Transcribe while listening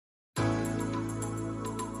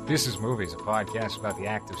This is Movies, a podcast about the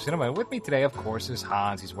act of cinema. And with me today, of course, is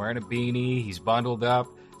Hans. He's wearing a beanie. He's bundled up.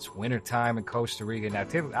 It's wintertime in Costa Rica. Now,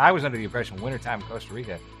 I was under the impression wintertime in Costa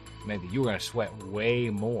Rica meant that you were going to sweat way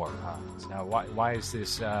more, Hans. Now, why is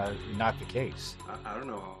this not the case? I don't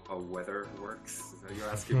know how weather works. You're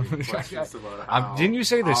asking me questions about how didn't you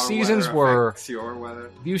say the seasons weather were... affects your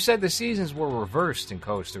weather? You said the seasons were reversed in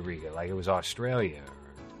Costa Rica, like it was Australia or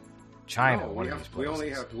China. No,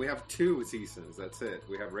 we have two seasons. That's it.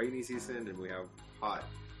 We have rainy season and we have hot.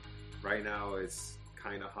 Right now it's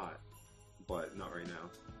kind of hot, but not right now.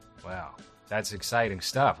 Wow, that's exciting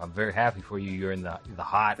stuff. I'm very happy for you. You're in the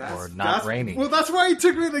hot or not rainy. Well, that's why it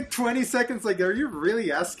took me like 20 seconds. Like, are you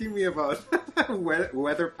really asking me about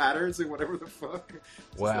weather patterns and whatever the fuck?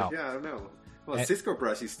 Wow. Like, yeah, I don't know. Well, Cisco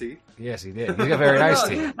brushed his teeth. Yes, he did. He's got very nice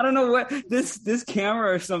teeth. I don't know what this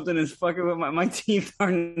camera or something is fucking with my teeth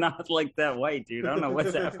are not like that white, dude. I don't know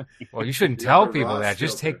what's happening. Well, you shouldn't tell people that.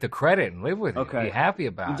 Just take the credit and live with it. Okay. Be happy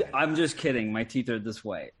about it. I'm just kidding. My teeth are this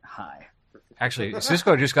white. Hi. Actually,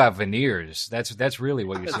 Cisco just got veneers. That's really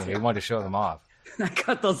what you're saying. He wanted to show them off. I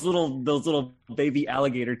got those little baby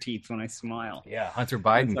alligator teeth when I smile. Yeah, Hunter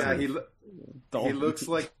Biden. Yeah, he looks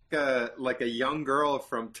like a young girl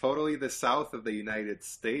from totally the south of the United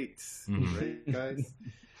States, right, guys?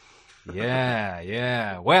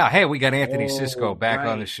 Yeah. Well, hey, we got Anthony Cisco back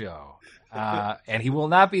on the show, and he will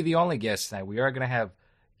not be the only guest tonight. We are going to have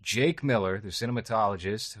Jake Miller, the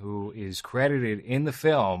cinematologist, who is credited in the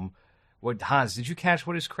film. Hans, did you catch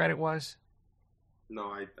what his credit was? No,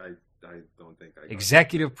 I don't think I got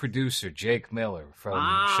Executive producer Jake Miller from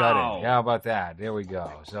Shut In. How about that? There we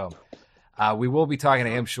go. So we will be talking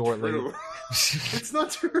to him shortly. It's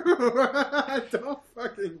not true. Don't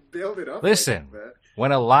fucking build it up. Listen, like that.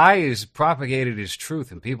 When a lie is propagated as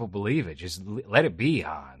truth and people believe it, just let it be,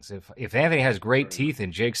 Hans. If Anthony has great teeth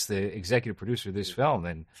and Jake's the executive producer of this film,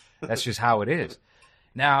 then that's just how it is.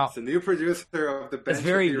 Now, it's the new producer of the Ben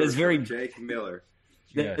Shapiro, Jake Miller.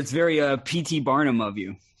 Yes. It's very P.T. Barnum of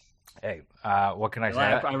you. Hey, what can I say?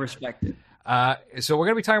 I respect it. So we're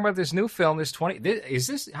going to be talking about this new film. This is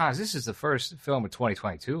the first film of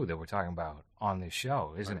 2022 that we're talking about on this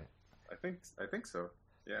show, isn't it? I think so.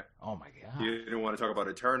 Yeah. Oh my god. You didn't want to talk about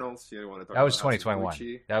Eternals. You didn't want to talk. That was about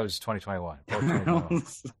 2021. That was 2021.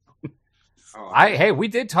 We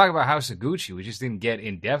did talk about House of Gucci. We just didn't get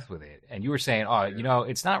in depth with it. And you were saying,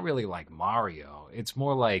 it's not really like Mario. It's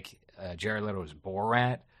more like Jared Leto's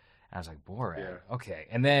Borat. And I was like, Borat? Yeah. Okay.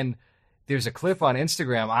 And then there's a clip on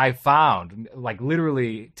Instagram I found, like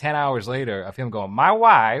literally 10 hours later, of him going, "My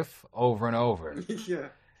wife," over and over. Yeah.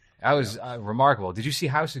 That was remarkable. Did you see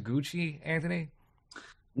House of Gucci, Anthony?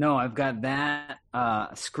 No, I've got that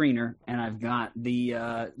screener, and I've got the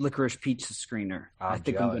Licorice Pizza screener. I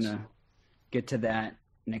think I'm going to get to that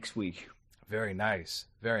next week. Very nice.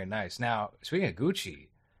 Very nice. Now, speaking of Gucci,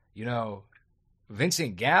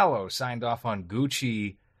 Vincent Gallo signed off on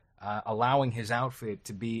Gucci allowing his outfit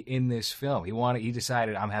to be in this film. He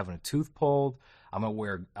decided, I'm having a tooth pulled, I'm going to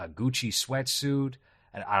wear a Gucci sweatsuit,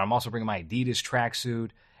 and I'm also bringing my Adidas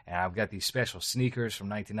tracksuit, and I've got these special sneakers from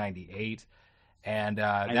 1998. And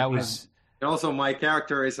and also my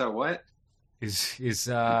character is a what? He's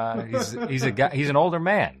a guy. He's an older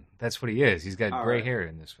man. That's what he is. He's got gray hair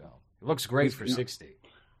in this film. It looks great for 60.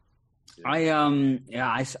 I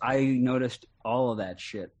noticed all of that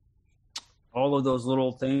shit. All of those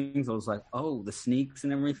little things. I was like, oh, the sneaks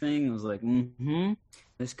and everything. I was like,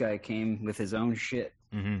 this guy came with his own shit.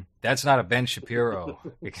 Mm-hmm. That's not a Ben Shapiro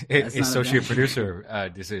associate producer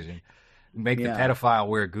decision. Make the pedophile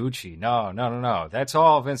wear Gucci. No. That's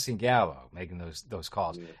all Vincent Gallo making those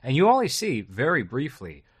calls. Yeah. And you only see very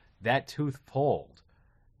briefly that tooth pulled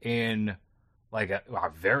in like a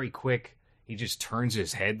very quick. He just turns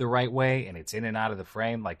his head the right way, and it's in and out of the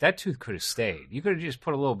frame. Like that tooth could have stayed. You could have just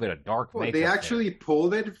put a little bit of dark makeup. They actually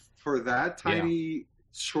pulled it for that tiny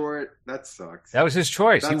short. That sucks. That was his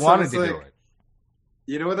choice. He wanted to do it.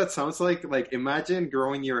 You know what that sounds like? Like imagine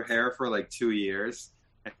growing your hair for like 2 years.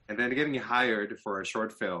 And then getting hired for a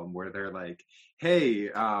short film where they're like, "Hey,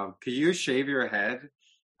 can you shave your head?"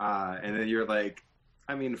 And then you're like,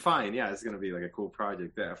 "I mean, fine, yeah, it's gonna be like a cool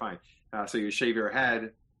project. Yeah, fine." So you shave your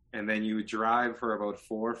head, and then you drive for about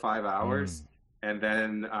 4 or 5 hours, and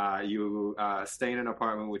then you stay in an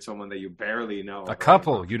apartment with someone that you barely know. A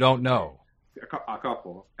couple you don't know. A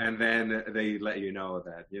couple, and then they let you know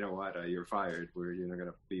that you're fired. You're not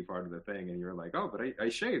gonna be part of the thing, and you're like, "Oh, but I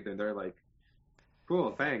shaved," and they're like,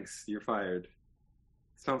 "Cool, thanks. You're fired."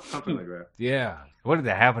 Something like that. Yeah. What did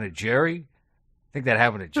that happen to Jerry? I think that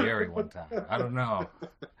happened to Jerry one time. I don't know.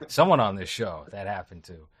 Someone on this show that happened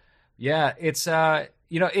to. Yeah, it's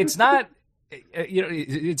it's not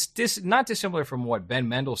it's not dissimilar from what Ben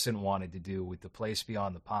Mendelsohn wanted to do with The Place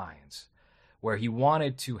Beyond the Pines, where he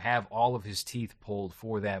wanted to have all of his teeth pulled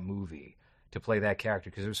for that movie to play that character,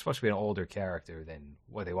 because it was supposed to be an older character than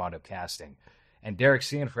what they wound up casting. And Derek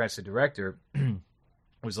Cianfrance, the director,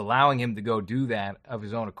 was allowing him to go do that of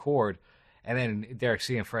his own accord. And then Derek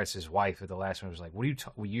Cianfrance's wife at the last one was like, "What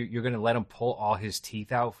are you're going to let him pull all his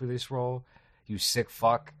teeth out for this role? You sick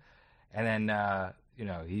fuck." And then,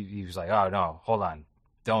 he was like, "Oh, no, hold on.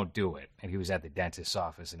 Don't do it." And he was at the dentist's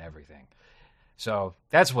office and everything. So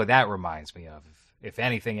that's what that reminds me of, if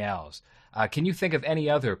anything else. Can you think of any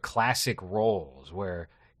other classic roles where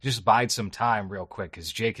just bide some time real quick,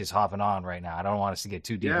 because Jake is hopping on right now. I don't want us to get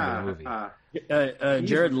too deep into the movie.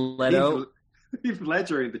 Jared Leto. He's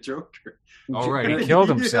Ledger in the Joker. Oh, right. He killed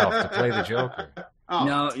himself to play the Joker. Oh,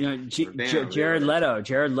 no, Jared Leto.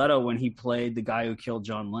 Jared Leto when he played the guy who killed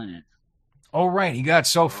John Lennon. Oh, right. He got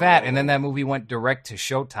so fat, and then that movie went direct to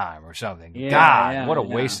Showtime or something. God, what a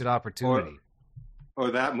wasted opportunity.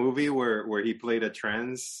 Or that movie where he played a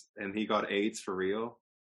trans and he got AIDS for real.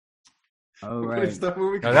 Oh, right. That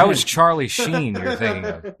movie? No, that was Charlie Sheen you're thinking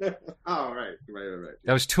of. Oh, right.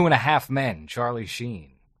 That was 2.5 Men, Charlie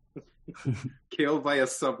Sheen. Killed by a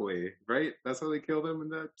subway, right? That's how they killed him in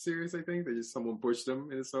that series, I think. Someone pushed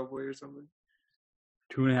him in a subway or something.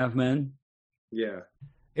 2.5 Men? Yeah.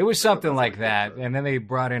 It was something like that. And then they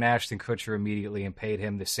brought in Ashton Kutcher immediately and paid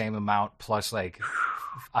him the same amount plus like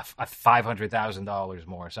 $500,000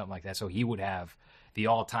 more or something like that. So he would have the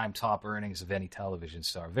all-time top earnings of any television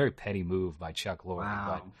star. Very petty move by Chuck Lorre.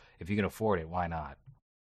 Wow. But if you can afford it, why not?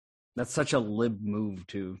 That's such a lib move,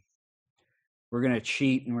 too. We're going to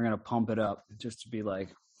cheat and we're going to pump it up just to be like,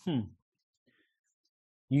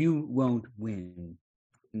 you won't win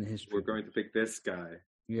in the history. We're going to pick this guy.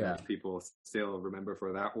 Yeah. People still remember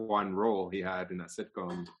for that one role he had in a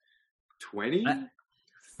sitcom 20,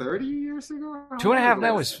 30 years ago? 2.5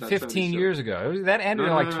 Men was 15 years ago. That ended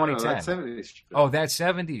in like 2010. That 70s show. Oh, that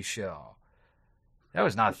 70s show. That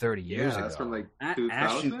was not 30 years ago. That's from like 2000?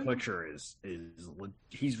 Ashton Kutcher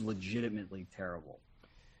he's legitimately terrible.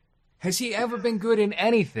 Has he ever been good in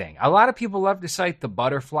anything? A lot of people love to cite The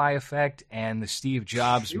Butterfly Effect and the Steve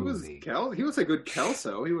Jobs movie. He was a good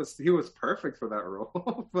Kelso. He was perfect for that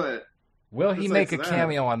role. But will he make a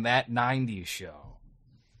cameo on That 90s Show?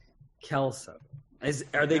 Kelso.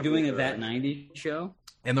 Are they doing a That 90s Show?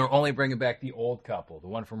 And they're only bringing back the old couple, the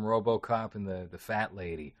one from RoboCop and the fat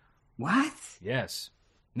lady. What? Yes.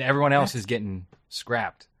 And everyone else is getting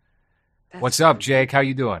scrapped. What's up, Jake? How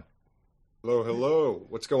you doing? Hello.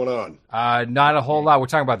 What's going on? Not a whole lot. We're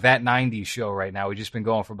talking about That 90s Show right now. We've just been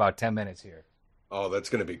going for about 10 minutes here. Oh, that's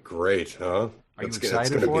going to be great, huh? Are you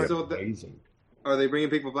excited for it? Amazing. Are they bringing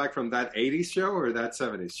people back from That 80s Show or That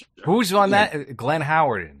 70s Show? Who's on that? Glenn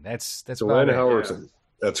Howerton. That's Glenn Howerton. Yeah.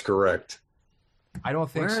 That's correct. I don't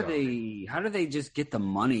think so. How do they just get the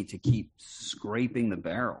money to keep scraping the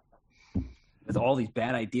barrel with all these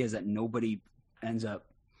bad ideas that nobody ends up?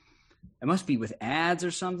 It must be with ads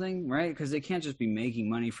or something, right? Because they can't just be making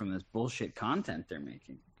money from this bullshit content they're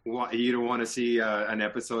making. Well, you don't want to see an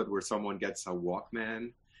episode where someone gets a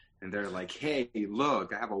Walkman and they're like, "Hey,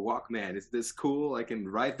 look, I have a Walkman. Is this cool? I can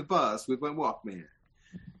ride the bus with my Walkman."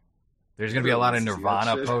 There's going to be a lot of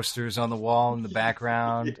Nirvana posters on the wall in the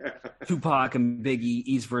background. Yeah. Tupac and Biggie,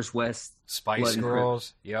 East vs. West. Spice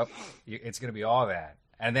Girls. Yep. It's going to be all that.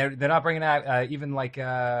 And they're not bringing out even like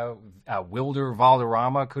Wilder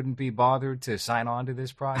Valderrama couldn't be bothered to sign on to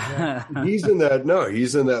this project. He's in that. No,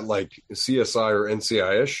 he's in that like CSI or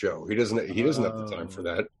NCIS show. He doesn't have the time for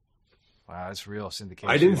that. Wow, that's real syndication.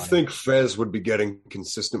 I didn't think Fez would be getting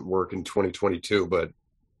consistent work in 2022, but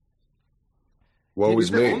woe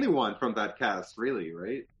is me. He's the only one from that cast, really,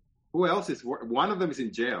 right? Who else is? One of them is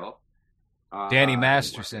in jail. Danny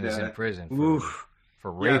Masterson is in prison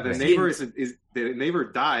for raping. The neighbor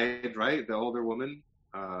died, right? The older woman.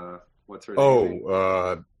 What's her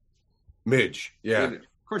name? Midge. Yeah. Of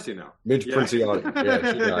course you know. Midge Princiani.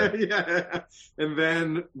 Yeah, she died. Yeah. And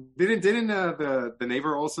then didn't the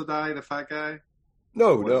neighbor also die? The fat guy.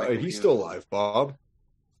 No, he's still alive, Bob.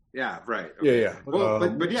 Yeah, right. Okay. Yeah. Well,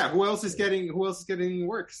 but yeah, who else is getting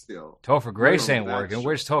work still? Topher Grace ain't working.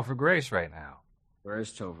 Where's Topher Grace right now?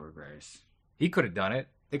 Where's Topher Grace? He could have done it.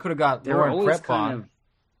 They could have got Lauren Prep on.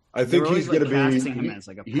 I think he's going to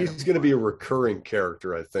be. He's going to be a recurring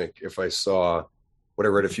character. I think if I saw what I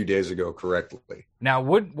read a few days ago correctly. Now,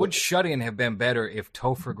 would Shut-In have been better if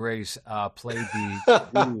Topher Grace played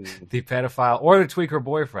the pedophile or the tweaker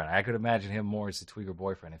boyfriend? I could imagine him more as the tweaker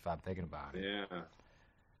boyfriend if I'm thinking about it. Yeah.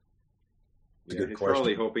 He's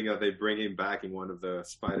probably hoping that they bring him back in one of the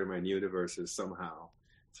Spider-Man universes somehow.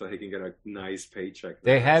 so he can get a nice paycheck.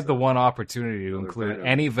 They had the one opportunity to include Venom.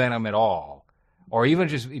 any Venom at all, or even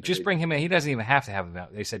just bring him in. He doesn't even have to have a Venom.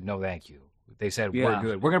 They said no, thank you. They said we're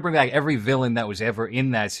good. We're gonna bring back every villain that was ever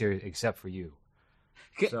in that series except for you.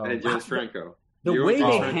 So, And James Franco. The way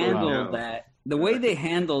they handled that, the way they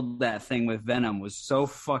handled that thing with Venom was so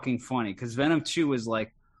fucking funny because Venom 2 was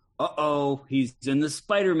like, he's in the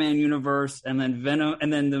Spider-Man universe, and then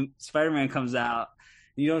the Spider-Man comes out.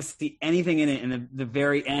 You don't see anything in it, and the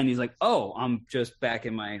very end, he's like, I'm just back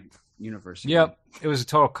in my universe again. Yep, it was a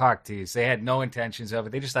total cock tease. They had no intentions of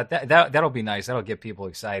it. They just thought that'll be nice. That'll get people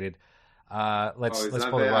excited. Let's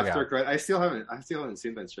pull the rug out. I still haven't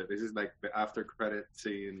seen that shit. This is like the after credit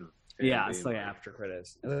scene. Yeah, it's like after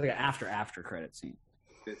credits. It's like an after credit scene.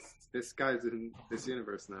 This guy's in this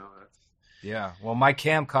universe now. Yeah. Well, my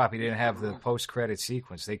cam copy didn't have the post credit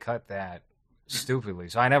sequence. They cut that stupidly,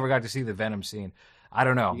 so I never got to see the Venom scene. I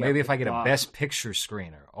don't know. Maybe if I get a Best Picture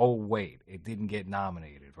screener. Oh wait, it didn't get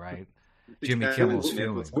nominated, right? Jimmy Kimmel's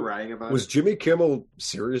filming. Was Jimmy Kimmel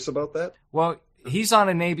serious about that? Well, he's on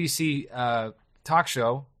an ABC talk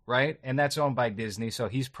show, right? And that's owned by Disney, so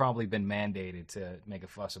he's probably been mandated to make a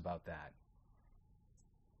fuss about that.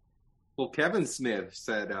 Well, Kevin Smith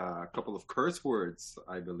said a couple of curse words,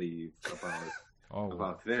 I believe,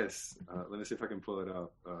 about this. Let me see if I can pull it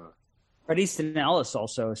up. Bret Easton Ellis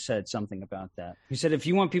also said something about that. He said, if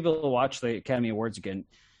you want people to watch the Academy Awards again,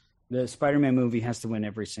 the Spider-Man movie has to win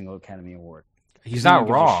every single Academy Award. He's not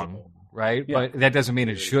wrong, right? Yeah. But that doesn't mean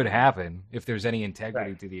it should happen if there's any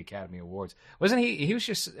integrity to the Academy Awards. Wasn't he? He was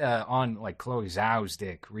just on like Chloe Zhao's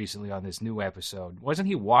dick recently on this new episode. Wasn't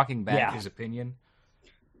he walking back his opinion?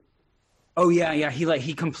 Oh yeah.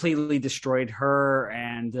 He completely destroyed her,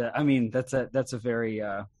 and I mean that's a very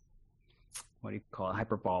what do you call it,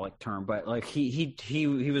 hyperbolic term, but like he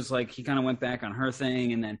was like, he kind of went back on her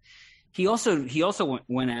thing, and then he also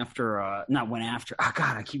went after not went after, oh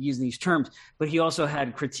god, I keep using these terms, but he also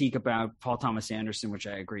had critique about Paul Thomas Anderson, which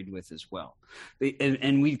I agreed with as well.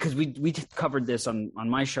 And we covered this on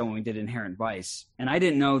my show when we did Inherent Vice, and I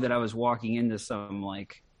didn't know that I was walking into some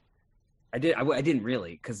like I didn't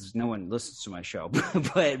really, because no one listens to my show,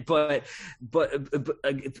 but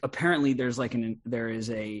apparently there is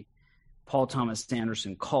a Paul Thomas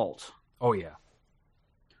Anderson cult. Oh yeah.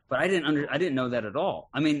 But I didn't know that at all.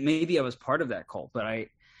 I mean, maybe I was part of that cult, but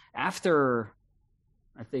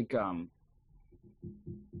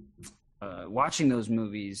watching those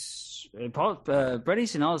movies, Bret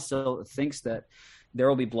Easton Ellis still thinks that There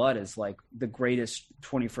Will Be Blood is like the greatest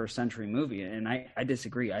 21st century movie, and I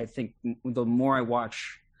disagree. I think the more I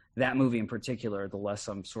watch that movie in particular, the less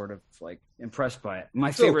I'm sort of like impressed by it.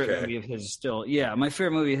 My favorite movie of his is still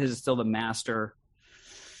The Master.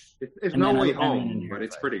 It's No Way Home, but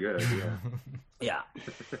it's pretty good. Yeah.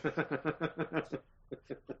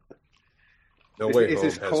 No Way Home. Is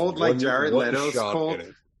this cold like Jared Leto's cold,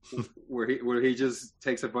 where he just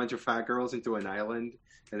takes a bunch of fat girls into an island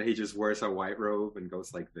and he just wears a white robe and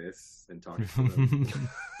goes like this and talks to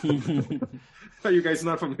them? Are you guys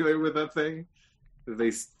not familiar with that thing?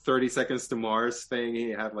 The 30 Seconds to Mars thing.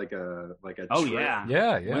 He had like a trip.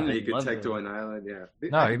 Yeah. He could take to an island. Yeah.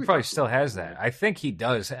 No, he probably still has that. I think he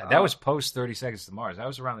does. That was post 30 Seconds to Mars. That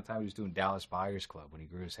was around the time he was doing Dallas Buyers Club when he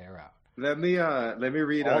grew his hair out. Let me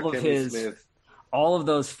read Kevin Smith. All of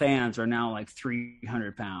those fans are now like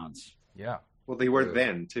 300 pounds. Yeah. Well, they were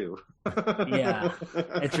then too. Yeah,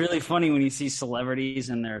 it's really funny when you see celebrities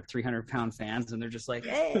and they're 300-pound fans and they're just like,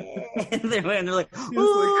 hey, and they're like,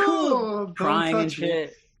 cool, crying and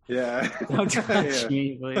shit. Yeah, don't touch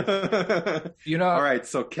me, please. All right.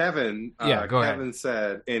 So Kevin, go Kevin ahead.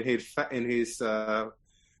 said in his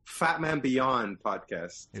Fat Man Beyond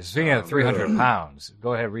podcast. Speaking of 300 pounds,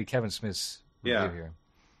 go ahead, read Kevin Smith's review here.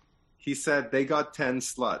 He said they got 10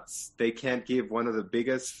 sluts. They can't give one of the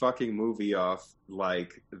biggest fucking movie off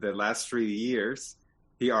like the last 3 years,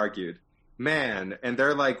 he argued. Man, and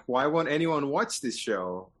they're like, why won't anyone watch this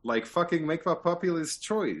show? Like, fucking make a populist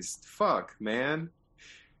choice. Fuck, man.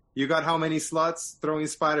 You got how many sluts? Throwing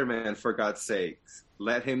Spider-Man, for God's sake.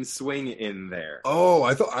 Let him swing in there. Oh,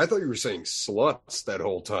 I thought you were saying sluts that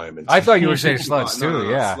whole time. I thought you were saying sluts too, no,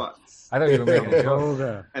 yeah. Sluts. I thought you were making a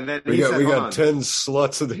joke. And then we got 10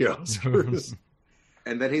 sluts at the Oscars.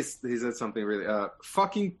 And then he said something really,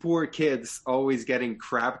 fucking poor kids always getting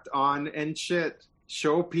crapped on and shit.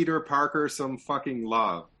 Show Peter Parker some fucking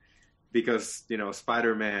love. Because,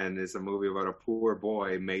 Spider-Man is a movie about a poor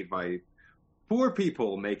boy made by poor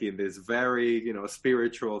people making this very,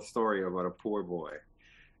 spiritual story about a poor boy.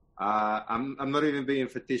 I'm not even being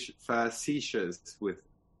facetious with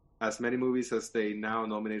as many movies as they now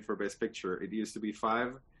nominate for Best Picture. It used to be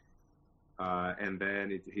 5. And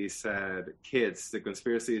then he said, "Kids, the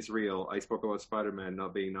conspiracy is real. I spoke about Spider-Man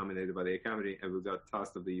not being nominated by the Academy, and we got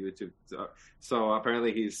tossed of the YouTube." So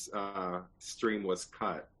apparently his stream was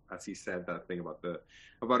cut as he said that thing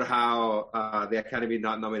about how the Academy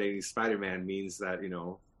not nominating Spider-Man means that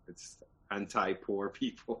it's anti-poor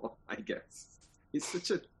people. I guess he's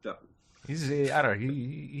such a dumb. I don't know.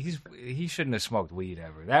 He shouldn't have smoked weed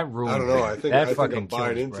ever. That ruined. I don't know. I think I'm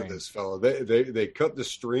buying into brain. this fella. They cut the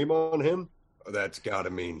stream on him. That's got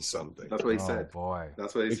to mean something. That's what he said. Oh boy,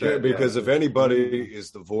 that's what he said. Because if anybody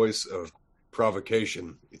is the voice of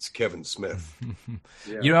provocation, it's Kevin Smith.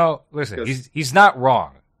 Listen, he's not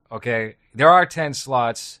wrong. Okay, there are 10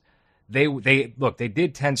 slots. They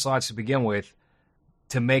did 10 slots to begin with,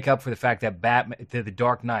 to make up for the fact that The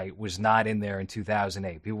Dark Knight was not in there in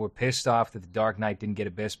 2008. People were pissed off that The Dark Knight didn't get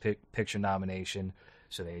a Best Picture nomination,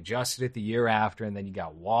 so they adjusted it the year after, and then you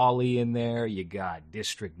got WALL-E in there, you got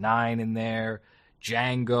District 9 in there,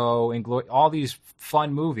 Django, all these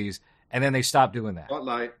fun movies, and then they stopped doing that.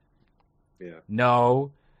 Spotlight. Yeah.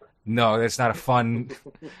 No, that's not a fun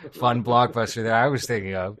blockbuster that I was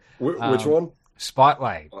thinking of. Which one?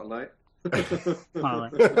 Spotlight. Life of Pi.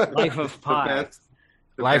 Life of Pi.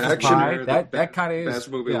 That kind of is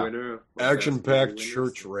best movie winner. Action-packed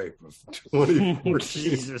church rape of 2014.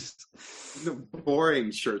 Jesus. The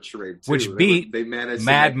boring church rape, too. Which beat they managed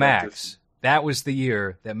Mad Max. That was the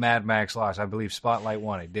year that Mad Max lost. I believe Spotlight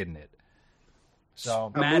won it, didn't it?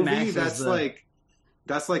 So Mad Max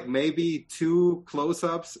that's like maybe 2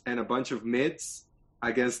 close-ups and a bunch of mids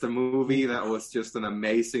against a movie that was just an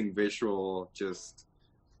amazing visual. Is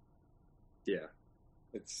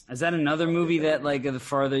that another movie that, like, the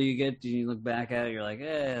farther you get, you look back at it, you're like,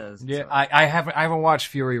 yeah. I haven't watched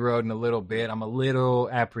Fury Road in a little bit. I'm a little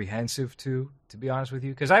apprehensive to be honest with you,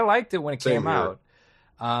 because I liked it when it came out,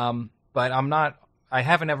 but I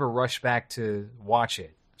haven't ever rushed back to watch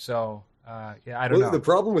it. So I don't know. The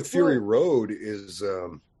problem with Fury Road is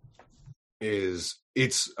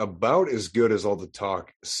it's about as good as all the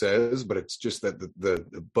talk says, but it's just that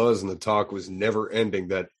the buzz and the talk was never ending.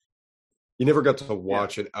 That you never got to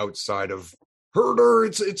watch it outside of Herder.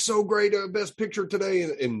 It's so great, Best Picture today,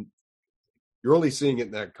 and you're only seeing it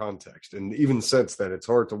in that context. And even since then, it's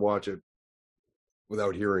hard to watch it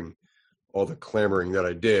without hearing all the clamoring that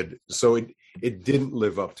I did. So it didn't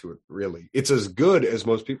live up to it, really. It's as good as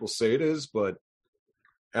most people say it is, but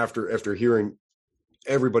after hearing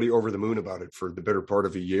everybody over the moon about it for the better part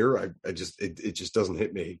of a year, it just doesn't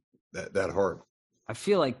hit me that hard. I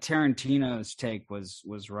feel like Tarantino's take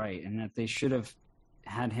was right, and that they should have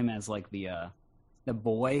had him as like the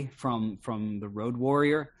boy from the Road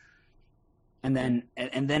Warrior, and then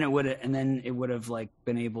it would have like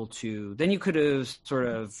been able to. Then you could have sort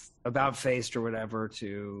of about faced or whatever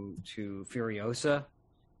to Furiosa,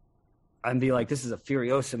 and be like, this is a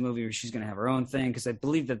Furiosa movie where she's going to have her own thing, because I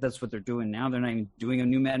believe that's what they're doing now. They're not even doing a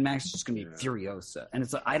new Mad Max; it's just going to be Furiosa, and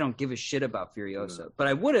it's like, I don't give a shit about Furiosa, but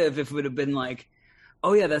I would have if it would have been like,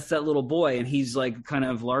 oh yeah, that's that little boy, and he's like kind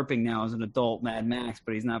of LARPing now as an adult Mad Max,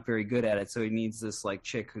 but he's not very good at it, so he needs this like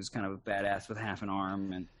chick who's kind of a badass with half an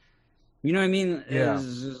arm, and you know what I mean? Yeah.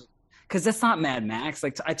 Because that's not Mad Max.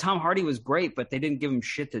 Like Tom Hardy was great, but they didn't give him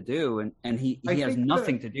shit to do, and he has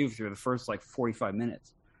nothing to do through the first like 45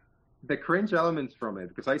 minutes. The cringe elements from it,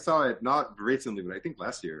 because I saw it not recently, but I think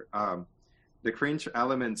last year. The cringe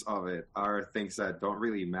elements of it are things that don't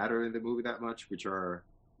really matter in the movie that much, which are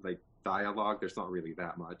like dialogue. There's not really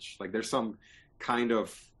that much. Like there's some kind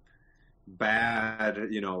of bad,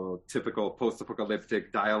 typical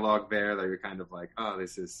post-apocalyptic dialogue there that you're kind of like, oh,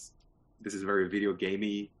 this is very video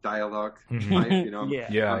gamey dialogue. Type,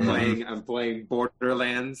 I'm playing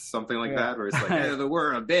Borderlands, something like that, where it's like, hey, the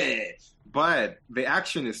world big. But the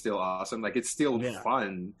action is still awesome. Like, it's still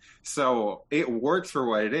fun. So it works for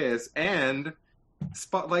what it is. And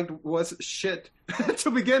Spotlight was shit to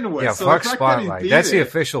begin with. Yeah, so fuck Spotlight. That's the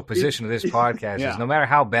official position of this podcast. Yeah. Is no matter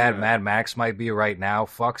how bad Mad Max might be right now,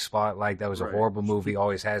 fuck Spotlight. That was a horrible movie.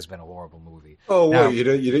 Always has been a horrible movie. Oh, now, wait,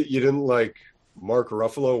 you didn't like Mark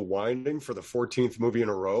Ruffalo whining for the 14th movie in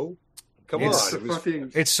a row? Come on.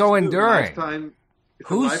 It's so enduring.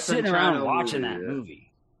 Who's sitting around watching that movie?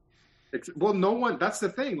 Well, no one. That's the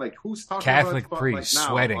thing. Like, who's talking Catholic about priests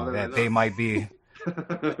sweating that they might be.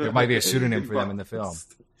 There might be a pseudonym for them in the film.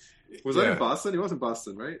 Was that in Boston? It wasn't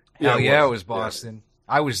Boston, right? Hell yeah, it was Boston.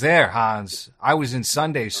 Yeah. I was there, Hans. I was in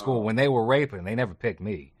Sunday school when they were raping. They never picked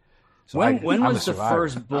me. So when was the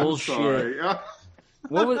first bullshit?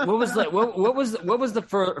 What was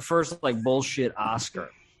the first like bullshit Oscar?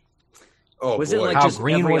 Oh, was boy. it like How just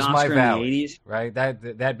Green every Was My Oscar Valley, in the 80s? right?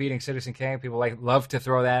 That beating Citizen Kane, people love to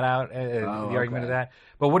throw that out, the argument of that.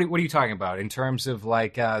 But what are you talking about in terms of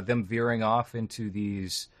like them veering off into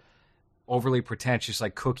these overly pretentious,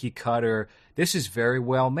 like cookie cutter? This is very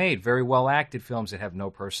well made, very well acted films that have no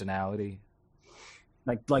personality.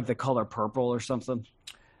 Like The Color Purple or something.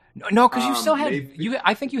 No, because you still had maybe.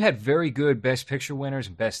 I think you had very good Best Picture winners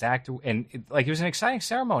and Best Actor, and it was an exciting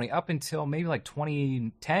ceremony up until maybe like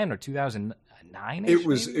 2010 or 2009. It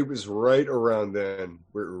was right around then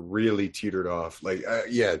where it really teetered off. Like,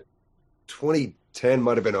 2010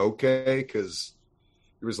 might have been okay because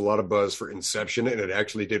there was a lot of buzz for Inception, and it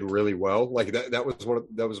actually did really well. Like that was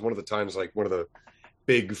one of the times like one of the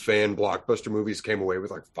big fan blockbuster movies came away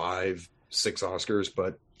with like 5-6 Oscars.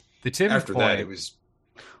 But the tipping after point, that, it was.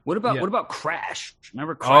 What about Crash?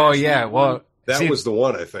 Remember Crash? Oh yeah, well that was the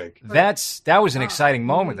one I think. That was an exciting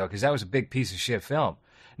moment though because that was a big piece of shit film.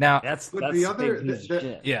 Now that's the other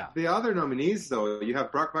the other nominees though, you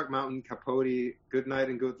have Brokeback Mountain, Capote, Good Night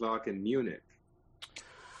and Good Luck, and Munich.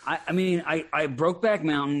 I mean, I Brokeback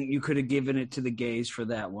Mountain. You could have given it to the gays for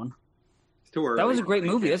that one. It's too early. That was a great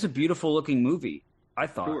movie. That's a beautiful looking movie. I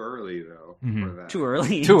thought too early though for that. Too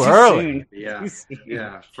early. Too early. Soon. Yeah,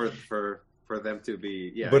 yeah. For them to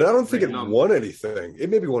be, but I don't think it won anything. It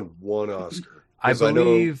maybe won one Oscar. I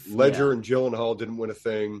believe know Ledger and Gyllenhaal didn't win a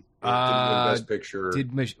thing. It didn't win Best Picture.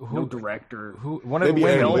 No director. One of the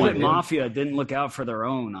Velvet Mafia didn't look out for their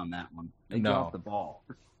own on that one. They dropped the ball.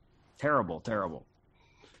 Terrible.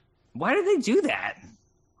 Why did they do that?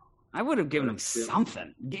 I would have given him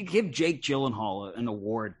something. Give Jake Gyllenhaal an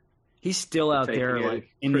award. He's still out there, like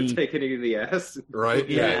taking it in the ass, right?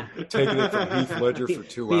 Yeah. Taking it from Heath Ledger for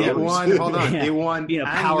 2 hours. He won. Being a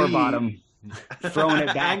power bottom, throwing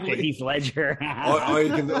it back to Heath Ledger. all you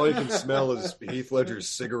can smell is Heath Ledger's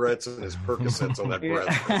cigarettes and his Percocets on that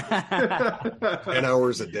breath. 10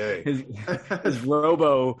 hours a day. His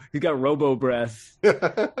Robo, he's got Robo breath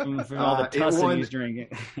from all the tussin he's drinking.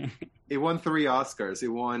 It won 3 Oscars. It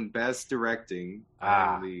won Best Directing.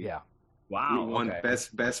 Wow! It won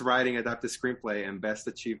Best Writing Adapted Screenplay and Best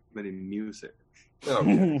Achievement in Music. Oh,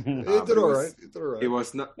 it did all right. It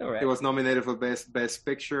was It was nominated for Best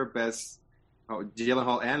Picture,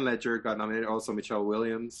 Gyllenhaal and Ledger got nominated. Also, Michelle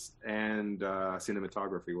Williams and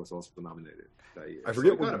cinematography was also nominated that year. I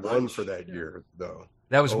forget what won for that year though.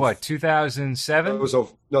 That was what 2007. That was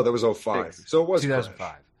 05. So it was 2005.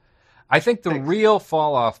 Crash. I think the real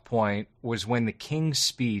fall off point was when The King's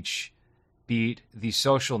Speech beat The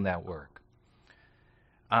Social Network.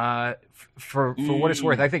 For what it's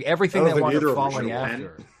worth, I think everything that wound up following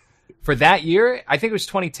after. For that year, I think it was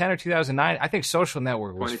 2010 or 2009. I think Social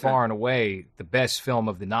Network was far and away the best film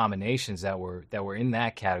of the nominations that were in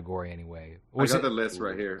that category. Anyway, I got the list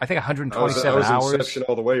right here. I think 127 I was hours. Inception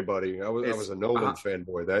all the way, buddy. I was a Nolan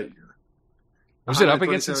fanboy that year. Was it up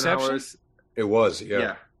against Inception? Hours. It was,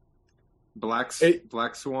 yeah. Black Swan,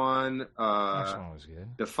 Black Swan was good.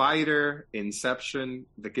 The Fighter, Inception,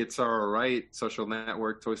 The Kids Are Alright, Social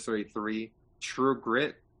Network, Toy Story 3, True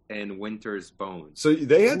Grit, and Winter's Bones. So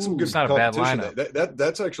they had some good competition. Bad lineup.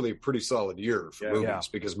 That's actually a pretty solid year for movies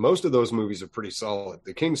because most of those movies are pretty solid.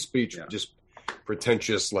 The King's Speech, just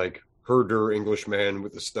pretentious, like herder Englishman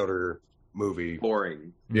with a stutter movie.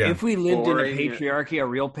 Boring. Yeah. If we lived in a patriarchy, a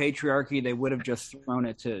real patriarchy, they would have just thrown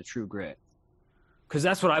it to True Grit. Because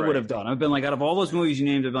that's what I would have done. I've been like, out of all those movies you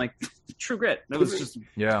named, I've been like, True Grit. That was just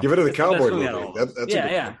give it to the cowboy movie. That's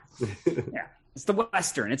yeah. It's the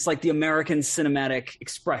Western. It's like the American cinematic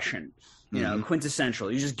expression. You know, quintessential.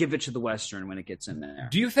 You just give it to the Western when it gets in there.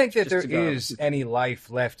 Do you think that there is any life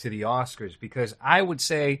left to the Oscars? Because I would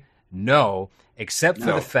say no, except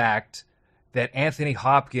for the fact that Anthony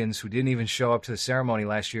Hopkins, who didn't even show up to the ceremony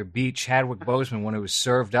last year, beat Chadwick Boseman when it was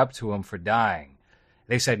served up to him for dying.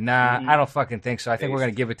 They said, nah, I don't fucking think so. I think we're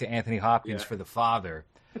going to give it to Anthony Hopkins for The Father.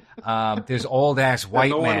 There's old-ass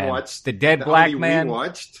white man. The dead black man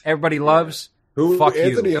everybody loves. Who Fuck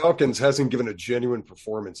Anthony you. Hopkins hasn't given a genuine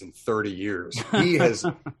performance in 30 years. He has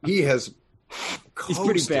He's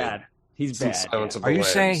pretty bad. He's bad. Are you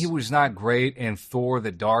saying he was not great in Thor: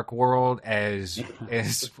 The Dark World as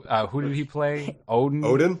who did he play?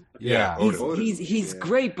 Odin? Yeah. He's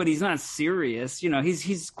great, but he's not serious. You know,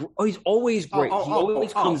 he's always great. He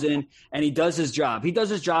always comes in and he does his job. He does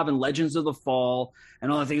his job in Legends of the Fall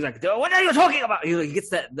and all the things like, what are you talking about? He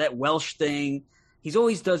gets that Welsh thing. He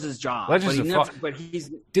always does his job. Legends of the Fall.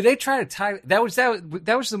 Did they try to tie that was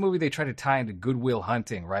the movie they tried to tie into Good Will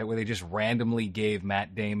Hunting, right? Where they just randomly gave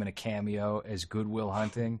Matt Damon a cameo as Good Will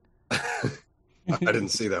Hunting. I didn't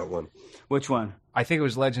see that one. Which one? I think it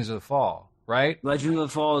was Legends of the Fall, right? Legends of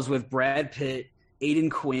the Fall is with Brad Pitt Aidan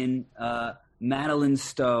Quinn, Madeline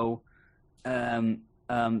Stowe, Henry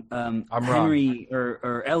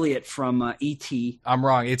or Elliot from E.T. I'm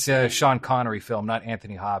wrong. It's a Sean Connery film, not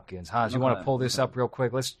Anthony Hopkins. Hans, you want to pull this up real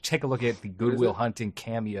quick? Let's take a look at the Good Will Hunting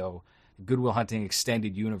cameo, Good Will Hunting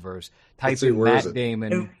extended universe. Type in Matt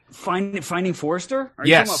Damon. Finding Forrester? Are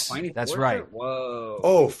you talking about Finding Forrester? Right. Whoa.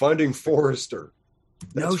 Oh, Finding Forrester.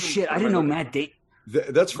 No shit. I didn't know Matt Damon.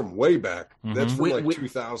 That's from way back. Mm-hmm. That's from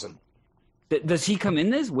 2000. Does he come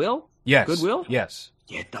in this? Will? Yes. Good Will? Yes.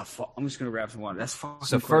 Get the fuck. I'm just going to grab some water. That's fucking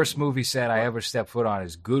It's the first movie set I ever stepped foot on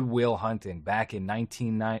is Good Will Hunting back in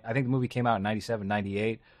 1990. I think the movie came out in 97,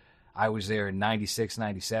 98. I was there in 96,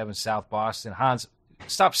 97, South Boston. Hans,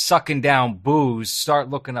 stop sucking down booze. Start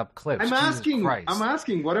looking up clips. I'm asking.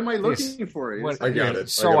 What am I looking for? I got it.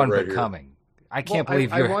 So I got it unbecoming. right. I can't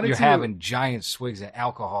believe you're having giant swigs of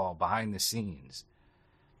alcohol behind the scenes.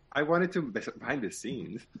 I wanted to behind the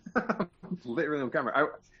scenes, literally on camera.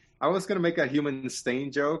 I was going to make a human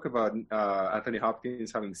stain joke about Anthony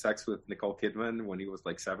Hopkins having sex with Nicole Kidman when he was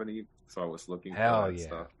like 70. So I was looking for that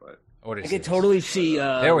stuff. But I could totally see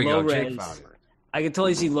there we go. Jake found it. I could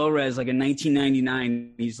totally see Low-Res like in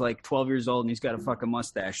 1999. He's like 12 years old and he's got a fucking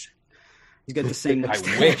mustache. He's got the same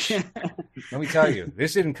mustache. I wish. Let me tell you,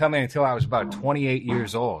 this didn't come in until I was about 28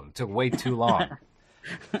 years old. It took way too long.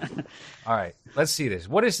 All right, let's see this.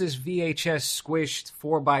 What is this VHS squished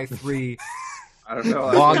 4x3 I don't know.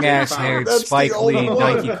 long-ass-haired Spike Lee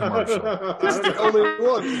Nike commercial? That's the only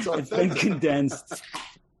one. It's been condensed.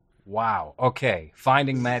 Wow. Okay,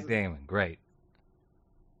 Finding Matt Damon. Great.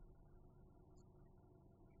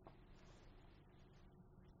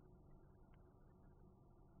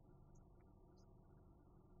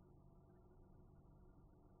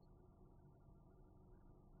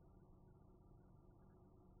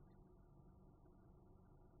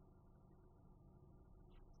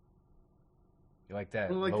 You like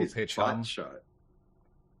that low pitch hum? Shot.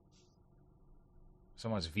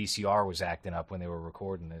 Someone's VCR was acting up when they were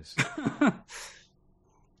recording this. All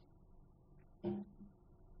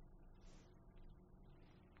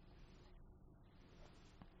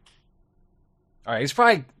right, it's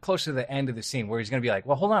probably close to the end of the scene where he's going to be like,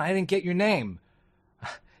 well, hold on, I didn't get your name.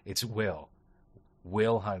 It's Will.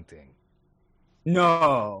 Will Hunting.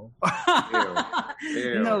 No.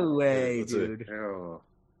 Ew. No way, dude. Ew.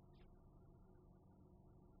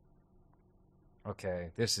 Okay,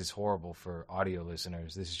 this is horrible for audio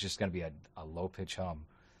listeners. This is just going to be a low-pitch hum.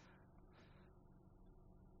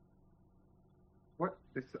 What?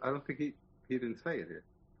 I don't think he didn't say it here.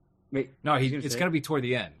 Wait, no, it's going to be toward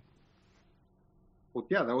the end. Well,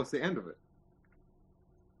 yeah, that was the end of it.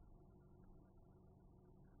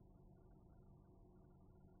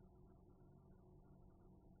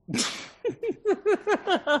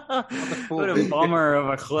 What a bummer of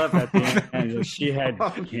a clip at the end. She had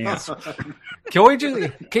cancer.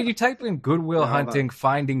 Can you type in Good Will Hunting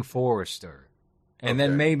Finding Forrester? And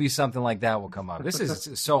then maybe something like that will come up. This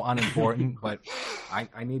is so unimportant, but I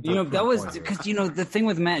need to. That was because the thing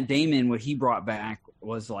with Matt Damon, what he brought back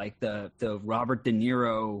was like the Robert De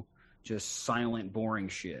Niro, just silent, boring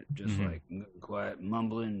shit, just like quiet,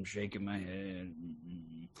 mumbling, shaking my head.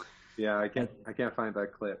 Yeah, I can't find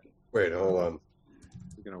that clip. Wait, hold on.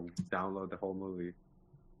 I'm gonna download the whole movie.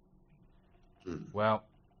 Well,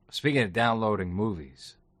 speaking of downloading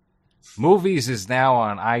movies. Movies is now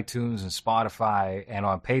on iTunes and Spotify and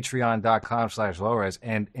on patreon.com/lowres.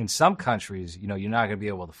 And in some countries, you're not going to be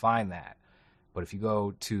able to find that. But if you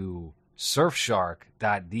go to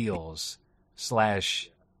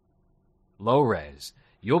surfshark.deals/lowres,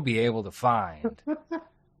 you'll be able to find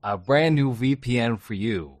a brand new VPN for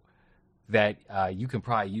you that you can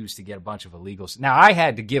probably use to get a bunch of illegals. Now, I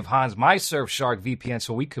had to give Hans my Surfshark VPN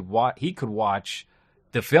so he could watch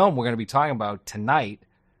the film we're going to be talking about tonight,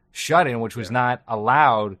 Shut In, which was not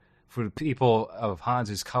allowed for the people of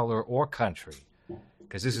Hans's color or country,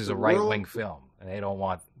 because this is a right-wing film, and they don't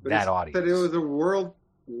want that audience. But it was a world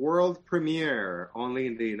premiere only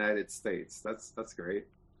in the United States. That's great.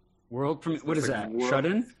 World premiere? What is that? Shut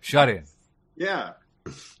In? Shut In. Yeah.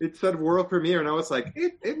 It said world premiere, and I was like,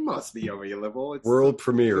 it must be available. It's world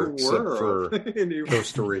premiere, except for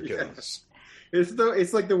Costa Ricans.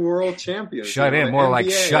 It's like the world champions. Shut in, more NBA, like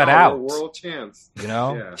shut out. World champs.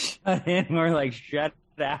 Yeah. Shut in, more like shut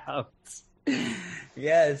out.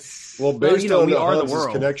 Yes. Well, based on Hans's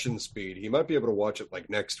connection speed, he might be able to watch it like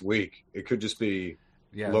next week. It could just be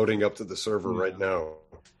loading up to the server right now.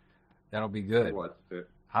 That'll be good.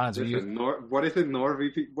 Hans, are you? What is it?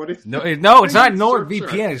 NordVPN? What is? No, it's not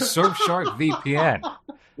NordVPN. It's Surfshark VPN.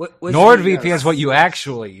 NordVPN is what you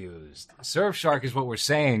actually used. Surfshark is what we're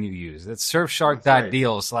saying you use. That's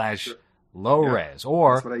surfshark.deal/lowres. Low res.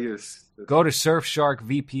 Or that's what I use. go to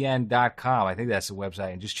surfsharkvpn.com. I think that's the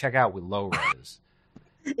website, and just check out with low res.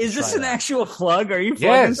 Is this an actual plug? Are you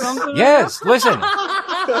plugging Yes. something? Yes. Listen.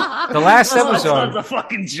 The last episode. That's a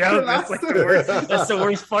fucking joke. That's like the worst. That's the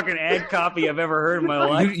worst fucking ad copy I've ever heard in my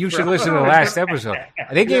life. You should listen to the last episode.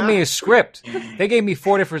 They gave me a script. They gave me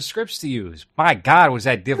 4 different scripts to use. My God, was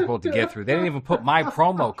that difficult to get through? They didn't even put my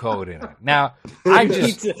promo code in it. Now, I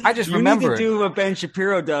just remember. You need to do what Ben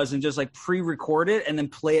Shapiro does and just like pre-record it and then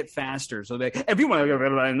play it faster. So they, if you want to go /,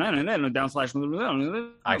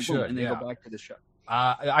 I should, and then go back to the show.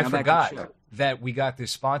 I forgot that we got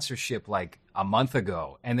this sponsorship like a month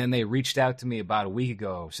ago, and then they reached out to me about a week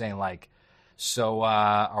ago saying like, so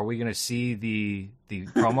are we going to see the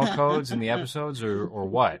promo codes in the episodes or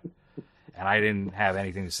what? And I didn't have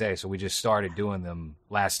anything to say, so we just started doing them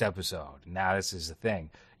last episode. Now this is the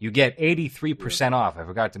thing. You get 83% off. I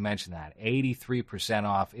forgot to mention that. 83%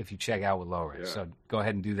 off if you check out with Low Res. So go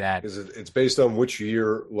ahead and do that. It's based on which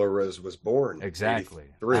year Low Res was born. Exactly.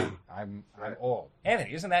 83. I'm old.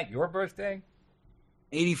 Anthony, isn't that your birthday?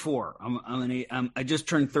 84. I just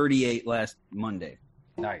turned 38 last Monday.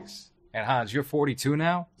 Nice. And Hans, you're 42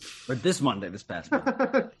 now? Or this past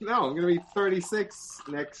Monday. No, I'm going to be 36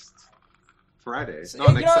 next Friday. Next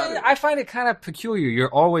Saturday. I find it kind of peculiar.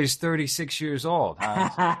 You're always 36 years old,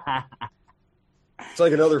 Hans. It's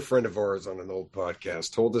like another friend of ours on an old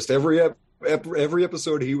podcast told us every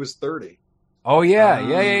episode he was 30. Oh,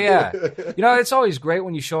 yeah. It's always great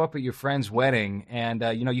when you show up at your friend's wedding and,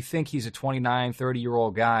 you think he's a 29,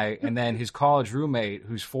 30-year-old guy, and then his college roommate,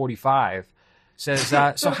 who's 45, says,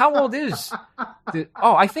 so how old is...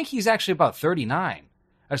 I think he's actually about 39.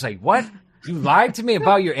 I was like, what? You lied to me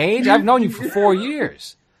about your age? I've known you for 4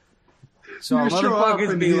 years. So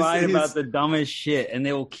motherfuckers be lying about the dumbest shit, and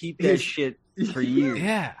they will keep that shit for years.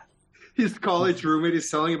 Yeah. His college roommate is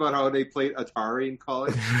telling about how they played Atari in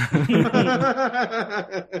college.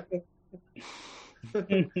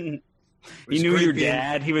 He knew your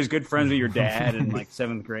dad. He was good friends with your dad in like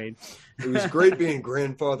 7th grade. It was great being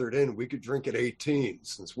grandfathered in. We could drink at 18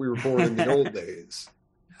 since we were born in the old days.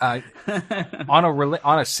 On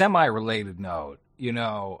a semi-related note,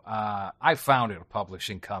 I founded a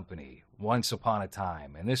publishing company once upon a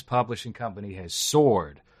time, and this publishing company has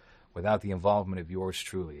soared without the involvement of yours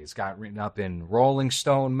truly. It's got written up in Rolling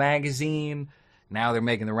Stone magazine. Now they're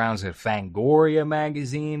making the rounds at Fangoria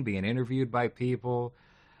magazine, being interviewed by people.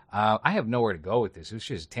 I have nowhere to go with this. It's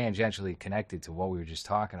just tangentially connected to what we were just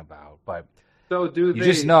talking about, but. So do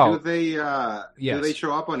they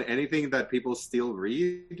show up on anything that people still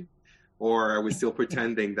read? Or are we still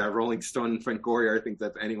pretending that Rolling Stone and Fangoria are things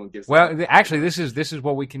that anyone gives? Well, actually, this is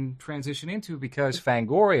what we can transition into because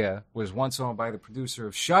Fangoria was once owned by the producer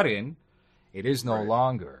of Shut In. It is no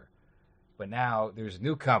longer. But now there's a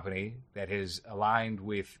new company that is aligned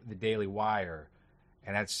with the Daily Wire,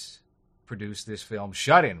 and that's produced this film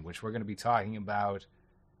Shut In, which we're going to be talking about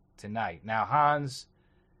tonight. Now, Hans,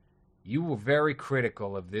 you were very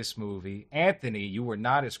critical of this movie. Anthony, you were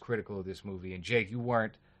not as critical of this movie. And Jake, you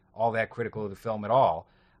weren't all that critical of the film at all.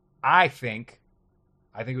 I think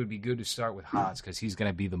it would be good to start with Hans because he's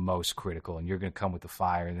going to be the most critical, and you're going to come with the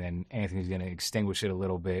fire, and then Anthony's going to extinguish it a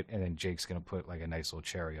little bit, and then Jake's going to put like a nice little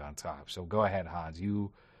cherry on top. So go ahead, Hans.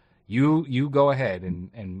 You go ahead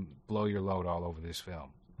and blow your load all over this film.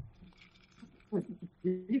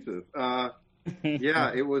 Jesus.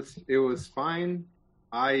 Yeah, it was fine.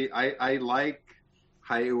 I like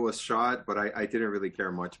how it was shot, but I didn't really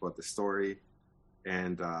care much about the story.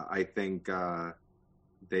 And I think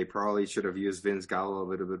they probably should have used Vince Gallo a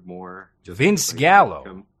little bit more. Vince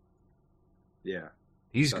Gallo? Yeah.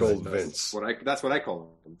 He's called Vince. That's what I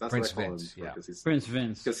call him. That's Prince what I call Vince, him. yeah. Prince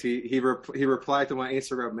Vince. Because he replied to my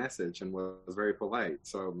Instagram message and was very polite.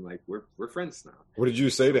 So I'm like, we're friends now. What did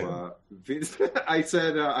you say to him? Vince, I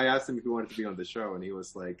said, I asked him if he wanted to be on the show, and he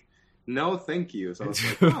was like, no, thank you. So I was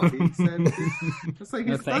like, oh, he said, it's like,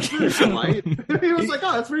 that's very polite. He was like,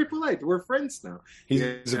 oh, that's very polite. We're friends now. He's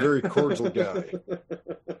a very cordial guy.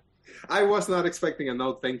 I was not expecting a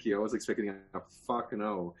no, thank you. I was expecting a fuck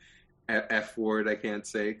no. F word I can't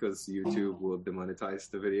say because YouTube will demonetize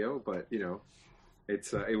the video, but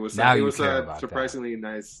it was a surprisingly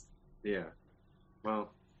nice. Yeah,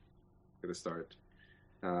 well, gonna start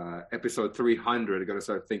episode 300. Gonna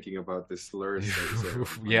start thinking about the slurs.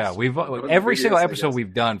 Yeah, we've every single episode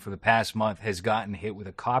we've done for the past month has gotten hit with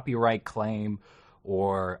a copyright claim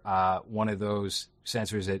or one of those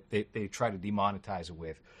censors that they try to demonetize it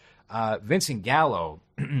with. Vincent Gallo.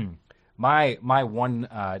 My one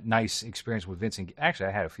nice experience with Vincent, actually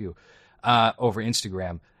I had a few, over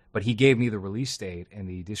Instagram, But he gave me the release date and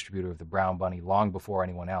the distributor of the Brown Bunny long before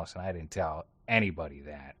anyone else, and I didn't tell anybody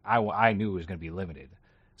that. I knew it was going to be limited.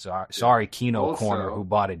 So sorry, Kino Also, Corner, who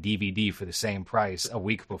bought a DVD for the same price a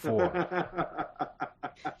week before.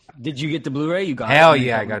 Did you get the Blu-ray? You got Hell it?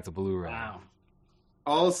 yeah, I got the Blu-ray. Wow.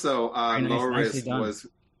 Also, Nicely done.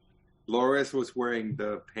 Loris was wearing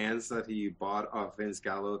the pants that he bought of Vince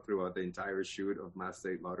Gallo throughout the entire shoot of Mass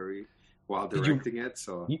State Lottery while directing it.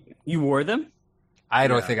 So You wore them? I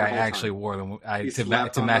don't Yeah, think the I whole actually time. wore them He to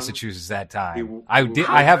slept on them. Massachusetts that time. He-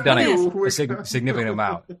 I have done How- a significant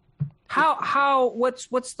amount.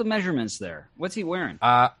 What's the measurements there? What's he wearing?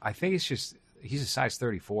 I think he's a size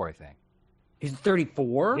 34, I think. He's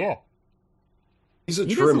 34? Yeah. He's a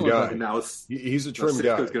He trim doesn't look guy. like now He's a trim guy.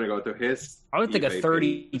 Cisco's going to go to his. I would think a eBay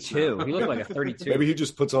 32. page. He looked like a 32. Maybe he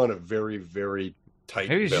just puts on a very, very tight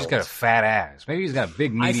Maybe he's belt. just got a fat ass. Maybe he's got a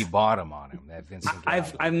big meaty bottom on him. That Vincent Gallo.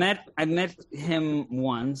 I met him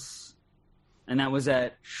once, and that was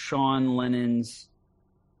at Sean Lennon's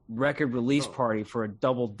record release party for a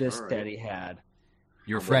double disc All right. that he had.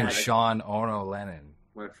 Your friend Yeah. Sean Ono Lennon.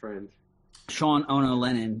 My friend. Sean Ono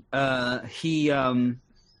Lennon.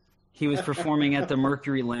 He was performing at the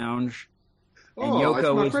Mercury Lounge, and Oh, it's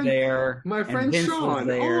Yoko my was friend- there. My and friend Vince was Sean.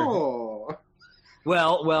 there. Oh.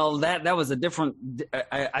 Well, that was a different.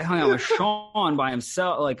 I hung out with Sean by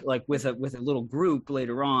himself, like with a little group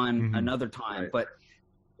later on Mhm. another time, Right. but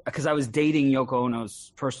because I was dating Yoko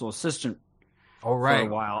Ono's personal assistant Oh, for right. a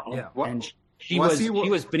while, Yeah. and she Was was he- she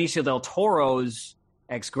was Benicio del Toro's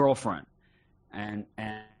ex-girlfriend, and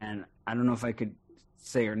I don't know if I could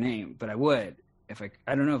say her name, but I would if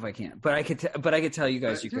I don't know if I can, but I could tell you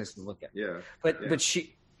guys. You guys can look at. Yeah. But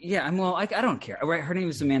she, yeah, I don't care. Right, her name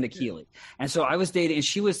is Amanda Keeley, and so I was dating, and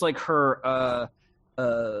she was like her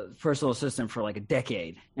personal assistant for like a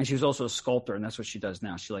decade, and she was also a sculptor, and that's what she does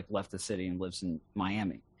now. She like left the city and lives in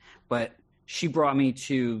Miami, but she brought me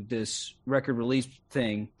to this record release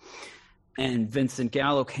thing, and Vincent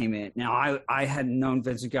Gallo came in. Now I had known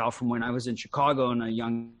Vincent Gallo from when I was in Chicago and a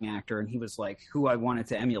young actor, and he was like who I wanted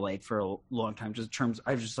to emulate for a long time. Just in terms,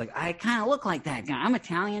 I was just like, I kind of look like that guy. I'm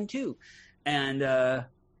Italian too, and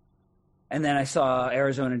then I saw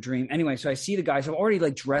Arizona Dream. Anyway, so I see the guys. I'm already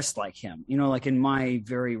like dressed like him, like in my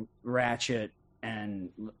very ratchet and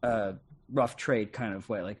rough trade kind of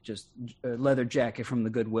way, like just a leather jacket from the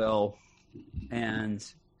Goodwill and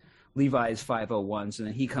Levi's 501s. And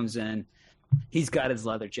then he comes in. He's got his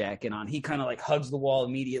leather jacket on. He kind of like hugs the wall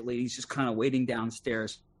immediately. He's just kind of waiting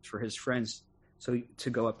downstairs for his friends to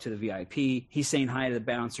go up to the VIP. He's saying hi to the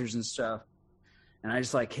bouncers and stuff. And I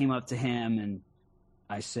just like came up to him and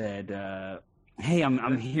I said, "Hey,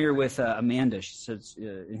 I'm here with Amanda." She says,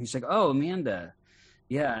 and he's like, "Oh, Amanda,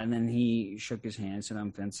 yeah." And then he shook his hand and said,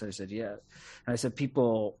 "I'm Vince." I said, "Yeah." And I said,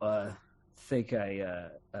 "People think I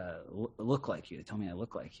look like you. They tell me I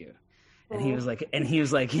look like you." And he was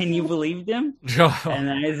like, "Can you believe him?"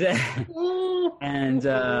 And I said,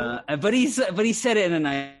 but he said it in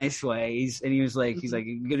a nice way. He was like,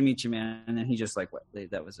 "Good to meet you, man." And then he just like, what?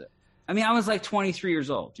 That was it. I mean, I was like 23 years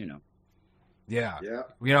old, Yeah.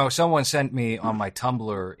 Yeah. Someone sent me on my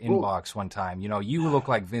Tumblr inbox one time, you look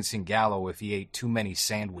like Vincent Gallo if he ate too many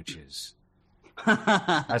sandwiches.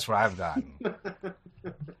 That's what I've gotten.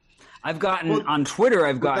 I've gotten on Twitter,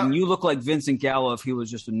 you look like Vincent Gallo if he was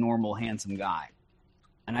just a normal, handsome guy.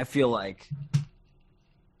 And I feel like.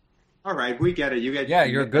 All right, we get it.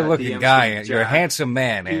 You're a good-looking guy. You're a handsome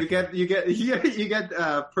man. You get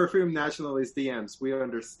Perfume Nationalist DMs. We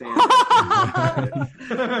understand.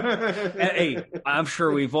 Hey, I'm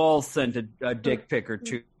sure we've all sent a dick pic or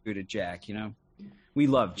two to Jack. We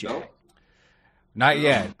love Jack. Nope. Not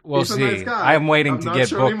yet. We'll He's a see. nice guy. I'm waiting I'm to not get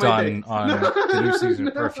showing booked my on dick. the new season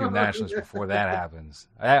of Perfume Nationalist before that happens.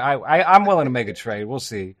 I'm willing to make a trade. We'll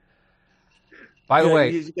see. By the way,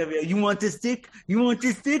 you want this dick? You want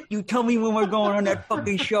this dick? You tell me when we're going on that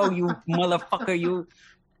fucking show, you motherfucker, you.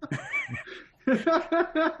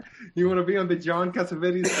 You want to be on the John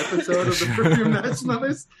Cassavetes episode of the Perfume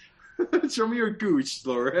Nationalist? Show me your gooch,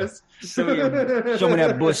 Loris. Show me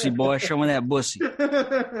that bussy, boy. Show me that bussy.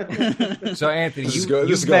 so Anthony, This you've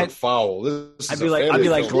is met going foul. This I'd is be a like family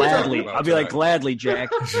film. gladly. We're I'll be talking like about gladly, Jack.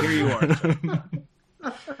 Here you are.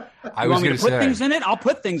 I You was want me going to put things say, in it? I'll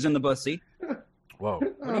put things in the bussy. whoa,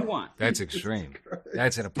 What do you want? that's extreme.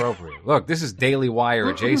 That's inappropriate. Look, this is Daily Wire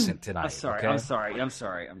adjacent tonight. I'm sorry. okay? I'm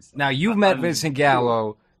sorry. Now, you've met Vincent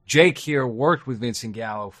Gallo. Jake here worked with Vincent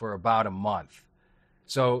Gallo for about a month.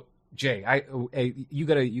 So, Jay, you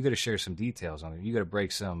gotta share some details on it. You gotta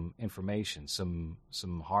break some information, some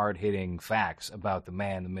hard hitting facts about the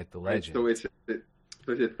man, the myth, the legend. So is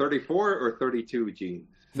it 34 or 32 genes?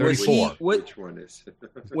 34. Which one is?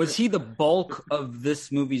 Was he the bulk of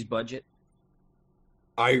this movie's budget?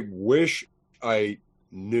 I wish I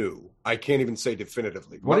knew. I can't even say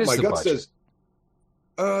definitively. What is my the gut budget?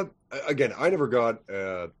 says. Again, I never got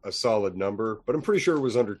a solid number, but I'm pretty sure it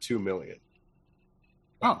was under $2 million.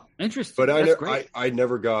 Oh, interesting. But That's great. I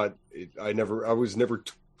never got it. I was never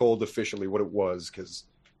told officially what it was because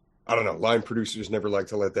I don't know. Line producers never like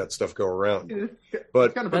to let that stuff go around. But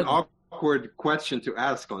It's kind of an awkward question to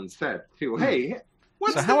ask on set too. Hey,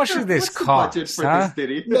 So how much did this what's the budget cost, for huh? this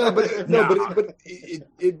city? but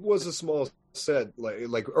it was a small set.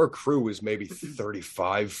 Like our crew was maybe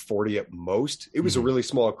 35, 40 at most. It was a really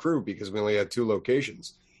small crew because we only had 2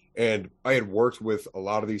 locations, and I had worked with a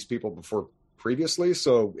lot of these people before previously,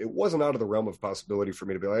 so it wasn't out of the realm of possibility for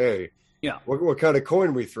me to be like, hey, Yeah. what kind of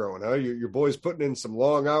coin we throwing? Huh? Your boy's putting in some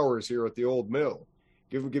long hours here at the old mill.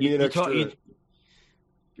 Give me an extra. Give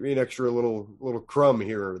me an extra little crumb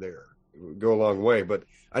here or there. It would go a long way. But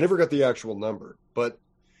I never got the actual number. But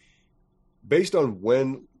based on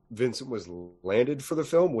when Vincent was landed for the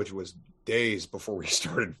film, which was days before we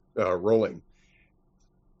started rolling,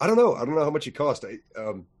 I don't know. I don't know how much it cost.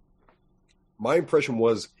 My impression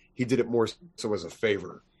was he did it more so as a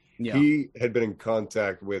favor. Yeah. He had been in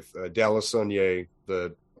contact with Dallas Sonnier,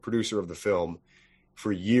 the producer of the film,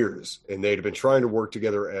 for years, and they'd been trying to work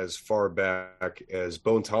together as far back as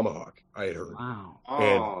Bone Tomahawk, I had heard. Wow.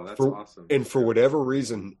 Oh, that's awesome. And for whatever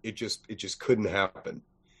reason, it just couldn't happen.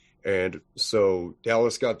 And so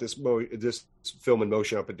Dallas got this film in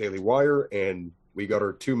motion up at Daily Wire, and we got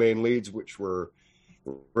our 2 main leads, which were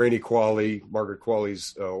Rainey Qualley, Margaret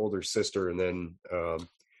Qualley's older sister, and then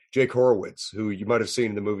Jake Horowitz, who you might have seen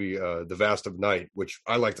in the movie The Vast of Night, which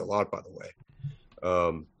I liked a lot, by the way.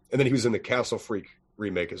 And then he was in the Castle Freak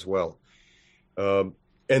remake as well. And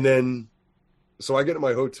then, so I get to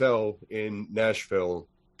my hotel in Nashville.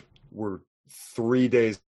 We're 3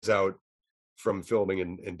 days out from filming,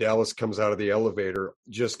 and Dallas comes out of the elevator,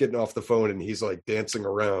 just getting off the phone, and he's like dancing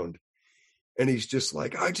around. And he's just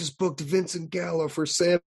like, I just booked Vincent Gallo for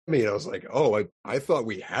Sammy. And I was like, oh, I thought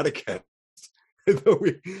we had a cast. I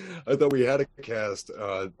thought we had a cast.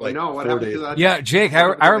 Like no, what 4 happened days. to that? Yeah, Jake,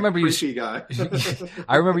 I remember you. Creepy guy.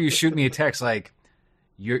 I remember you shoot me a text like,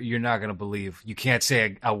 "You're not gonna believe. You can't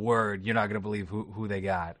say a word. You're not gonna believe who they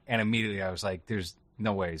got." And immediately I was like, "There's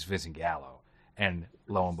no way it's Vincent Gallo." And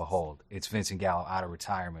lo and behold, it's Vincent Gallo out of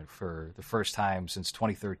retirement for the first time since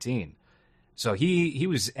 2013. So he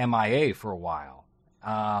was MIA for a while,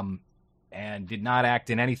 and did not act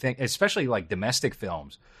in anything, especially like domestic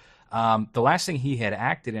films. The last thing he had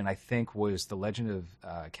acted in, I think, was The Legend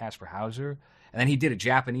of Caspar Hauser. And then he did a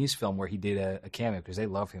Japanese film where he did a cameo because they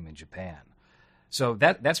love him in Japan. So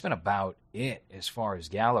that's been about it as far as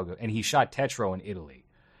Gallo goes. And he shot Tetro in Italy.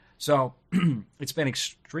 So it's been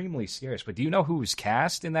extremely scarce. But do you know who was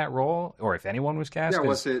cast in that role? Or if anyone was cast? Yeah,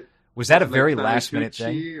 was that a like very Stanley last-minute Tucci,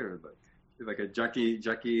 thing? or like a Jackie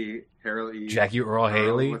Haley? Jackie Earl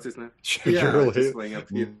Haley? What's his name? Earl just Haley. playing up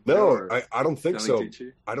Peter, No, or I don't think so. Stanley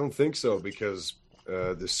Tucci? I don't think so because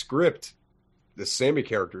the script, the Sammy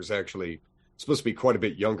character is actually supposed to be quite a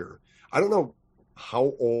bit younger. I don't know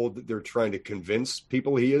how old they're trying to convince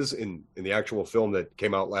people he is in the actual film that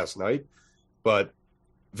came out last night, but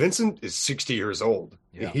Vincent is 60 years old.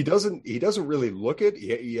 Yeah. He doesn't really look it.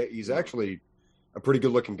 He's actually a pretty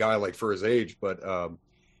good looking guy, like for his age. But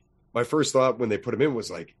my first thought when they put him in was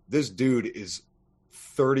like, this dude is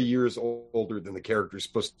 30 years older than the character is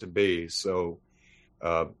supposed to be. So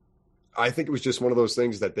I think it was just one of those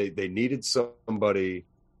things that they needed somebody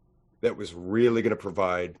that was really going to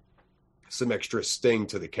provide some extra sting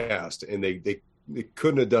to the cast, and they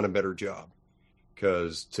couldn't have done a better job.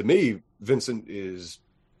 Because to me, Vincent is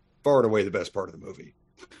far and away the best part of the movie.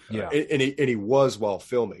 Yeah. And he was while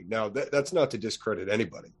filming. Now that's not to discredit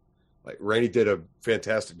anybody. Like Rainey did a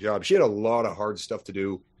fantastic job. She had a lot of hard stuff to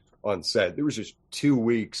do on set. There was just 2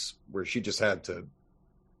 weeks where she just had to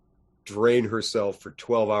drain herself for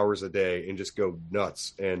 12 hours a day and just go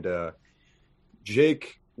nuts. And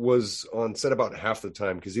Jake was on set about half the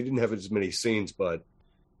time because he didn't have as many scenes, but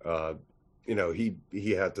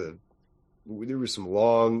he had to. There were some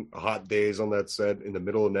long, hot days on that set in the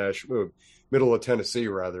middle of Tennessee,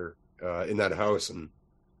 rather, in that house, and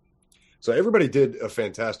so everybody did a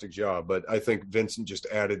fantastic job. But I think Vincent just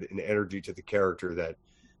added an energy to the character that,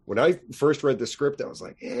 when I first read the script, I was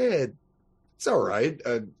like, it's all right.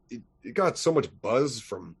 It got so much buzz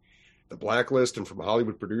from the Blacklist and from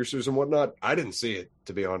Hollywood producers and whatnot. I didn't see it,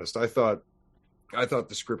 to be honest. I thought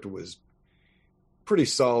the script was pretty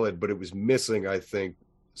solid, but it was missing, I think,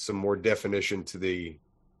 some more definition to the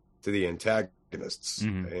antagonists.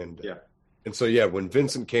 Mm-hmm. And yeah. And so, yeah, when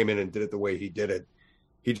Vincent came in and did it the way he did it,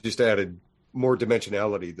 he just added more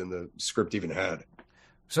dimensionality than the script even had.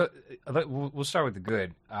 So we'll start with the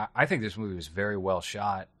good. I think this movie was very well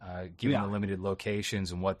shot, given the limited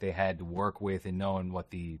locations and what they had to work with, and knowing what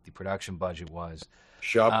the production budget was.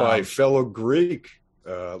 Shot by fellow Greek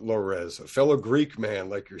Lorez, a fellow Greek man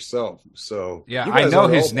like yourself. So yeah, I know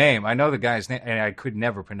his name. I know the guy's name, and I could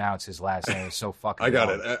never pronounce his last name. It's so fucking. I got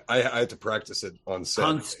long. it. I had to practice it on set.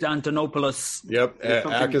 Konstantinopoulos. Yep,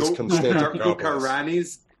 Akis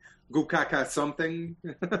Konstantinopoulos. Gukaka something.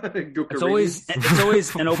 It's always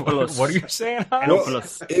Anopoulos. What are you saying?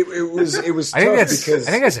 Anopoulos. It was tough because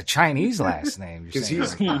I think that's a Chinese last name. Because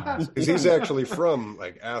he's actually from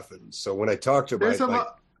like Athens. So when I talk to him,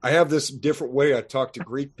 I have this different way I talk to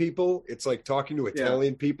Greek people. It's like talking to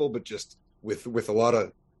Italian people, but just with a lot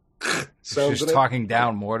of sounds. Just talking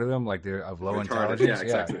down more to them, like they're of low intelligence. Yeah,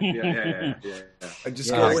 exactly. Yeah. I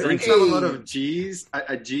just Greeks have a lot of G's, a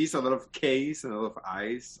lot of K's, and a lot of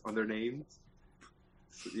I's on their names.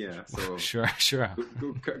 So sure.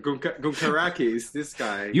 Gunkarakis, this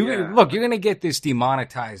guy. Look, you're gonna get this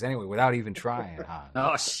demonetized anyway without even trying. Huh?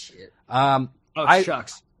 Oh shit.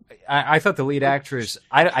 Shucks. I thought the lead actress.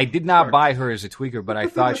 I did not buy her as a tweaker, but I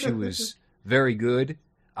thought she was very good.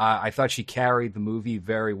 I thought she carried the movie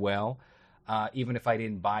very well, even if I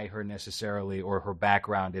didn't buy her necessarily or her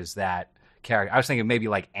background as that character. I was thinking maybe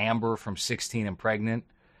like Amber from 16 and Pregnant.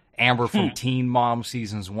 Amber from Teen Mom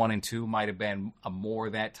seasons 1 and 2 might have been a more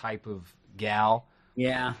that type of gal.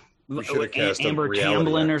 Yeah. Amber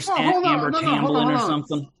Tamblyn or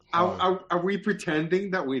something. Are we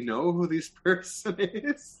pretending that we know who this person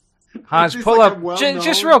is? Hans, pull up,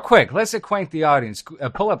 just real quick, let's acquaint the audience.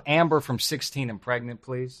 Pull up Amber from 16 and Pregnant,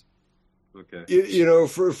 please. Okay.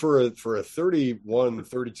 For a 31,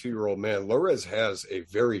 32-year-old man, Lorez has a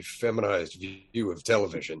very feminized view of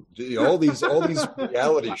television. All these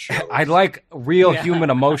reality shows. I like real human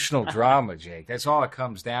emotional drama, Jake. That's all it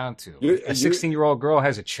comes down to. A 16-year-old girl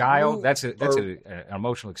has a child. That's an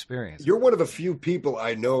emotional experience. You're one of the few people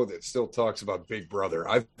I know that still talks about Big Brother.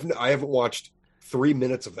 I haven't watched 3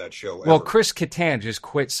 minutes of that show. Well, Chris Kattan just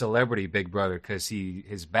quit Celebrity Big Brother because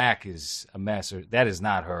his back is a mess. That is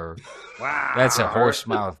not her. Wow, that's a horse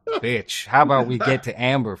mouth bitch. How about we get to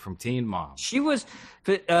Amber from Teen Mom? She was,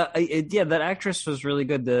 that actress was really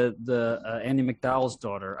good. The Andie MacDowell's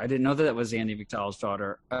daughter. I didn't know that was Andie MacDowell's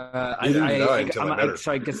daughter. I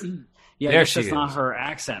guess that's not her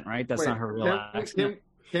accent, right? That's not her real accent.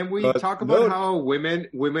 Can we talk about how women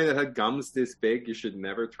that had gums this big you should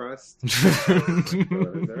never trust?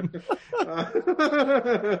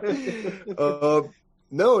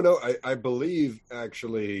 No. I believe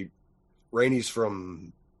actually Rainey's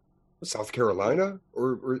from South Carolina,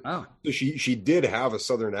 or she did have a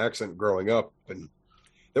Southern accent growing up, and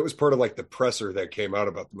that was part of like the presser that came out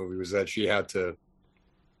about the movie, was that she had to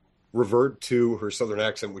revert to her Southern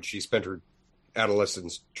accent, which she spent her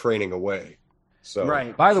adolescence training away. So,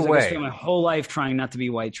 right. By the way, I spent my whole life trying not to be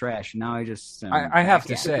white trash, and now I just. I have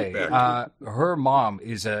to say, her mom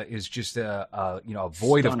is just a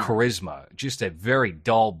void of charisma, just a very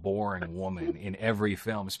dull, boring woman in every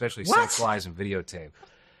film, especially sexualized and videotape.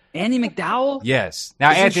 Andie MacDowell? Yes. Now,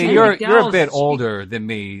 Anthony, you're a bit older than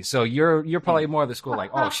me, so you're probably more of the school.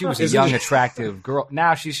 Like, she was a young, attractive girl.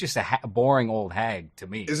 Now she's just a boring old hag to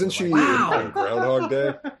me. Isn't she in Groundhog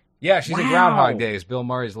Day? Yeah, she's in Groundhog Day as Bill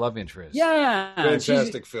Murray's love interest. Yeah,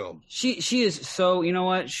 fantastic film. She is so. You know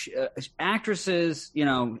what? Actresses,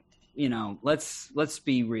 let's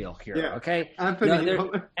be real here, okay?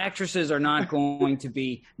 Actresses are not going to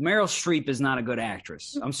be. Meryl Streep is not a good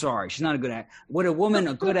actress. I'm sorry, she's not a good actress. What a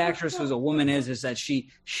good actress is that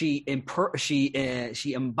she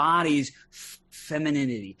embodies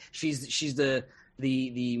femininity. She's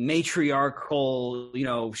the matriarchal,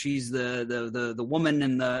 she's the woman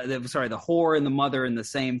and the whore and the mother in the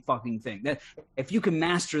same fucking thing. That if you can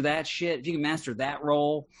master that shit, if you can master that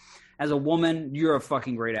role as a woman, you're a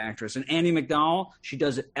fucking great actress. And Andie MacDowell, she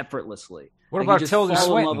does it effortlessly. What about Tilda Swinton? You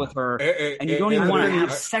fall in love with her, and you don't even want to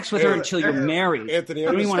have sex with her until you're married. Anthony, you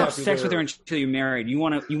don't even want to have sex with her until you're married. You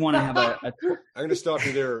want to have a. I'm going to stop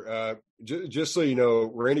you there. Just so you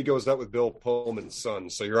know, Randy goes out with Bill Pullman's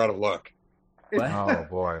son, so you're out of luck. What? Oh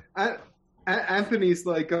boy! Anthony's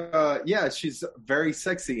like, she's very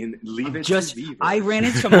sexy and Leave It to Beaver. I ran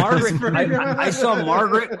into Margaret. I saw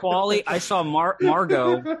Margaret Qualley. I saw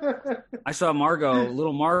Margot. I saw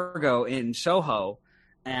little Margot in Soho,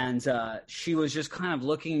 and she was just kind of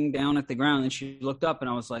looking down at the ground, and she looked up, and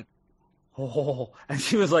I was like, oh, and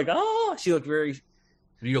she was like, oh, she looked very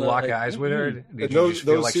Do you lock eyes with her? Did you those just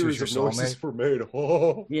feel like she was series your of noises soulmate? were made.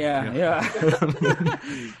 Oh. Yeah.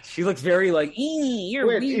 She looks very like, you're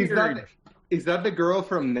Wait, weird. is that the girl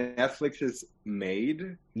from Netflix's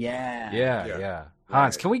Maid? Yeah.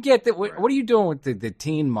 Hans, can we get that? What are you doing with the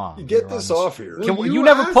teen mom? You get this off here. Can Well, you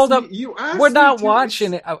never asked pulled up? me- you asked We're me not to-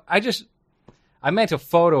 watching it. I meant a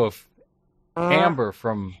photo of Amber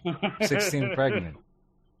from 16 Pregnant.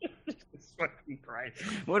 It's fucking Christ.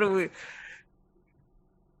 What do we?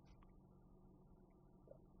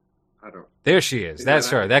 I don't. There she is. That's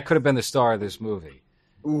her. That could have been the star of this movie.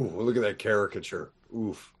 Ooh, look at that caricature.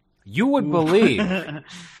 Oof. You would believe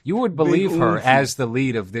her oof. as the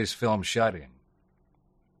lead of this film, Shut In,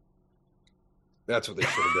 That's what they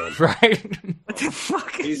should have done. right? What the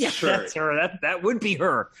fuck? He's Yeah, sure. that's her. That would be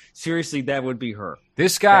her. Seriously, that would be her.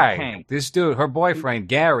 This guy, Hank. this dude, her boyfriend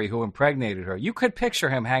Gary, who impregnated her. You could picture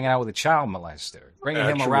him hanging out with a child molester, bringing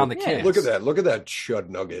him Actual- around the Yeah. kids. Look at that. Look at that chud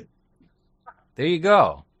nugget. There you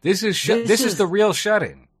go. This is This is- the real Shut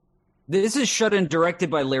In. This is Shut In, directed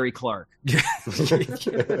by Larry Clark. Yeah.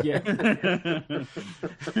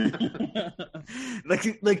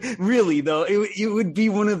 like really though, it would be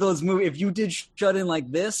one of those movies. If you did Shut In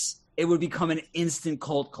like this, it would become an instant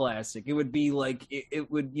cult classic. It would be like it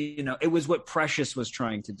would, it was what Precious was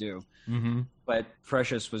trying to do, Mm-hmm. but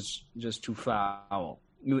Precious was just too foul.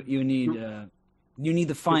 You need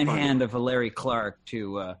the fine hand of a Larry Clark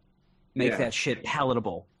to make Yeah. that shit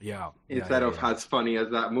palatable. Yeah. Instead of as funny as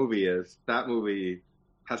that movie is, that movie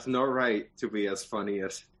has no right to be as funny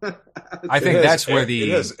as. I think It has that's where it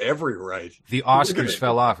has every right. the Oscars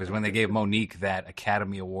fell off, is when they gave Monique that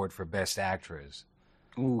Academy Award for Best Actress.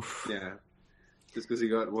 Oof. Yeah, just because he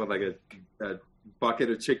got like a bucket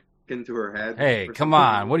of chicken to her head. Hey, or come something.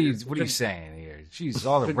 on! What are you saying here? Jeez,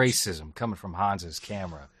 all the racism coming from Hans's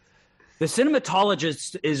camera. The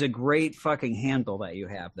cinematologist is a great fucking handle that you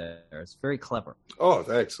have there. It's very clever. Oh,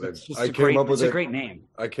 thanks. It's just I a came great, up with it's it. a great name.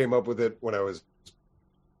 I came up with it when I was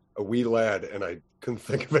a wee lad, and I couldn't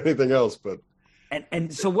think of anything else. But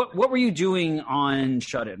And so what were you doing on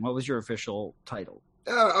Shut In? What was your official title?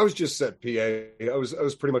 I was just set PA. I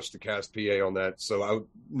was pretty much the cast PA on that. So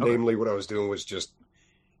namely, what I was doing was just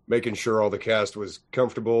making sure all the cast was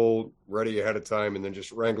comfortable, ready ahead of time, and then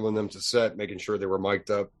just wrangling them to set, making sure they were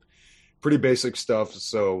mic'd up. Pretty basic stuff.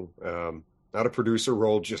 So not a producer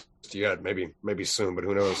role just yet. Maybe soon, but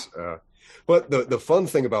who knows? But the fun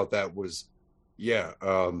thing about that was,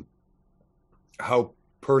 how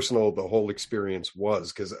personal the whole experience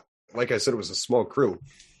was. Because, like I said, it was a small crew,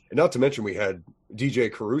 and not to mention we had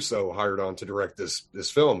DJ Caruso hired on to direct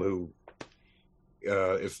this film. Who,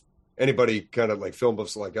 if anybody kind of like film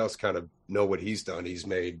buffs like us kind of know what he's done, he's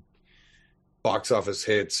made box office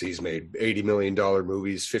hits. He's made $80 million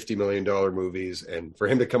movies, $50 million movies. And for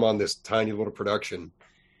him to come on this tiny little production,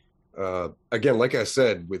 again, like I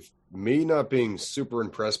said, with me not being super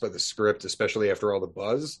impressed by the script, especially after all the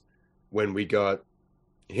buzz, when we got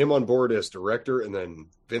him on board as director and then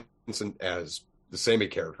Vincent as the Sammy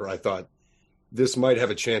character, I thought this might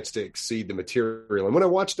have a chance to exceed the material. And when I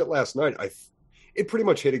watched it last night, it pretty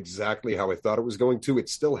much hit exactly how I thought it was going to. It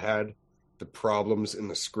still had the problems in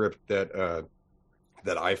the script that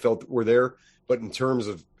I felt were there, but in terms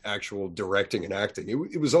of actual directing and acting,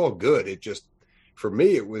 it was all good. It just, for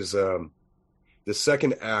me, it was the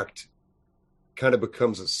second act kind of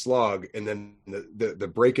becomes a slog, and then the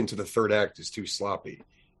break into the third act is too sloppy.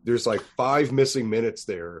 There's like 5 missing minutes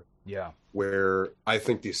there. Yeah, where I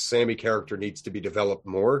think the Sammy character needs to be developed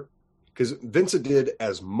more, because Vincent did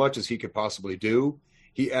as much as he could possibly do.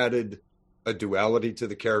 He added a duality to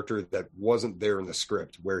the character that wasn't there in the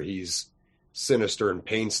script, where he's sinister and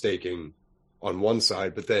painstaking on one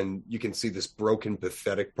side, but then you can see this broken,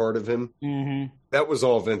 pathetic part of him. Mm-hmm. That was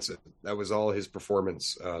all Vincent. That was all his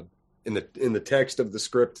performance. In the text of the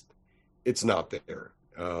script, it's not there.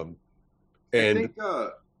 I think,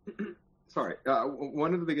 sorry,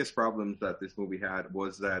 one of the biggest problems that this movie had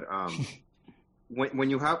was that when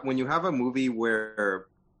you have a movie where,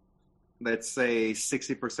 let's say,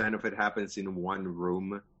 60% of it happens in one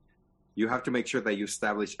room, you have to make sure that you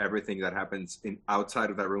establish everything that happens outside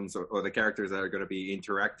of that room, or the characters that are going to be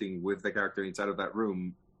interacting with the character inside of that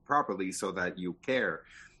room properly, so that you care.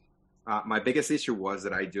 My biggest issue was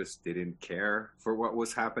that I just didn't care for what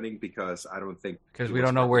was happening, because I don't think, because we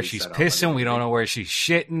don't know where she's pissing, we don't know where she's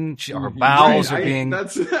shitting, her Mhm. bowels Right, are being.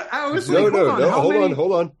 I was No, like,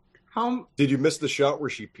 hold on. How? Did you miss the shot where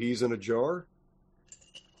she pees in a jar?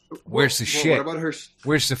 Where's the shit? What about her?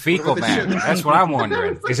 Where's the fecal What about the matter? shit? That's what I'm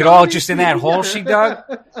wondering. Is it all just in that hole she dug?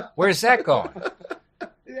 Where's that going?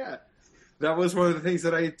 Yeah. That was one of the things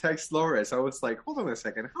that I text Loris. I was like, hold on a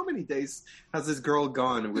second. How many days has this girl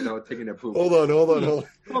gone without taking a poop? Hold on.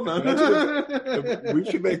 Hold on. We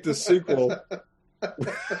should make the sequel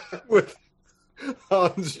with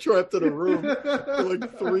Hans trapped in a room for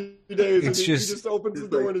like 3 days. It's and just, he just opens the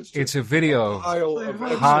door and it's a video of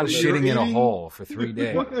Hans shitting in a hole for 3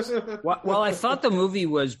 days. Well, I thought the movie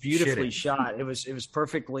was beautifully shot. It was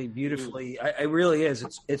perfectly, beautifully. It really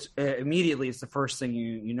is. It's immediately it's the first thing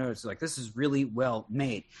you notice. Like, this is really well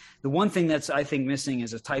made. The one thing that's I think missing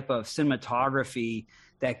is a type of cinematography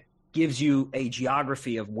that gives you a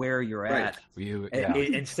geography of where you're at.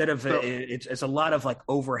 Instead of it's a lot of like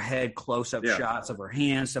overhead close-up shots of her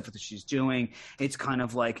hands, stuff that she's doing. It's kind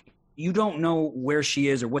of like you don't know where she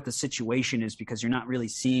is or what the situation is because you're not really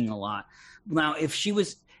seeing a lot. Now, if she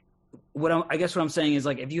was, I guess what I'm saying is,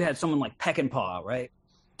 like, if you had someone like Peckinpah, right,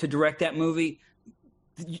 to direct that movie,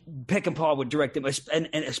 Peckinpah would direct it, and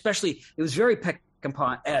especially it was very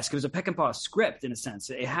Peckinpah-esque. It was a Peckinpah script in a sense.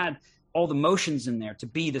 It had all the motions in there to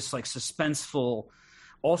be this like suspenseful.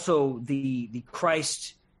 Also, the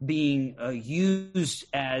Christ being used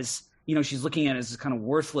as, you know, she's looking at it as this kind of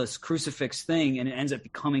worthless crucifix thing, and it ends up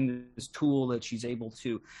becoming this tool that she's able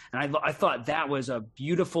to. And I thought that was a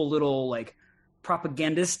beautiful little like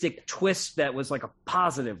propagandistic twist that was like a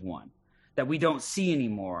positive one that we don't see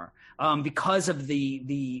anymore because of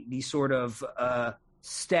the sort of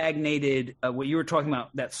stagnated what you were talking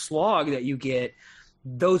about, that slog that you get.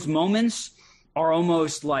 Those moments are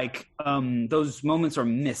almost like those moments are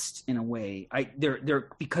missed in a way. They're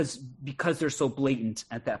because they're so blatant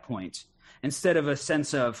at that point. Instead of a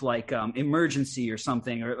sense of like emergency or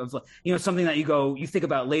something, or of, you know, something that you think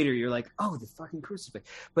about later. You're like, oh, the fucking crucifix.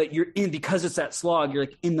 But you're in, because it's that slog. You're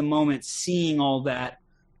like in the moment, seeing all that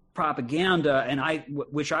propaganda, and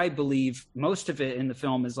which I believe most of it in the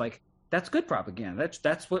film is like, that's good propaganda.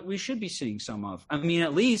 That's what we should be seeing some of. I mean,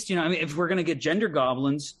 at least, you know, I mean, if we're going to get gender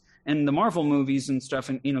goblins and the Marvel movies and stuff,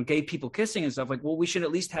 and, you know, gay people kissing and stuff, like, well, we should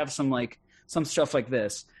at least have some stuff like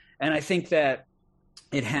this. And I think that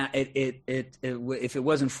if it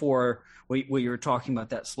wasn't for what you were talking about,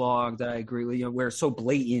 that slog, that I agree with, you know, where it's so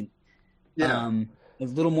blatant, a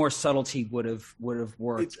little more subtlety would have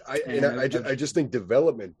worked. I just think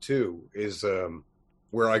development too is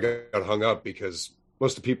where I got hung up, because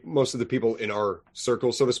most of the people in our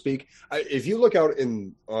circle, so to speak, if you look out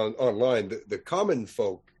online, the common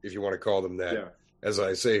folk, if you want to call them that, as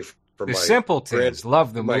I say, from the my simpletons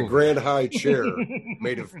love the movie. My grand high chair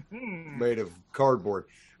made of cardboard.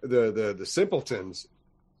 The simpletons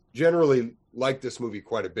generally like this movie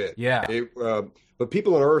quite a bit. Yeah. But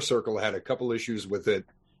people in our circle had a couple issues with it.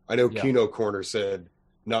 I know Kino Corner said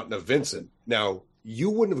not enough Vincent. Now, you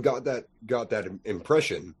wouldn't have got that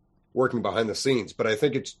impression working behind the scenes, but I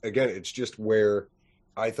think it's just where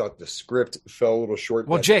I thought the script fell a little short.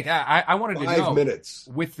 Well, Jake, I wanted to know, 5 minutes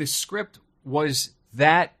with the script, was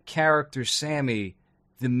that character Sammy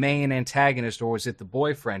the main antagonist, or was it the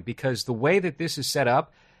boyfriend? Because the way that this is set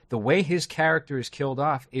up, the way his character is killed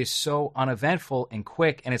off is so uneventful and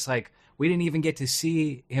quick, and it's like we didn't even get to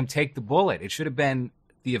see him take the bullet. It should have been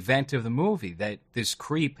the event of the movie that this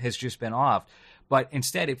creep has just been off, but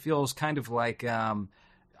instead it feels kind of like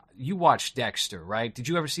you watched Dexter, right? Did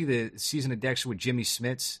you ever see the season of Dexter with Jimmy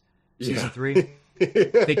Smits, season 3?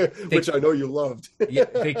 Which I know you loved. Yeah,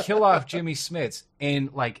 they kill off Jimmy Smits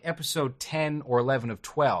in like episode 10 or 11 of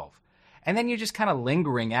 12. And then you're just kind of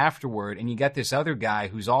lingering afterward, and you got this other guy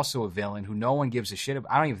who's also a villain who no one gives a shit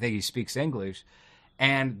about. I don't even think he speaks English.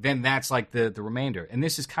 And then that's like the remainder. And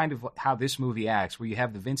this is kind of how this movie acts, where you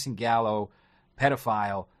have the Vincent Gallo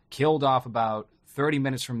pedophile killed off about 30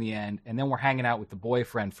 minutes from the end, and then we're hanging out with the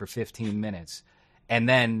boyfriend for 15 minutes. And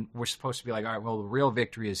then we're supposed to be like, all right, well, the real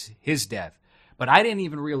victory is his death. But I didn't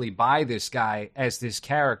even really buy this guy as this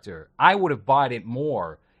character. I would have bought it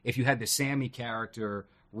more if you had the Sammy character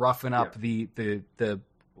roughing up the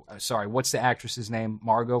sorry, what's the actress's name?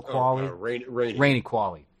 Margot Qualley? Rainey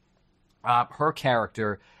Qualley. Her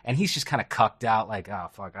character, and he's just kind of cucked out, like, oh,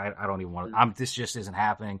 fuck, I don't even want to, this just isn't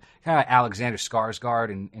happening. Kind of Alexander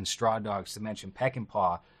Skarsgård in Straw Dogs, to mention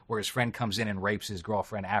Peckinpah, where his friend comes in and rapes his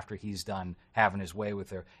girlfriend after he's done having his way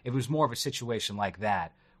with her. It was more of a situation like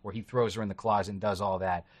that, where he throws her in the closet and does all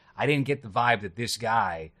that. I didn't get the vibe that this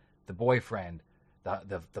guy, the boyfriend,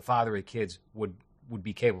 the father of the kids, would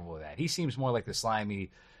be capable of that. He seems more like the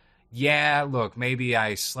slimy, yeah, look, maybe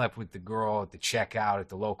I slept with the girl at the checkout at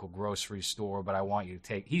the local grocery store, but I want you to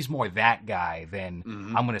take... He's more that guy than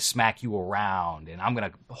I'm going to smack you around and I'm going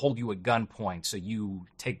to hold you at gunpoint so you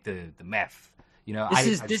take the meth. You know, I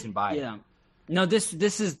just didn't buy it. No, this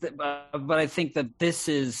is... but I think that this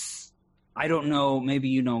is I don't know, maybe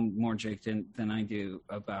you know more, Jake, than I do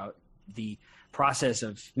about the process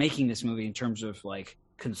of making this movie in terms of like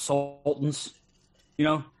consultants. You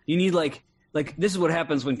know, you need like this is what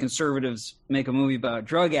happens when conservatives make a movie about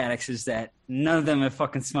drug addicts, is that none of them have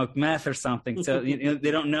fucking smoked meth or something. So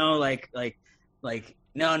they don't know like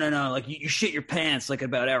no, like you shit your pants like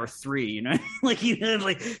about hour 3, you know, like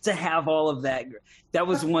to have all of that. That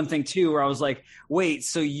was one thing too, where I was like, wait,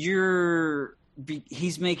 so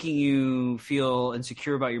he's making you feel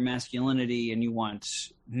insecure about your masculinity, and you want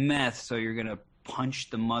meth, so you're gonna punch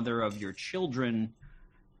the mother of your children.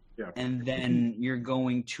 Yeah. And then you're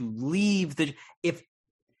going to leave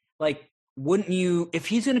wouldn't you, if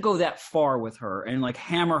he's going to go that far with her and like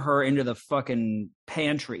hammer her into the fucking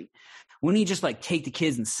pantry, wouldn't he just like take the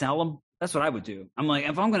kids and sell them? That's what I would do. I'm like,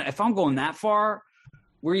 if I'm going that far,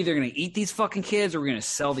 we're either going to eat these fucking kids or we're going to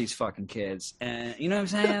sell these fucking kids. And you know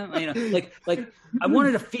what I'm saying? You know, like I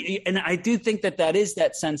wanted to feel, and I do think that is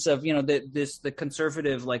that sense of, the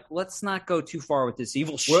conservative, like, let's not go too far with this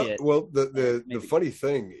evil shit. Well, the funny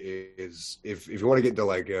thing is, if you want to get into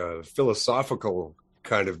like a philosophical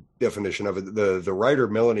kind of definition of it, the writer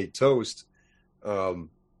Melanie Toast,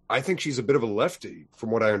 I think she's a bit of a lefty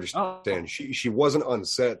from what I understand. Oh. She wasn't on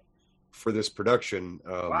set for this production.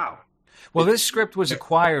 Wow. Well, this script was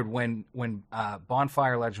acquired when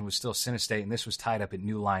Bonfire Legend was still Cinestate, and this was tied up at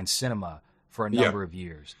New Line Cinema for a number of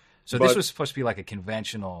years. So this was supposed to be like a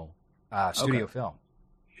conventional studio film.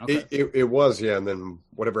 Okay. It was, yeah. And then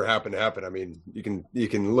whatever happened. I mean, you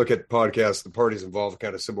can look at podcasts, the parties involved,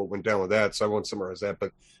 kind of see what went down with that. So I won't summarize that.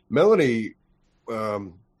 But Melanie,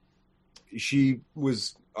 she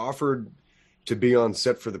was offered to be on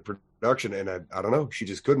set for the production, and I don't know, she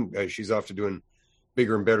just couldn't. She's off to doing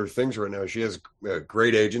bigger and better things right now. She has a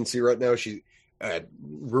great agency right now.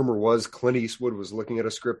 Rumor was Clint Eastwood was looking at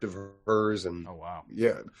a script of hers, and oh wow,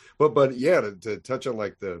 yeah, but yeah, to touch on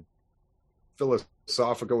like the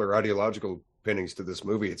philosophical or ideological pinnings to this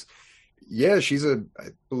movie, I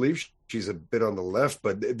believe she's a bit on the left,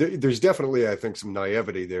 but there's definitely, I think, some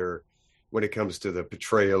naivety there when it comes to the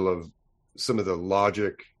portrayal of some of the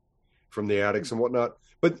logic from the addicts and whatnot.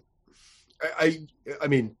 But I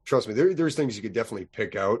mean, trust me, there's things you could definitely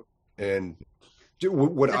pick out, and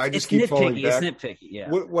what I just keep falling back. It's nitpicky, yeah.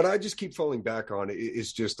 What I just keep falling back on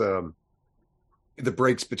is just the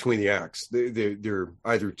breaks between the acts. They're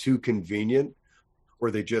either too convenient,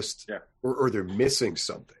 or they just or they're missing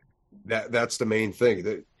something. That's the main thing.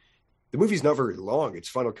 The movie's not very long. Its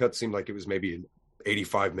final cut seemed like it was maybe an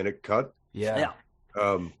 85-minute cut. Yeah.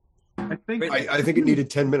 I think it needed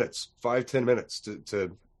 10 minutes, 5-10 minutes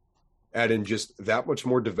to add in just that much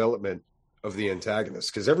more development of the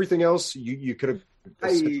antagonist, because everything else you could have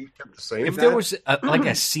kept the same. If there was like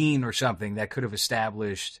a scene or something that could have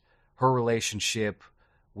established her relationship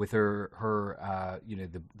with her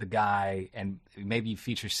the guy, and maybe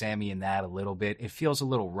feature Sammy in that a little bit, it feels a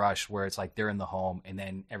little rushed, where it's like they're in the home and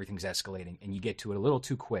then everything's escalating and you get to it a little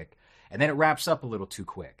too quick, and then it wraps up a little too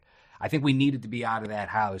quick. I think we needed to be out of that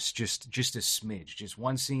house just a smidge, just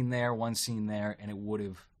one scene there, and it would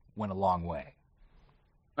have went a long way.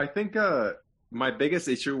 I think my biggest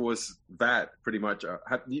issue was that pretty much.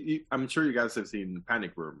 I'm sure you guys have seen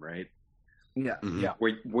Panic Room, right? Yeah, yeah.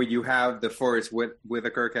 Where you have the Forrest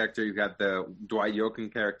Whitaker character, you got the Dwight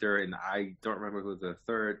Yoakam character, and I don't remember who the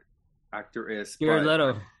third actor is. Jared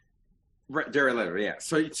Leto. Right, Jared Leto. Yeah.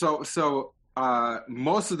 So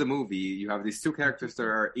most of the movie, you have these two characters that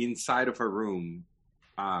are inside of a room,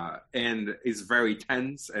 and it's very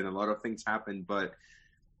tense, and a lot of things happen, but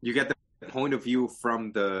you get the point of view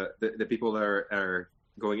from the people that are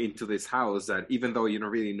going into this house, that even though you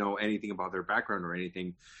don't really know anything about their background or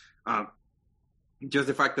anything, just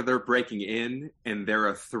the fact that they're breaking in and they're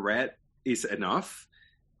a threat is enough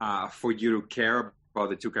for you to care about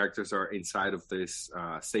the two characters that are inside of this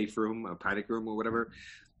safe room, a panic room or whatever.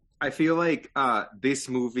 I feel like this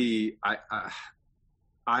movie, I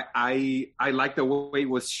like the way it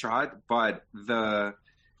was shot, but the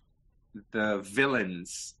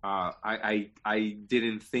villains, I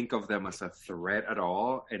didn't think of them as a threat at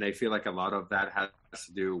all, and I feel like a lot of that has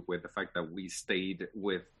to do with the fact that we stayed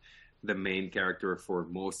with the main character for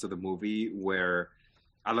most of the movie, where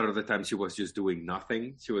a lot of the time she was just doing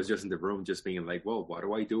nothing. She was just in the room just being like, well, what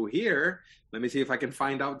do I do here? Let me see if I can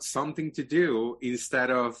find out something to do, instead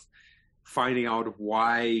of finding out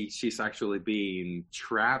why she's actually being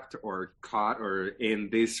trapped or caught or in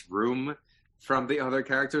this room from the other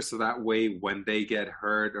characters. So that way, when they get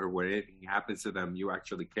hurt or when anything happens to them, you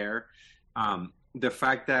actually care. The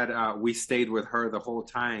fact that we stayed with her the whole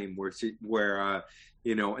time, where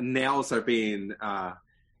nails are being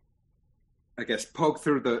I guess, poke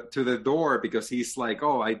through the door because he's like,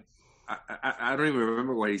 oh, I don't even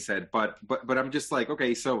remember what he said, but I'm just like,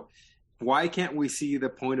 okay, so why can't we see the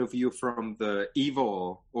point of view from the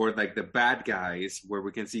evil or like the bad guys, where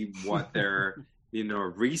we can see what their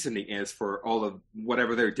reasoning is for all of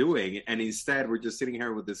whatever they're doing, and instead we're just sitting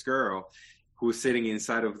here with this girl who's sitting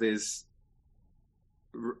inside of this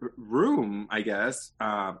room, I guess,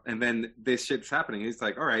 and then this shit's happening. He's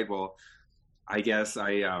like, all right, well, I guess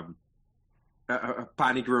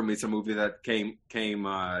Panic Room is a movie that came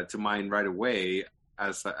to mind right away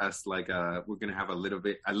as like we're gonna have a little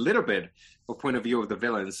bit of point of view of the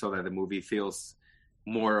villain, so that the movie feels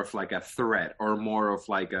more of like a threat or more of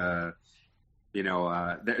like a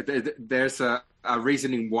there's a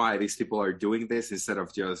reasoning why these people are doing this, instead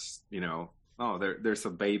of just oh, there's a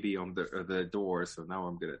baby on the door, so now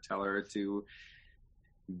I'm gonna tell her to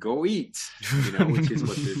go eat, which is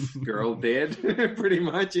what this girl did, pretty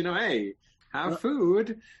much. Hey, have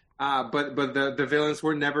food. But the villains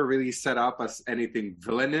were never really set up as anything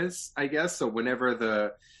villainous, I guess. So whenever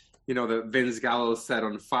the Vince Gallo set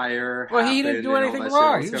on fire, well, he didn't do anything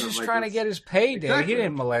wrong. He was just trying to get his payday. Exactly. He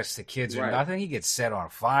didn't molest the kids or nothing. He gets set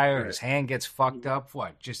on fire. Right. His hand gets fucked up.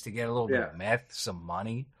 What? Just to get a little bit of meth, some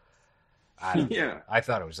money. I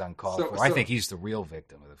thought it was uncalled for. I think he's the real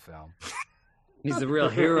victim of the film. He's the real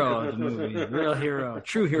hero of the movie. Real hero.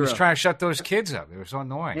 True hero. He was trying to shut those kids up. They were so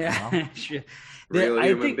annoying. Yeah.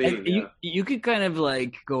 I think you could kind of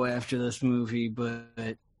like go after this movie,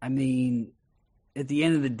 but I mean, at the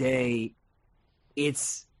end of the day,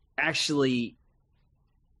 it's actually,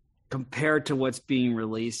 compared to what's being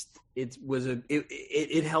released,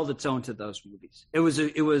 it held its own to those movies. It was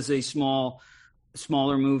a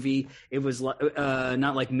smaller movie. It was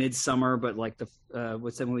not like Midsummer, but like the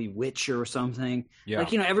what's that movie, Witch or something. Yeah.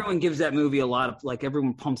 Like, everyone gives that movie a lot of, like,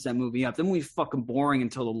 everyone pumps that movie up. The movie's fucking boring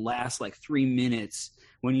until the last like 3 minutes,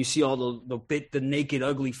 when you see all the naked,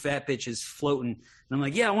 ugly, fat bitches floating. And I'm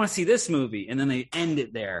like, yeah, I want to see this movie. And then they end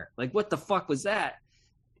it there. Like, what the fuck was that?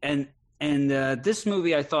 And this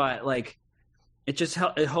movie, I thought, like, it just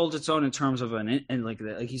it holds its own in terms of and like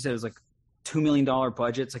you said, it was like $2 million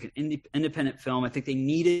budget. It's like an independent film. I think they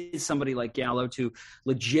needed somebody like Gallo to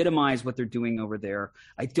legitimize what they're doing over there.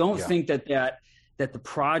 I don't think that the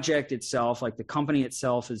project itself, like the company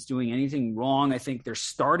itself, is doing anything wrong. I think they're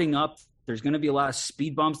starting up. There's going to be a lot of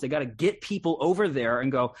speed bumps. They got to get people over there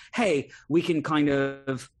and go, hey, we can kind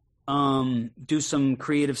of do some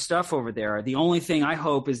creative stuff over there. The only thing I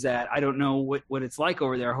hope is that, I don't know what it's like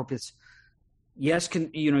over there. I hope it's, yes,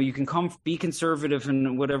 you can come be conservative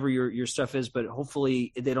and whatever your stuff is, but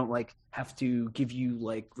hopefully they don't like have to give you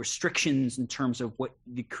like restrictions in terms of what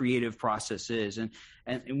the creative process is. And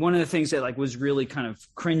one of the things that like was really kind of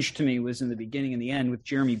cringe to me was in the beginning and the end with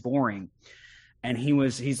Jeremy Boring, and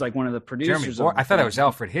he's like one of the producers. I thought it was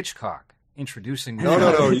Alfred Hitchcock introducing.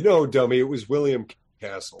 No, dummy, it was William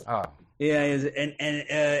Castle. Oh. Yeah,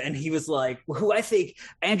 and he was like, who I think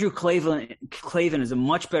Andrew Klavan is a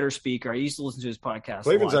much better speaker. I used to listen to his podcast.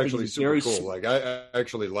 Klavan's actually super cool. Like, I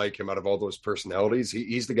actually like him out of all those personalities.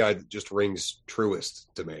 He's the guy that just rings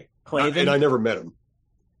truest to me. Klavan? And I never met him.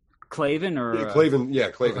 Klavan or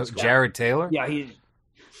Klavan's cool. Jared Taylor? Yeah,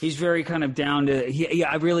 he's very kind of down to.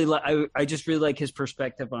 I just really like his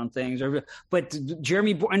perspective on things. But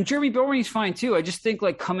Jeremy Boring's fine too. I just think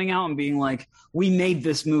like coming out and being like, we made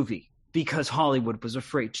this movie because Hollywood was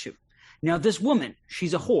afraid to. Now, this woman,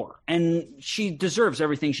 she's a whore, and she deserves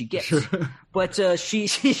everything she gets. But she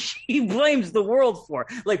blames the world for it.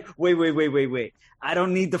 Like, wait. I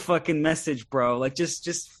don't need the fucking message, bro. Like,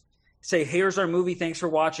 just say, here's our movie. Thanks for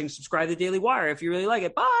watching. Subscribe to Daily Wire if you really like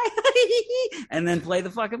it. Bye. And then play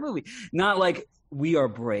the fucking movie. Not like, we are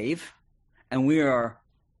brave, and we are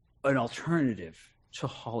an alternative to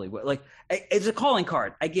Hollywood. Like, it's a calling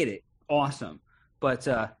card. I get it. Awesome. But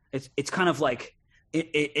it's kind of like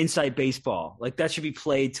inside baseball. Like, that should be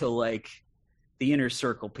played to like the inner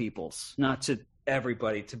circle peoples, not to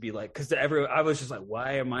everybody, to be like, because I was just like,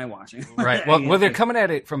 why am I watching? Right. Well, they're coming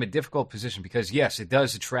at it from a difficult position because, yes, it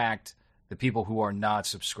does attract the people who are not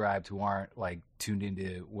subscribed, who aren't like tuned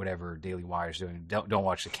into whatever Daily Wire's doing. Don't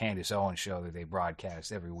watch the Candace Owens show that they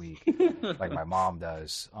broadcast every week, like my mom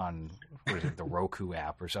does on the Roku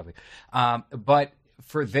app or something. But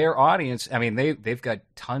for their audience, I mean, they've got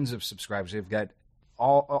tons of subscribers. They've got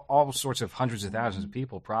all sorts of hundreds of thousands of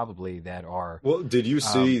people probably that are. Well, did you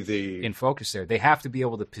see in focus there? They have to be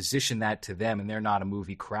able to position that to them, and they're not a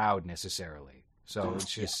movie crowd necessarily. So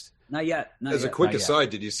it's just not yet. As a quick aside,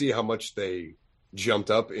 did you see how much they jumped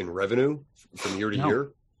up in revenue from year to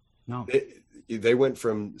year? No. They went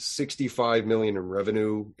from $65 million in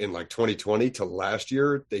revenue in like 2020 to last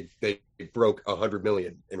year. They broke $100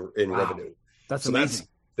 million in revenue. That's amazing.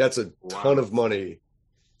 That's a ton of money.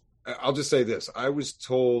 I'll just say this: I was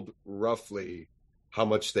told roughly how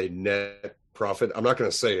much they net profit. I'm not going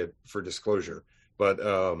to say it for disclosure, but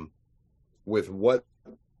with what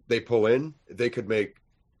they pull in, they could make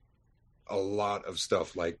a lot of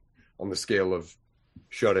stuff, like on the scale of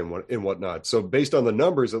Shut-In and whatnot. So based on the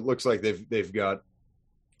numbers, it looks like they've got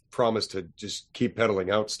promise to just keep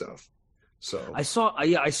peddling out stuff. So I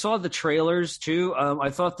saw the trailers too. I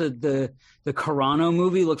thought the Carano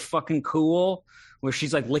movie looked fucking cool, where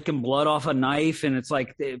she's like licking blood off a knife, and it's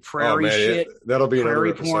like the prairie shit. That'll be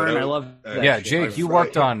prairie porn. I love that. Yeah, shit. Jake, you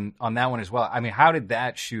worked on that one as well. I mean, how did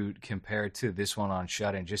that shoot compare to this one on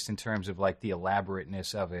Shut-In, just in terms of like the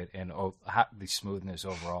elaborateness of it and the smoothness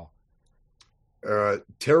overall?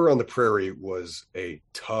 Terror on the Prairie was a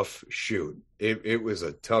tough shoot. It was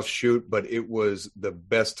a tough shoot, but it was the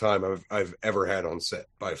best time I've ever had on set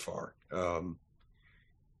by far.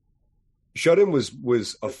 Shut-In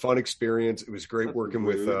was a fun experience. It was great working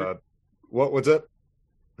with what's that?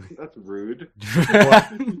 That's rude.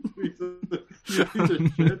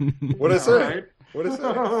 What'd I say? Right. What'd I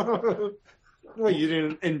say? Well, you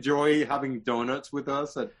didn't enjoy having donuts with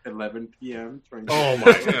us at 11 p.m. Oh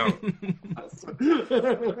my god!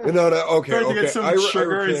 No, okay. Trying to get some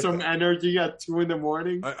sugar and some energy at 2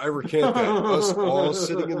 a.m. I recant that. Us all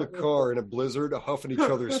sitting in the car in a blizzard, huffing each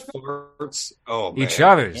other's farts. Oh, man. Each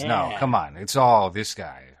other's? Yeah. No, come on. It's all this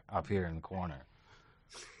guy up here in the corner.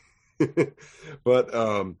 But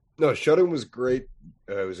no, Shut-In was great.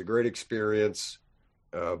 It was a great experience.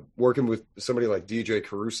 Working with somebody like DJ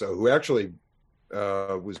Caruso, who actually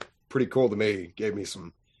was pretty cool to me, gave me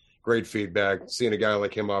some great feedback. Seeing a guy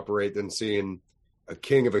like him operate, then seeing a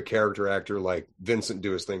king of a character actor like Vincent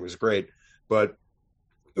do his thing was great. But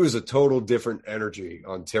it was a total different energy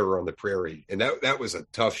on Terror on the Prairie. And that was a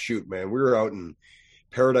tough shoot, man. We were out in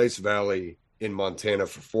Paradise Valley in Montana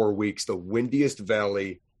for 4 weeks, the windiest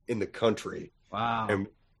valley in the country. Wow. And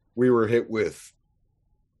we were hit with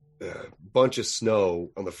a bunch of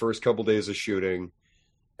snow on the first couple days of shooting.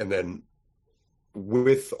 And then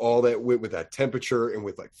with all that, with that temperature and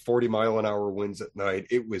with like 40-mile-an-hour winds at night,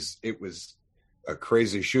 it was a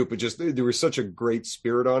crazy shoot. But just there was such a great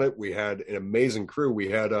spirit on it. We had an amazing crew. We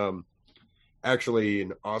had actually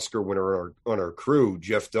an Oscar winner on our crew,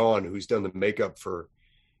 Jeff Dawn, who's done the makeup for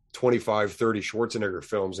 25, 30 Schwarzenegger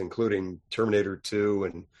films, including Terminator 2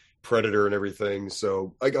 and Predator and everything.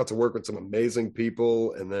 So I got to work with some amazing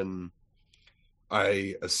people, and then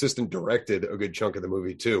I assistant directed a good chunk of the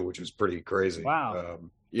movie too, which was pretty crazy. Wow.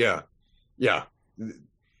 Yeah.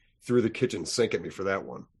 Threw the kitchen sink at me for that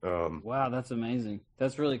one. Wow, that's amazing.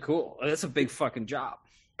 That's really cool. That's a big fucking job.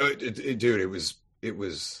 Dude, it was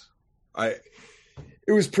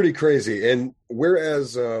pretty crazy. And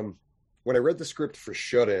whereas when I read the script for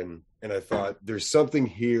Shut-In, and I thought there's something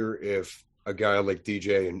here if a guy like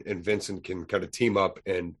DJ and Vincent can kind of team up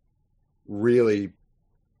and really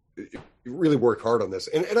work hard on this.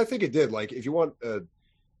 And I think it did. Like, if you want a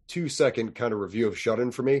 2-second kind of review of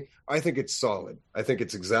Shut-In for me, I think it's solid. I think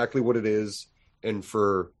it's exactly what it is. And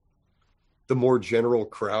for the more general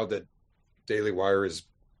crowd that Daily Wire is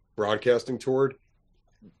broadcasting toward,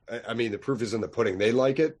 I mean, the proof is in the pudding. They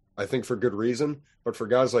like it, I think, for good reason. But for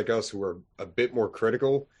guys like us who are a bit more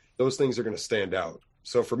critical, those things are going to stand out.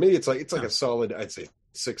 So for me, it's like a solid, I'd say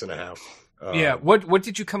 6.5. Yeah. What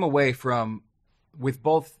did you come away from with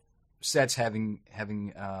both sets having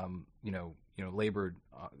labored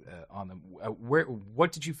on them?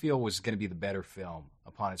 What did you feel was going to be the better film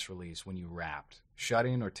upon its release when you wrapped?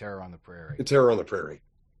 Shut-In or Terror on the Prairie? Terror on the Prairie,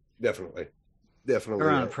 definitely. Terror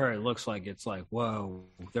on the Prairie looks like it's like, whoa.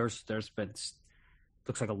 There's been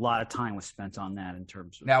looks like a lot of time was spent on that in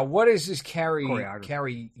terms of. Now, what is this Cary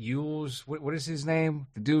Elwes? What is his name?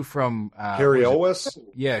 The dude from Cary Elwes?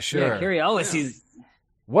 Yeah, sure. Yeah, Cary Elwes.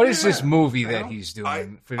 What is this movie that he's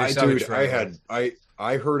doing for this other trailer?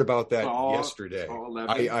 I heard about that yesterday.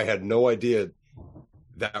 I had no idea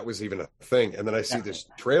that was even a thing. And then I see this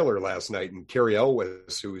trailer last night, and Cary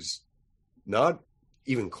Elwes, who's not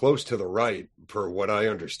even close to the right, per what I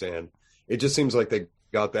understand. It just seems like they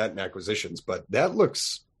got that in acquisitions, but that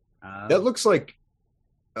looks like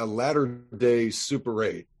a latter day Super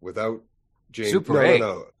 8 without James. Super 8.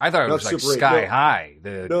 No. I thought it was like Sky High.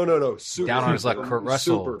 No. Super, down on his like Kurt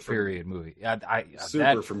Russell period movie.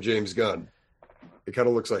 From James Gunn. It kind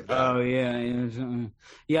of looks like that. Oh yeah.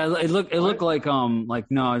 It looked like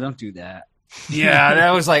no, don't do that. Yeah,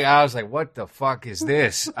 that was like, I was like, what the fuck is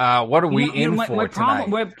this? What are we in for tonight?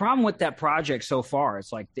 My problem with that project so far,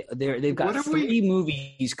 it's like they've got 3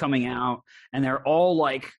 movies coming out, and they're all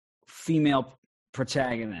like female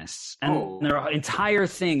protagonists, and their entire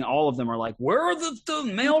thing, all of them are like, where are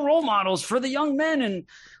the male role models for the young men, and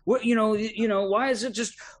what why is it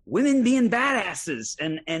just women being badasses,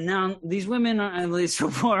 and now these women are, at least so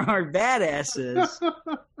far, are badasses,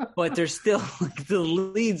 but they're still like the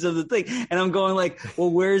leads of the thing, and I'm going like,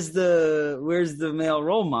 well, where's the male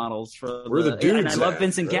role models for the dudes? And I love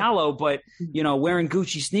Vincent Gallo, but wearing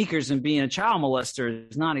Gucci sneakers and being a child molester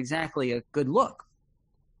is not exactly a good look.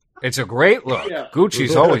 It's a great look. Yeah.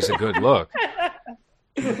 Gucci's always a good look.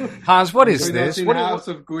 Hans, what is this? What House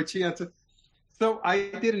of Gucci? So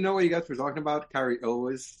I didn't know what you guys were talking about, Carrie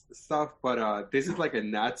Elwes stuff, but this is like a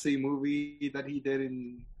Nazi movie that he did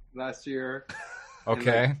in last year.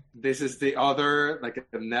 Okay. Like, this is the other, like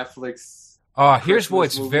a Netflix. Here's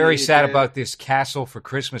what's movie very sad did. about this Castle for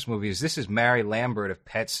Christmas movie is this is Mary Lambert of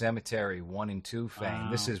Pet Sematary 1 and 2 fame.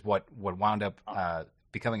 Wow. This is what wound up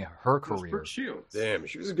becoming her career. Brooke Shields. Damn,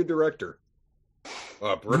 she was a good director.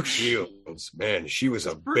 Brooke Shields, man, she was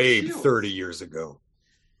a Brooke babe Shields. 30 years ago.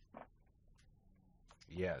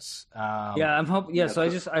 Yes. I'm hoping. Yeah, so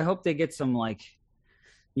I hope they get some like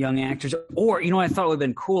young actors, or what I thought would have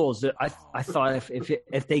been cool is that I thought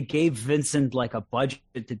if they gave Vincent like a budget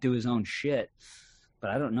to do his own shit, but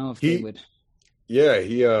I don't know if they would. Yeah,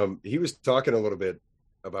 he was talking a little bit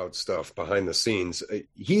about stuff behind the scenes.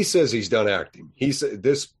 He says he's done acting. He said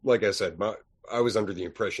this, like I said, I was under the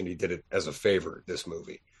impression he did it as a favor. This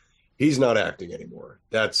movie, he's not acting anymore.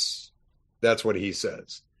 That's what he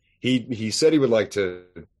says. He said he would like to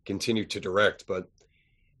continue to direct, but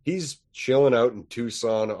he's chilling out in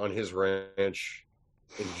Tucson on his ranch,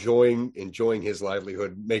 enjoying his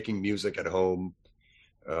livelihood, making music at home.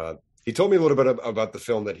 He told me a little bit about the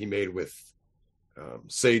film that he made with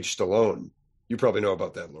Sage Stallone. You probably know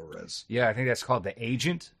about that, Lorez. Yeah, I think that's called The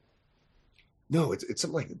Agent. No, it's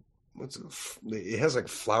something like it has like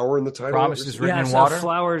flower in the title. Promises Written in so Water.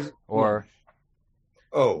 flowers. Or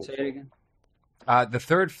Say it again. the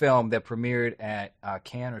third film that premiered at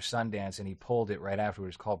Cannes or Sundance, and he pulled it right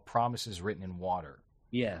afterwards, called Promises Written in Water.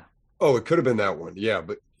 Yeah. Oh, it could have been that one. Yeah,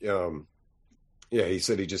 but he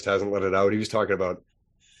said he just hasn't let it out. He was talking about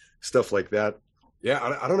stuff like that.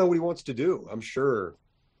 Yeah, I don't know what he wants to do. I'm sure.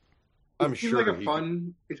 Is he like a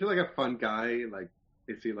fun guy? Like,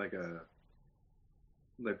 is he like a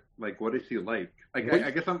like what is he like? Like,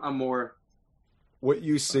 I guess I'm more. What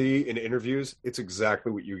you see in interviews, it's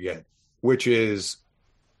exactly what you get, which is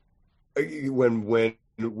when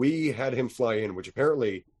we had him fly in, which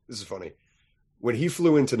apparently, this is funny, when he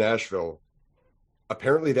flew into Nashville,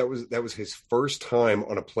 apparently that was his first time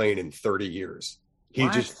on a plane in 30 years. He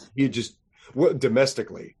just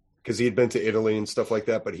domestically, because he had been to Italy and stuff like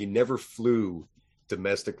that, but he never flew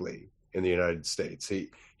domestically in the United States.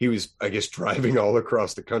 He was, I guess, driving all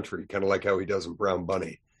across the country, kind of like how he does in Brown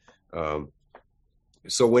Bunny.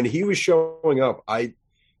 So when he was showing up, I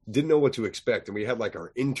didn't know what to expect, and we had like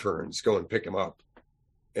our interns go and pick him up.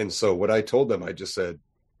 And so what I told them, I just said,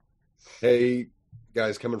 hey,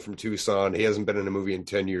 guy's coming from Tucson. He hasn't been in a movie in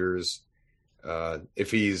 10 years. If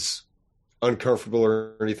he's uncomfortable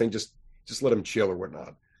or anything, just let him chill or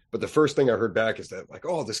whatnot. But the first thing I heard back is that, like,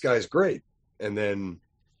 oh, this guy's great. And then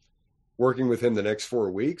working with him the next 4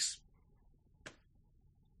 weeks,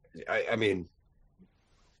 I mean,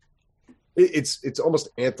 it's almost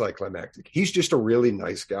anticlimactic. He's just a really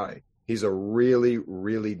nice guy. He's a really,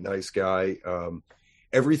 really nice guy.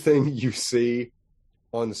 Everything you see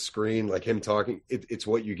on screen, like him talking, it's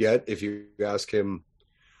what you get. If you ask him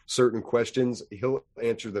certain questions, he'll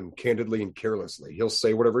answer them candidly and carelessly. He'll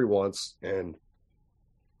say whatever he wants, and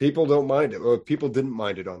people don't mind it. Well, people didn't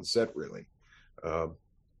mind it on set, really.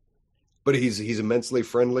 But he's immensely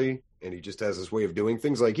friendly, and he just has this way of doing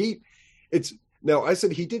things. Like now, I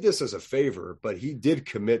said he did this as a favor, but he did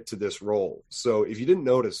commit to this role. So if you didn't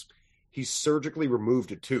notice, he surgically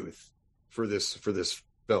removed a tooth for this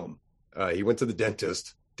film. He went to the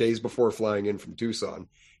dentist days before flying in from Tucson,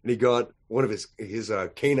 and he got one of his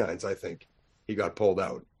canines, I think, he got pulled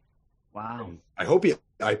out. Wow. And I hope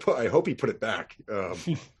he put it back.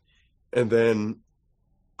 And then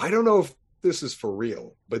I don't know if this is for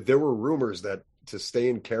real, but there were rumors that to stay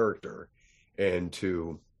in character and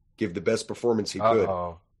to give the best performance he could,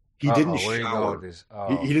 he didn't shower.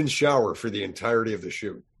 He didn't shower for the entirety of the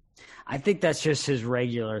shoot. I think that's just his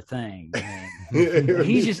regular thing.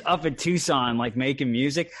 He's just up in Tucson, like making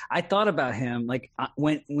music. I thought about him, like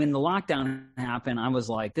when the lockdown happened, I was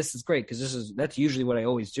like, this is great because that's usually what I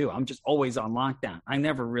always do. I'm just always on lockdown. I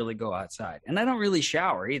never really go outside, and I don't really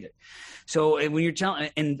shower either. So when you're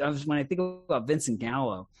telling, when I think about Vincent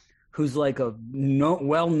Gallo, who's like a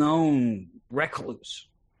well-known recluse,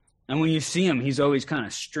 And when you see him, he's always kind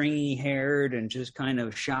of stringy haired and just kind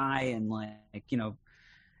of shy and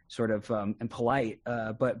sort of and polite.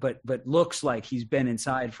 But looks like he's been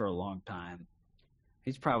inside for a long time.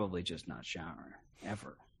 He's probably just not showering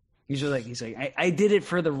ever. He's like, I did it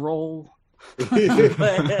for the role. Actually,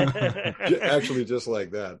 just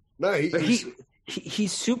like that. No,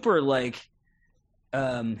 he's super like.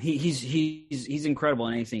 He's incredible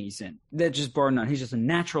in anything he's in. That just bar none. He's just a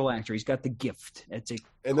natural actor. He's got the gift.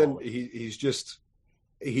 And then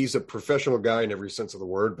he's a professional guy in every sense of the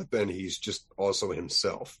word, but then he's just also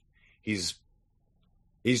himself. He's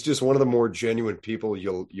just one of the more genuine people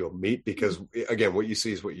you'll meet because again, what you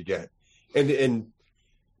see is what you get. And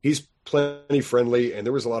he's plenty friendly, and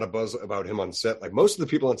there was a lot of buzz about him on set. Like most of the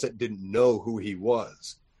people on set didn't know who he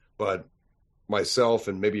was, but myself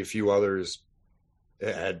and maybe a few others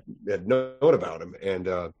had known about him, and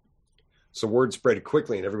so word spread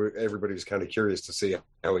quickly, and everybody was kind of curious to see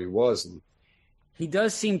how he was. And he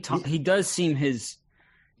does seem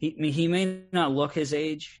he may not look his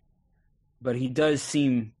age, but he does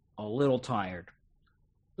seem a little tired.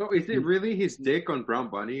 So is it really his dick on Brown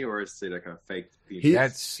Bunny, or is it like a fake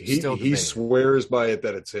penis? He swears by it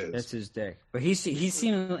that it's his. That's his dick, but he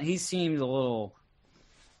seemed a little.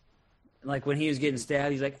 Like when he was getting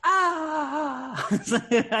stabbed, he's like, ah!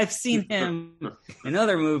 I've seen him in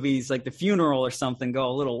other movies, like The Funeral or something,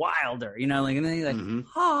 go a little wilder, and then he's like,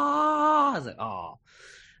 ah! I was like, oh.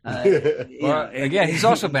 Again, he's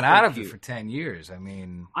also been out of it for 10 years. I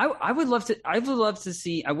mean, I would love to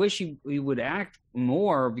see. I wish he would act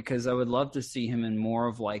more because I would love to see him in more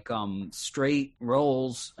of like straight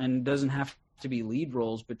roles, and doesn't have to be lead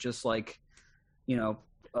roles, but just like, well.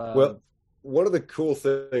 One of the cool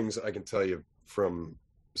things I can tell you from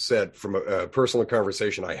set, from a personal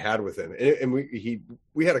conversation I had with him, and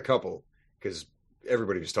we had a couple because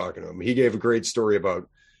everybody was talking to him. He gave a great story about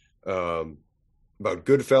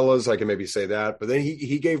Goodfellas. I can maybe say that, but then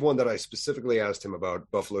he gave one that I specifically asked him about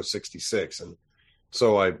Buffalo 66, and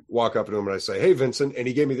so I walk up to him and I say, "Hey, Vincent," and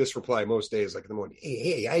he gave me this reply most days, like in the morning,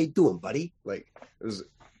 "Hey, how you doing, buddy?" Like it was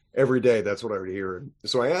every day. That's what I would hear. And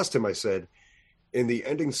so I asked him. I said, in the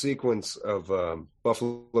ending sequence of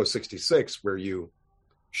Buffalo 66, where you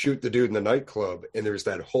shoot the dude in the nightclub, and there's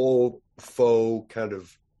that whole faux kind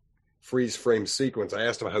of freeze frame sequence, I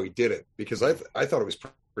asked him how he did it, because I thought it was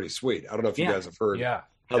pretty sweet. I don't know if you guys have heard how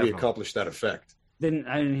he accomplished that effect. I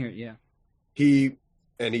didn't hear it. Yeah. He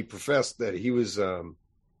professed that he was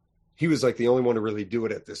like the only one to really do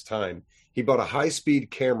it at this time. He bought a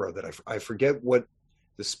high-speed camera that I forget what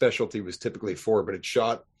the specialty was typically for, but it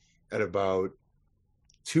shot at about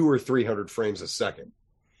 200 or 300 frames a second.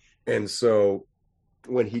 And so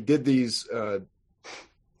when he did these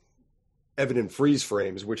evident freeze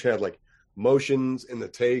frames, which had like motions in the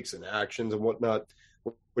takes and actions and whatnot,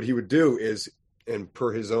 what he would do is, and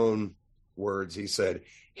per his own words, he said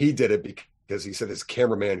he did it because he said his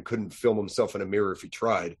cameraman couldn't film himself in a mirror if he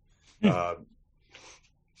tried.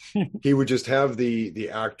 He would just have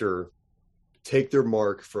the actor take their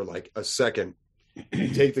mark for like a second,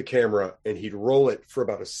 take the camera, and he'd roll it for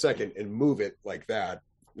about a second and move it like that.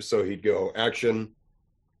 So he'd go action,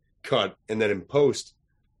 cut, and then in post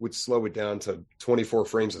would slow it down to 24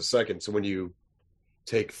 frames a second. So when you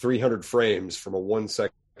take 300 frames from a 1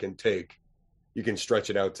 second take, you can stretch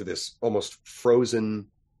it out to this almost frozen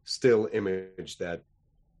still image that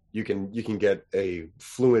you can get a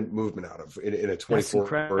fluent movement out of in a 24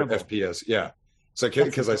 FPS. Yeah. So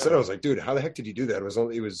because I said, I was like, dude, how the heck did you do that? It was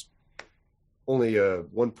only a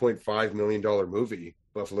 $1.5 million movie,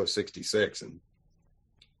 Buffalo 66. And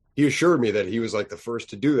he assured me that he was like the first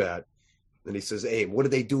to do that. And he says, hey, what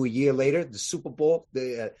did they do a year later? The Super Bowl,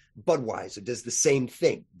 Budweiser does the same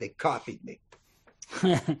thing. They copied me.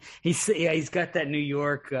 He's got that New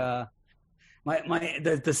York, the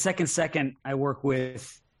second I work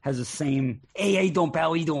with has the same, hey, don't pal,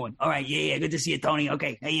 how you doing? All right, yeah, good to see you, Tony.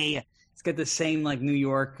 Okay, hey, yeah. It's got the same like New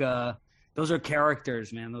York, those are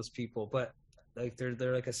characters, man, those people. But like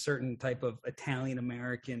they're like a certain type of Italian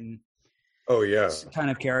American kind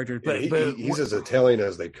of characters. But, he's as Italian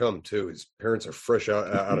as they come too. His parents are fresh out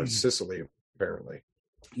of Sicily, apparently.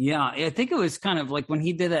 Yeah, I think it was kind of like when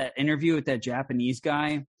he did that interview with that Japanese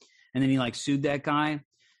guy, and then he like sued that guy.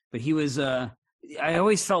 But he was, I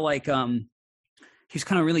always felt like he was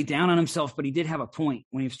kind of really down on himself, but he did have a point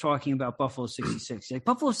when he was talking about Buffalo 66. Like,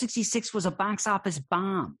 Buffalo 66 was a box office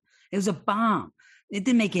bomb. It was a bomb. It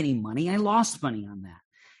didn't make any money. I lost money on that.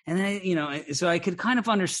 And then, so I could kind of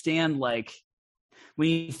understand, like, when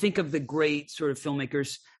you think of the great sort of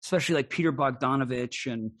filmmakers, especially like Peter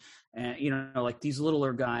Bogdanovich and like these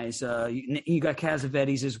littler guys, you got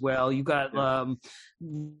Cassavetes as well. You got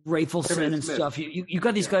Rafelson and stuff. You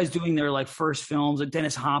got these guys doing their like first films. Like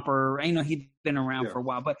Dennis Hopper. I know he'd been around for a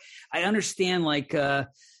while, but I understand like the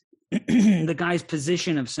guy's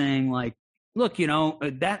position of saying like, look,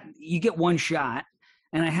 that you get one shot,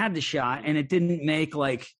 and I had the shot, and it didn't make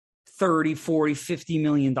like 30, 40, 50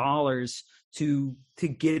 million dollars to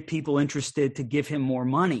get people interested to give him more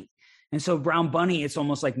money. And so Brown Bunny, it's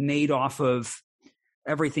almost like made off of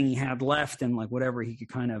everything he had left and like whatever he could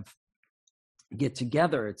kind of get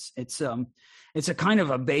together. It's a kind of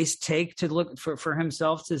a base take to look for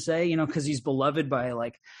himself to say, because he's beloved by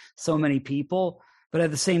like so many people, but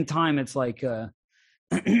at the same time, it's like,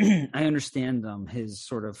 I understand his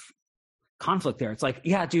sort of conflict there. It's like,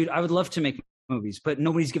 yeah, dude, I would love to make movies, but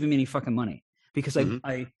nobody's giving me any fucking money because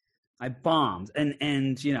I bombed.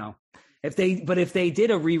 And if they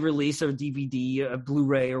did a re-release or DVD, a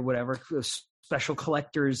Blu-ray or whatever, special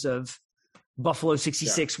collectors of Buffalo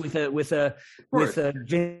 66 with a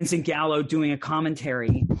Vincent Gallo doing a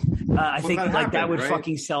commentary, I think like that would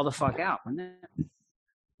fucking sell the fuck out, wouldn't it?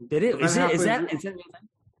 Did it? Is that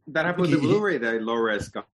that happened with the Blu-ray that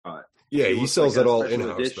Lores got? Yeah, he sells it all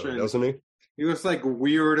in-house, though, doesn't he? He was like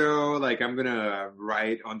weirdo, like I'm gonna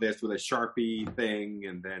write on this with a Sharpie thing,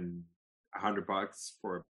 and then $100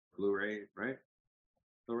 for a Blu-ray, right?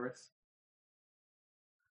 Lores?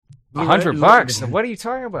 $100? What are you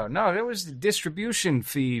talking about? No, that was the distribution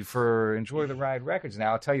fee for Enjoy the Ride Records.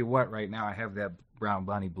 Now I'll tell you what. Right now, I have that Brown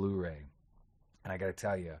Bunny Blu-ray, and I got to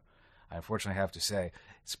tell you, I unfortunately have to say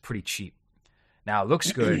it's pretty cheap. Now it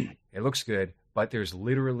looks good. It looks good, but there's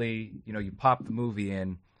literally, you pop the movie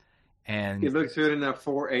in, and it looks good in that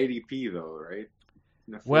 480p though, right?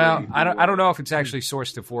 Well, I don't know if it's actually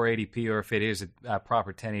sourced to 480p or if it is a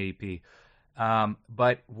proper 1080p.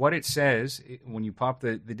 But what it says when you pop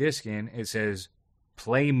the disc in, it says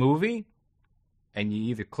play movie, and you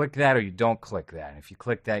either click that or you don't click that. And if you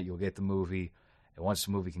click that, you'll get the movie. And once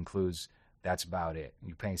the movie concludes, that's about it.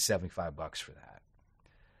 You're paying $75 for that.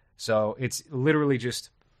 So it's literally just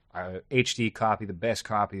a HD copy, the best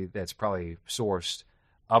copy that's probably sourced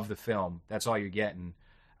of the film. That's all you're getting.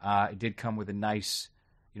 It did come with a nice,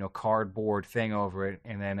 cardboard thing over it,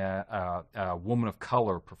 and then a woman of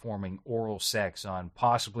color performing oral sex on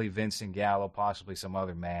possibly Vincent Gallo, possibly some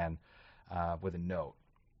other man, with a note.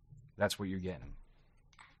 That's what you're getting.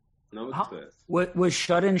 What was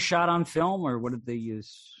Shut-In shot on film, or what did they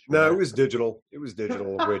use? No, it was digital. Which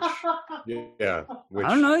I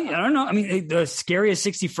don't know. I mean, the Scariest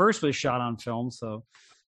 61st was shot on film, so.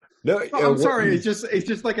 No, I'm sorry. It's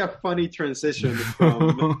just like a funny transition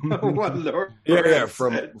from what Lord. Yeah,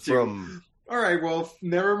 from. All right, well,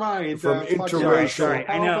 never mind. From interracial. Sorry,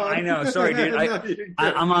 I know. Sorry, dude.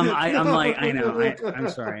 I'm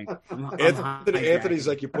sorry. Anthony's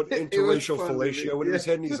like, you put interracial fellatio in his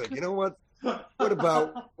head, and he's like, you know what? What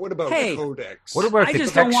about Codex? What about I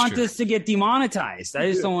just don't want this to get demonetized.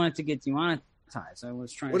 I just don't want it to get demonetized. I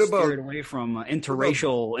was trying to steer it away from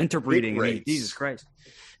interracial interbreeding. I mean, Jesus Christ.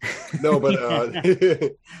 No, but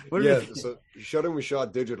so Shut-In was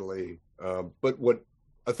shot digitally. But what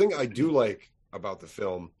a thing I do like about the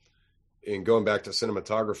film, in going back to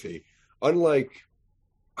cinematography, unlike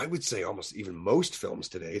I would say almost even most films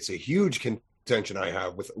today, it's a huge contention I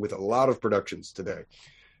have with a lot of productions today.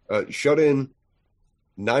 Shut-In,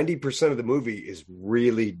 90% of the movie is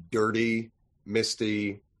really dirty,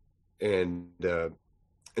 misty, and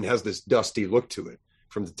has this dusty look to it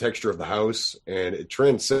from the texture of the house, and it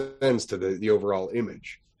transcends to the overall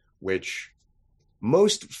image, which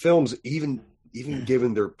most films, even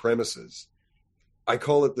given their premises, I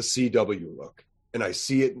call it the CW look, and I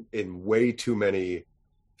see it in way too many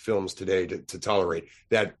films today to tolerate.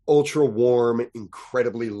 That ultra warm,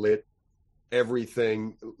 incredibly lit,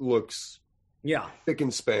 everything looks thick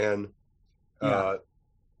and span. That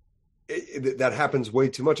happens way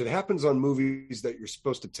too much. It happens on movies that you're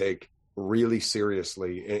supposed to take really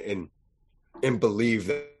seriously and believe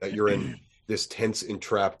that you're in this tense,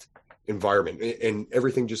 entrapped environment, and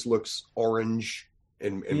everything just looks orange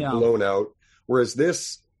and blown out. Whereas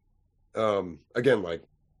this, again, like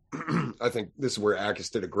I think this is where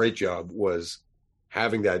Akis did a great job, was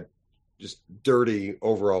having that just dirty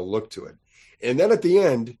overall look to it. And then at the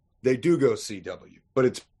end, they do go CW, but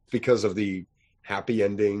it's because of the happy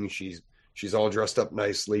ending. She's all dressed up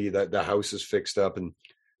nicely, that the house is fixed up, and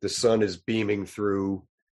the sun is beaming through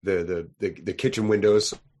the kitchen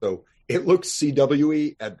windows. So it looks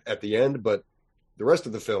CW-y at the end, but the rest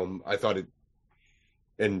of the film, I thought it,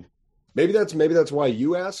 and maybe that's why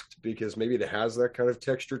you asked, because maybe it has that kind of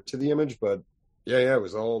texture to the image. But yeah, it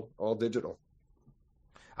was all digital.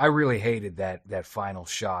 I really hated that final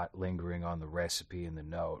shot lingering on the recipe in the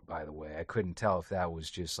note, by the way. I couldn't tell if that was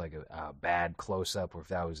just like a bad close-up or if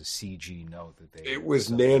that was a CG note that they... It was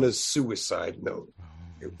Nana's suicide note.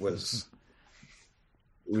 It was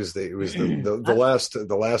the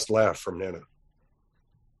last laugh from Nana.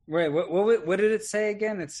 Right. What did it say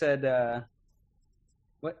again? It said,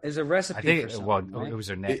 what is a recipe I think, for something, well, right? it was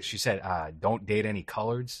her she said, don't date any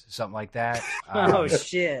coloreds, something like that. Oh,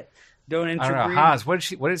 shit. Don't I don't know, interbreed. Hans. What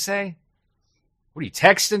did it say? What are you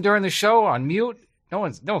texting during the show on mute? No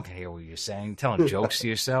one can hear what you're saying. Telling jokes to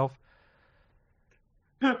yourself.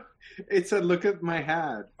 It said, "Look at my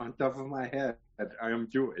hat on top of my head. I am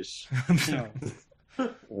Jewish."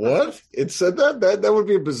 What? It said that? That would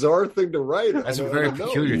be a bizarre thing to write. That's a very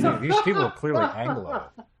peculiar thing. These people are clearly Anglo.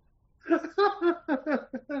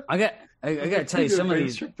 I got to tell you, some of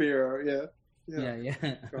these. Shapiro, Yeah.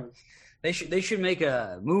 They should make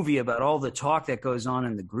a movie about all the talk that goes on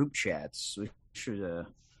in the group chats. We should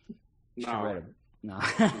write it. No.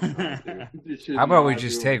 How about we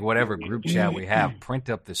just take whatever group chat we have,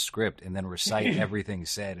 print up the script, and then recite everything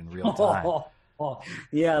said in real time?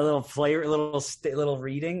 Yeah, a little flavor, little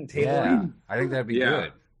reading table. Yeah, I think that'd be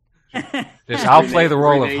good. Just, I'll play the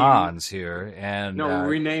role of Hans here, and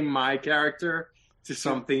rename my character to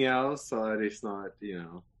something else so that it's not,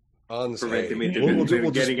 preventing me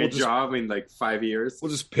to getting a job in like 5 years. We'll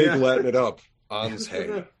just pig Latin it up. Hans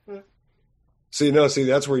Hay. See,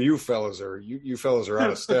 that's where you fellas are. You fellas are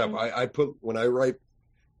out of step. I put, when I write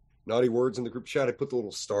naughty words in the group chat, I put the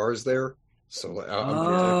little stars there. So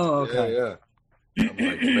I'm protected. Okay. Yeah. I'm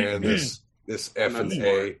like, man, this effing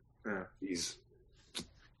A. Yeah. He's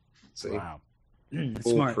wow.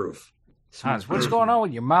 Foolproof. Hans, what's going on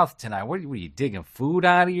with your mouth tonight? What are you digging food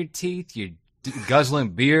out of your teeth? You're guzzling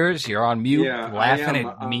beers? You're on mute laughing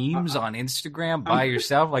at memes on Instagram by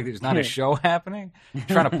yourself like there's not a show happening? You're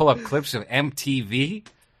trying to pull up clips of MTV?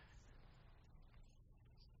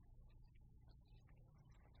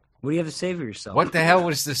 What do you have to say for yourself? What the hell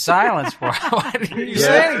was the silence for? Why didn't you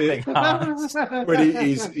say anything, Hans? But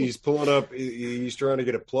he's pulling up. He's trying to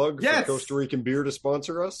get a plug for Costa Rican beer to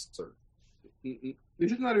sponsor us. Or?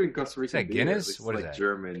 This is not even Costa Rican. Is that Guinness? It's what is like that?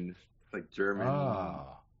 German. Like German. Oh,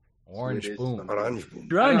 Orange Boom. Orange Boom.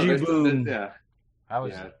 Orange Boom. Yeah. How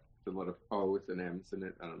was it? A lot of O's and M's in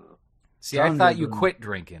it. I don't know. See, I thought you quit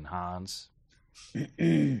drinking, Hans.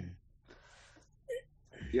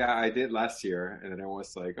 Yeah, I did last year, and then I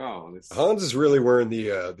was like, "Oh, this." Hans is really wearing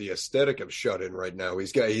the aesthetic of Shut In right now.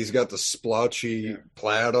 He's got the splotchy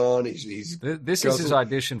plaid on. This is his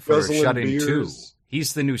audition for Shut In 2.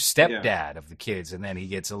 He's the new stepdad of the kids, and then he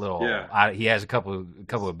gets a little. He has a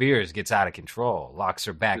couple of beers, gets out of control, locks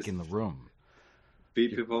her back in the room,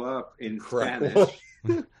 beat people up in Spanish.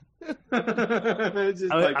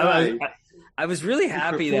 I was really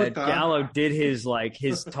happy that Gallo did his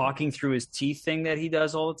talking through his teeth thing that he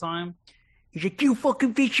does all the time. He's like, "You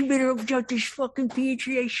fucking bitch, you better open up this fucking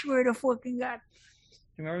Petri, I swear to fucking God."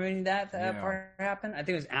 You remember when that part happened? I think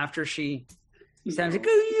it was after she sounds like,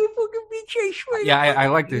 "Oh, you fucking bitch, I swear." Yeah, I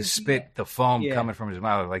like the spit, the foam coming from his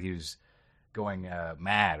mouth, like he was going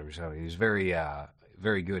mad or something. He was very,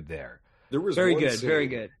 very good there. There was very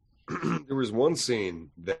good. There was one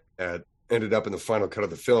scene that ended up in the final cut of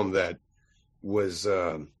the film that was,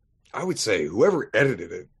 I would say, whoever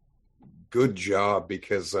edited it, good job,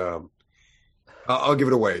 because I'll give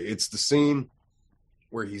it away. It's the scene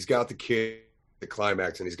where he's got the kid, the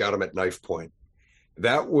climax, and he's got him at knife point.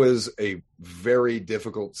 That was a very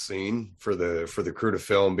difficult scene for the crew to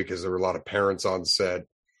film because there were a lot of parents on set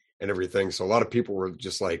and everything. So a lot of people were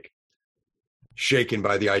just like shaken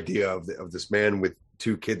by the idea of this man with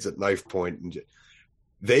two kids at knife point, and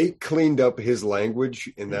they cleaned up his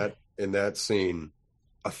language in that scene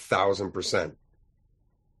 1,000%.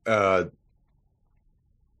 I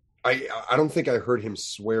don't think I heard him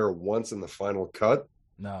swear once in the final cut.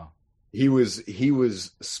 No, he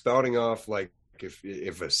was spouting off like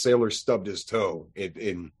if a sailor stubbed his toe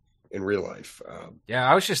in real life.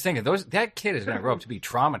 I was just thinking that kid is going to grow up to be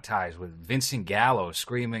traumatized with Vincent Gallo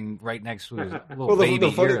screaming right next to his little baby.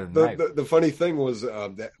 The funny thing was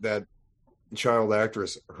that child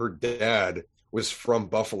actress, her dad was from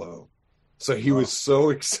Buffalo, so he was so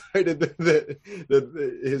excited that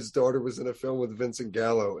his daughter was in a film with Vincent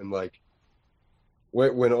Gallo, and like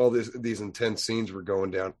when all these intense scenes were going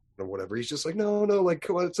down or whatever, he's just like, no, like,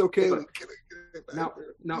 come on, it's okay. Now,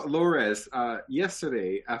 Lores,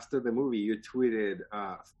 yesterday after the movie, you tweeted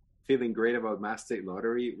feeling great about Mass State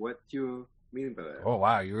Lottery. What do you mean by that? Oh,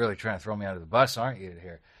 wow. You're really trying to throw me under the bus, aren't you,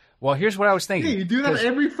 here? Well, here's what I was thinking. Hey, you do that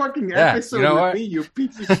every fucking Yeah, episode you know with what? me, you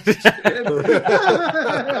piece of shit.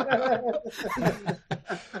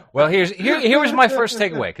 Well, here was my first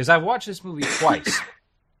takeaway, because I've watched this movie twice.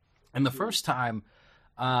 And the first time,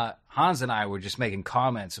 Hans and I were just making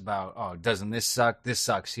comments about, oh, doesn't this suck? This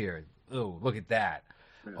sucks here. Oh, look at that.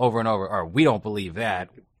 Over and over. Or we don't believe that.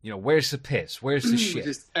 You know, where's the piss? Where's the shit?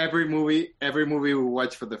 Just every movie we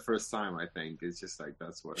watch for the first time, I think, it's just like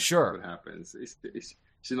that's what happens.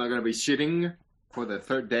 She's not going to be shitting for the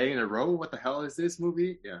third day in a row. What the hell is this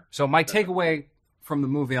movie? Yeah. So my takeaway from the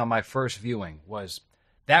movie on my first viewing was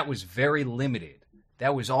that was very limited.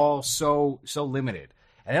 That was all so limited.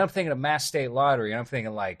 And then I'm thinking of Mass State Lottery, and I'm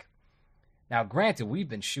thinking like, now granted, we've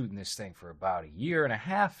been shooting this thing for about a year and a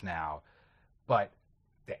half now, but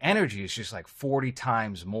the energy is just like 40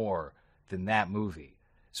 times more than that movie.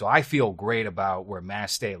 So I feel great about where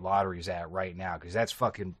Mass State Lottery is at right now, because that's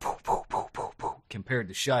fucking poo, poo, poo, poo, poo, compared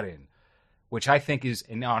to Shut-In, which I think is,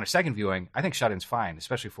 and on a second viewing, I think Shut-In's fine,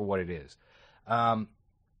 especially for what it is.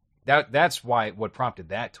 That's what prompted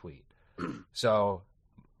that tweet. So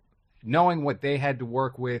knowing what they had to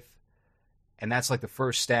work with, and that's like the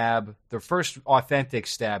first authentic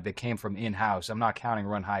stab that came from in-house. I'm not counting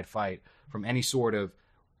Run, Hide, Fight, from any sort of,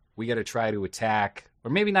 we got to try to attack,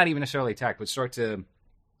 or maybe not even necessarily attack, but start to,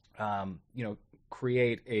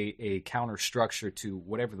 create a counter structure to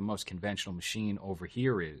whatever the most conventional machine over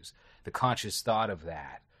here is. The conscious thought of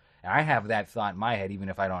that. And I have that thought in my head, even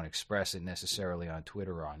if I don't express it necessarily on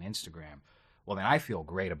Twitter or on Instagram. Well, then I feel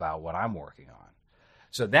great about what I'm working on.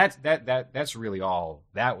 So that's really all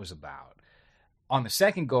that was about. On the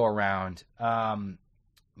second go around,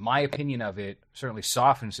 my opinion of it certainly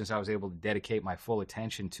softened since I was able to dedicate my full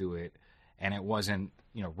attention to it, and it wasn't,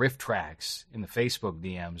 riff tracks in the Facebook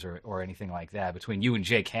DMs or anything like that between you and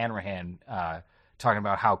Jake Hanrahan talking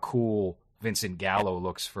about how cool Vincent Gallo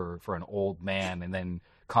looks for an old man, and then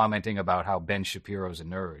commenting about how Ben Shapiro's a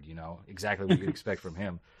nerd, exactly what you'd expect from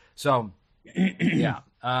him. So, yeah.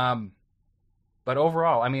 But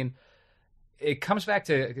overall, I mean, it comes back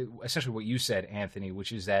to essentially what you said, Anthony,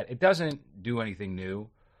 which is that it doesn't do anything new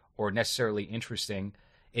or necessarily interesting.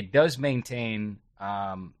 It does maintain,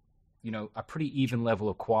 a pretty even level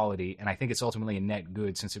of quality, and I think it's ultimately a net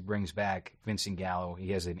good since it brings back Vincent Gallo.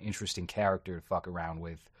 He has an interesting character to fuck around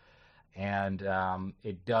with, and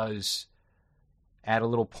it does add a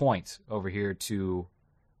little point over here to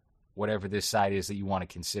whatever this side is that you want to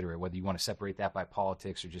consider it, whether you want to separate that by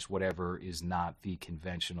politics or just whatever is not the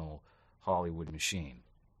conventional Hollywood machine.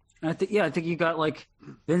 I think you got like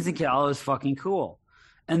Vincent Gallo is fucking cool,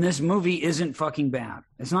 and this movie isn't fucking bad.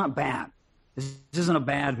 It's not bad. This isn't a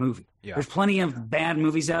bad movie. Yeah. There's plenty of bad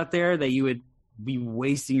movies out there that you would be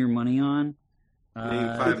wasting your money on.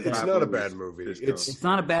 It's not a bad movie. It's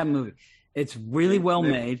not a bad movie. It's really well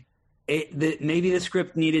made. Maybe the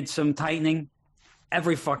script needed some tightening.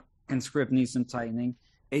 Every fucking script needs some tightening.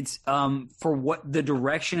 It's for what the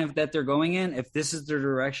direction that they're going in. If this is their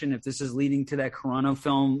direction, if this is leading to that Carano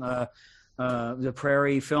film, the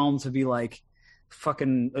Prairie film, to be like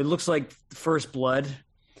fucking, it looks like First Blood.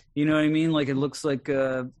 You know what I mean? Like it looks like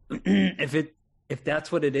if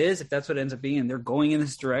that's what it is, if that's what it ends up being, and they're going in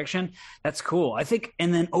this direction, that's cool. I think.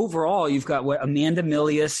 And then overall, you've got Amanda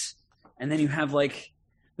Milius, and then you have like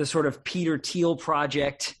the sort of Peter Thiel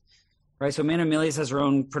project. Right, so Amanda Milius has her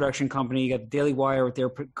own production company. You got Daily Wire with their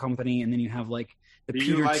company, and then you like the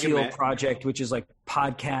Peter Thiel project, which is like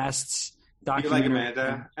podcasts, documentaries. Do you like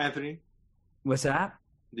Amanda, Anthony? What's that?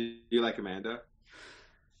 Do you like Amanda?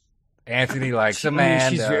 Anthony likes Amanda.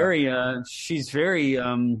 She's very.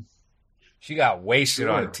 She got wasted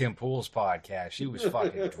on Tim Pool's podcast. She was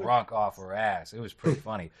fucking drunk off her ass. It was pretty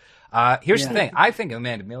funny. Here's the thing: I think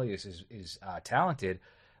Amanda Milius is talented,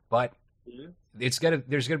 but. There's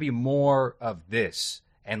gonna be more of this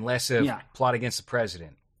and less of Plot Against the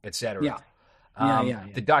President, etc.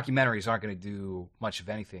 The documentaries aren't going to do much of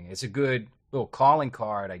anything. It's a good little calling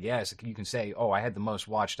card, I guess. You can say, "Oh, I had the most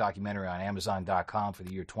watched documentary on Amazon.com for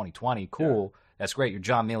the year 2020." Cool, that's great. You're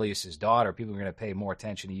John Milius' daughter. People are going to pay more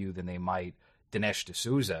attention to you than they might Dinesh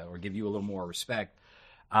D'Souza or give you a little more respect.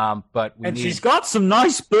 But she's got some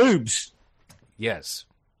nice boobs. Yes,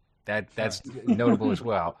 that's notable as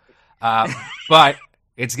well. But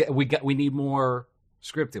we need more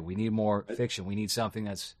scripted. We need more fiction. We need something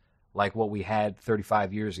that's like what we had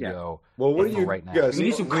 35 years ago. Well, what do you right now? We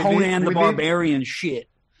need some Conan the Barbarian shit.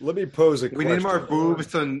 Let me pose a question. We need more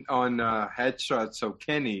boobs on headshots, so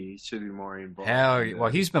Kenny should be more involved. Hell, well,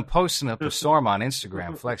 he's been posting up a storm on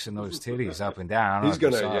Instagram, flexing those titties up and down. He's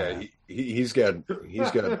got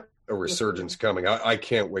a resurgence coming. I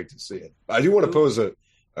can't wait to see it. I do want to pose a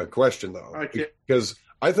question though, because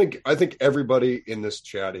I think everybody in this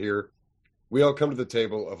chat here, we all come to the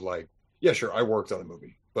table of like, yeah, sure, I worked on a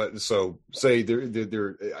movie, but so say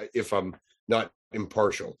they're if I'm not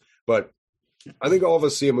impartial, but I think all of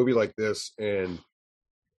us see a movie like this, and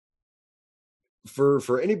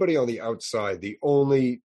for anybody on the outside, the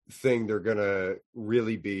only thing they're gonna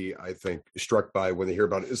really be, I think, struck by when they hear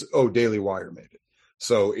about it is, oh, Daily Wire made it,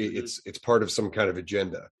 so it's part of some kind of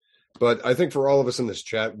agenda. But I think for all of us in this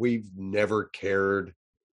chat, we've never cared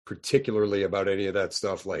particularly about any of that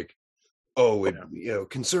stuff, like, oh,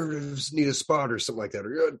 conservatives need a spot or something like that,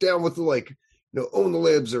 or down with the, like, own the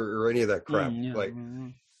libs or any of that crap.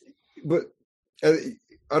 But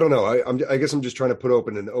I don't know. I guess I'm just trying to put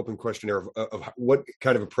open an open questionnaire of what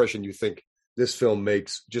kind of impression you think this film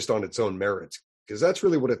makes just on its own merits, because that's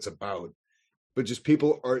really what it's about. But just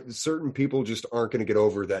certain people just aren't going to get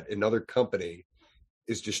over that another company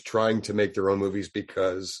is just trying to make their own movies,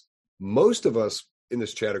 because most of us in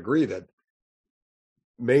this chat agree that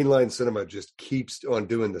mainline cinema just keeps on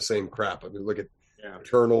doing the same crap. I mean, look at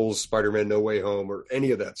Eternals, Spider-Man No Way Home, or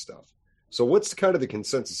any of that stuff. So what's kind of the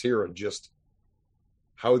consensus here on just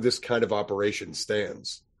how this kind of operation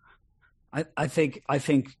stands? I think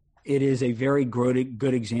it is a very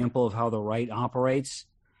good example of how the right operates,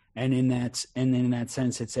 and in that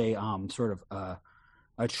sense, it's a sort of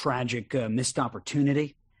a tragic missed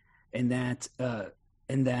opportunity, and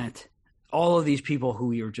that all of these people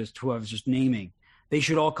who I was just naming, they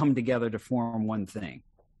should all come together to form one thing.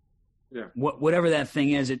 Yeah. Whatever that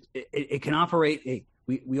thing is, it can operate.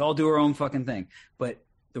 We all do our own fucking thing, but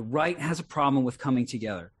the right has a problem with coming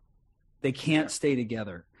together. They can't stay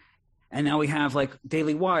together. And now we have like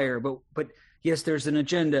Daily Wire, but yes, there's an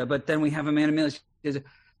agenda, but then we have Amanda Miller.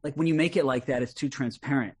 Like, when you make it like that, it's too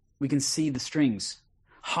transparent. We can see the strings.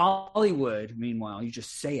 Hollywood, meanwhile, you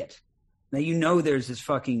just say it. Now there's this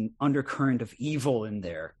fucking undercurrent of evil in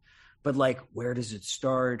there. But, like, where does it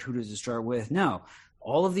start? Who does it start with? No.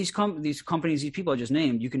 All of these companies, these people I just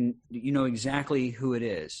named, you know exactly who it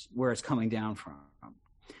is, where it's coming down from.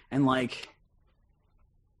 And, like,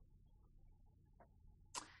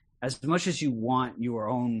 as much as you want your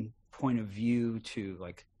own point of view to,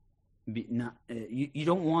 like, be not, you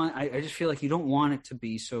don't want, I just feel like you don't want it to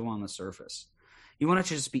be so on the surface. You want it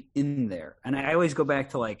to just be in there. And I always go back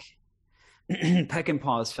to, like,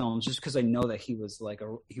 Peckinpah's films, just because I know that he was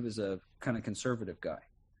a kind of conservative guy,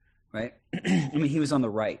 right? I mean, he was on the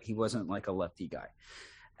right. He wasn't like a lefty guy.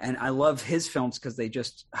 And I love his films because they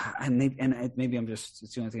just, maybe it's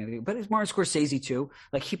the only thing I think, but it's Martin Scorsese too.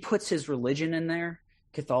 Like, he puts his religion in there,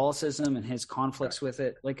 Catholicism and his conflicts with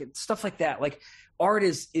it, like stuff like that. Like, art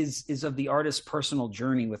is of the artist's personal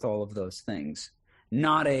journey with all of those things,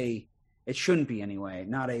 it shouldn't be anyway,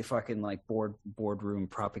 not a fucking like boardroom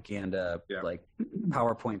propaganda, like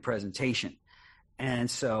PowerPoint presentation. And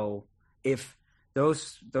so if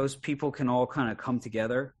those people can all kind of come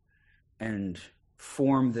together and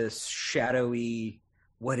form this shadowy,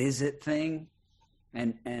 what is it thing?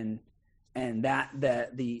 But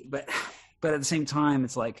at the same time,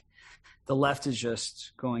 it's like the left is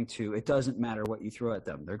just going to, it doesn't matter what you throw at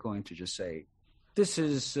them. They're going to just say, this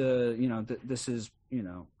is, this is,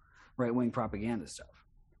 right-wing propaganda stuff.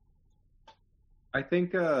 I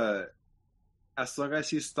think as long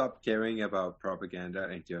as you stop caring about propaganda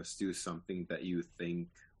and just do something that you think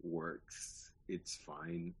works, it's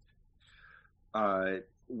fine.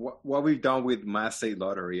 What we've done with Mass State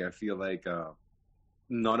Lottery, I feel like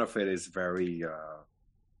none of it is very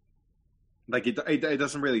like it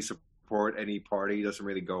doesn't really support any party. It doesn't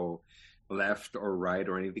really go left or right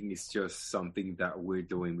or anything. It's just something that we're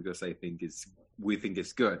doing because we think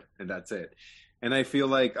it's good, and that's it. And I feel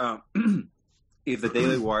like if the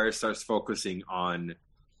Daily Wire starts focusing on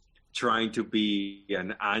trying to be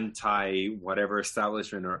an anti-whatever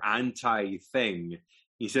establishment or anti-thing,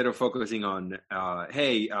 instead of focusing on,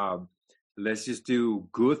 let's just do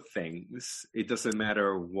good things. It doesn't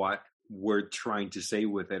matter what we're trying to say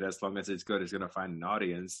with it. As long as it's good, it's going to find an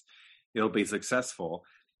audience. It'll be successful.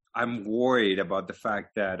 I'm worried about the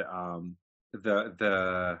fact that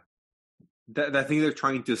the thing they're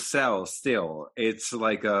trying to sell still, it's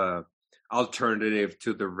like a alternative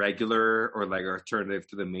to the regular or like alternative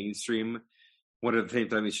to the mainstream. When at the same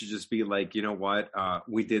time, it should just be like, you know what,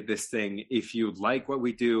 we did this thing. If you like what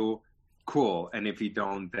we do, cool. And if you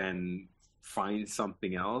don't, then find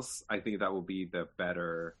something else. I think that will be the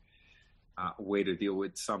better way to deal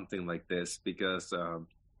with something like this, because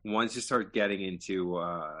once you start getting into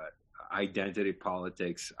identity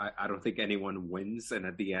politics, I don't think anyone wins. And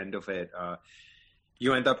at the end of it,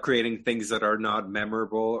 you end up creating things that are not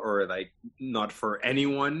memorable or like not for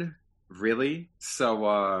anyone, really.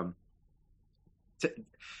 So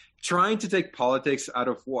trying to take politics out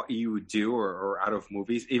of what you do or out of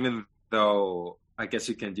movies, even though I guess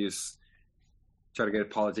you can just try to get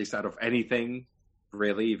politics out of anything,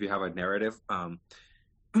 really, if you have a narrative.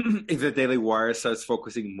 If the Daily Wire starts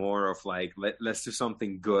focusing more of like, let's do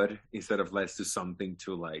something good instead of let's do something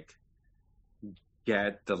to like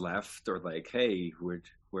get the left, or like, hey, we're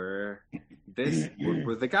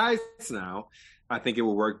the guys now, I think it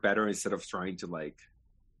will work better instead of trying to like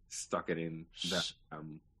stuck it in the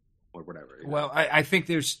or whatever. Well, I think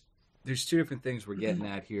there's two different things we're getting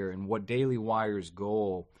at here, and what Daily Wire's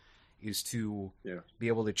goal is to be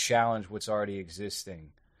able to challenge what's already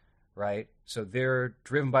existing, right? So they're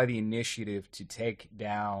driven by the initiative to take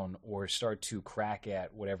down or start to crack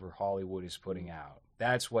at whatever Hollywood is putting out.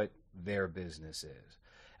 That's what their business is.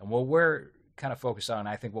 And what we're kind of focused on,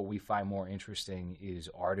 I think what we find more interesting is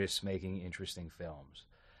artists making interesting films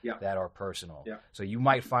that are personal. Yeah. So you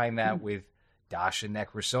might find that with Dasha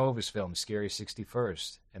Nekrisova's film, Scary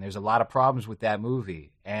 61st. And there's a lot of problems with that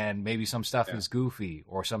movie. And maybe some stuff is goofy,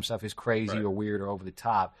 or some stuff is crazy or weird or over the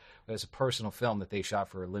top. But it's a personal film that they shot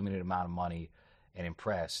for a limited amount of money and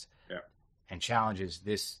impressed and challenges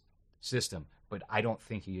this system. But I don't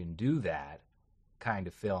think you can do that kind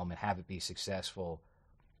of film and have it be successful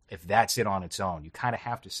if that's it on its own. You kind of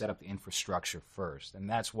have to set up the infrastructure first. And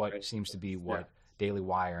that's what seems to be what Daily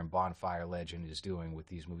Wire and Bonfire Legend is doing with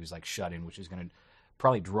these movies like Shut In, which is going to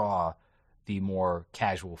probably draw the more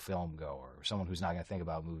casual film goer, or someone who's not going to think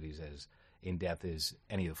about movies as in-depth as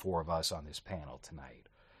any of the four of us on this panel tonight.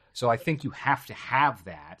 So I think you have to have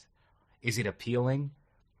that. Is it appealing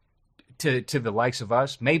to the likes of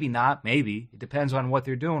us? Maybe not, maybe. It depends on what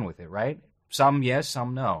they're doing with it, right? Some yes,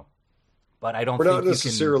 some no. But I don't think we're not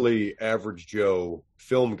necessarily average Joe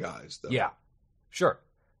film guys, though. Yeah, sure.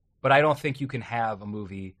 But I don't think you can have a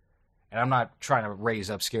movie, and I'm not trying to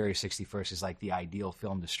raise up Scary 61st as like the ideal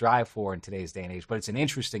film to strive for in today's day and age, but it's an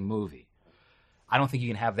interesting movie. I don't think you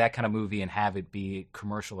can have that kind of movie and have it be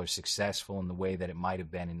commercial or successful in the way that it might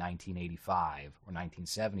have been in 1985 or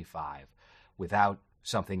 1975 without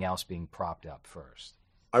something else being propped up first.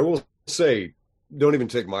 I will say, don't even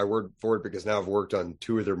take my word for it, because now I've worked on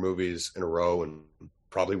two of their movies in a row and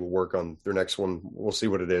probably will work on their next one. We'll see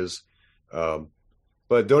what it is.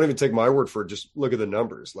 But don't even take my word for it. Just look at the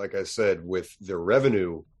numbers. Like I said, with their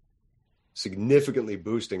revenue significantly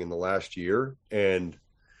boosting in the last year, and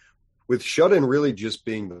with Shut In really just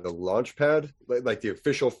being the launch pad, like the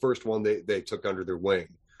official first one they took under their wing,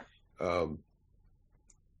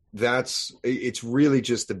 it's really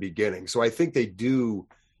just the beginning. So I think they do,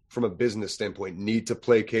 from a business standpoint, need to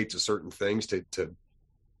placate to certain things to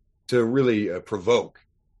really provoke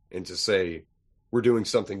and to say, we're doing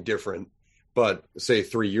something different. But say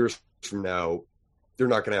 3 years from now, they're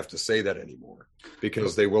not going to have to say that anymore,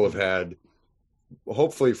 because they will have had,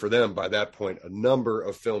 hopefully for them by that point, a number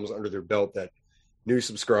of films under their belt that new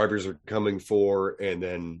subscribers are coming for, and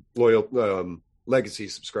then loyal legacy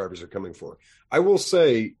subscribers are coming for. I will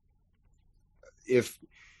say,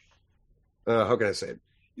 how can I say it?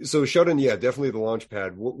 So Shut In, definitely the launch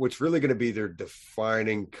pad. What's really going to be their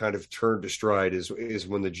defining kind of turn to stride is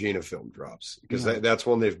when the Gina film drops, because that's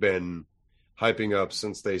one they've been hyping up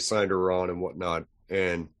since they signed her on and whatnot.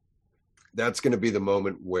 And that's going to be the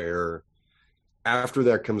moment where, after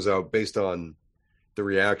that comes out, based on the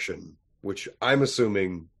reaction, which I'm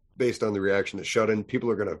assuming based on the reaction to Shut In,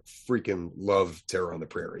 people are going to freaking love Terror on the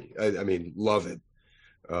Prairie. I mean, love it.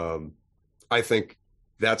 I think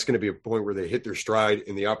that's going to be a point where they hit their stride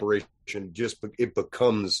in the operation. It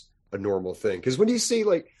becomes a normal thing. Because when you see,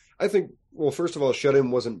 like, I think, well, first of all, Shut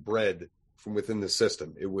In wasn't bred from within the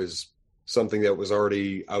system. It was something that was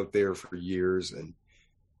already out there for years and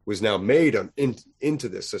was now made into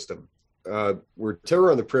this system. Where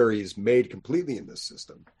Terror on the Prairie is made completely in this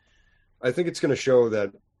system. I think it's going to show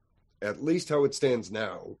that, at least how it stands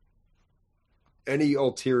now, any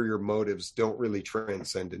ulterior motives don't really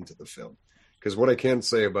transcend into the film. Because what I can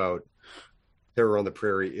say about Terror on the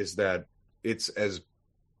Prairie is that it's as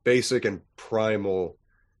basic and primal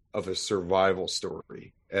of a survival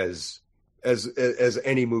story as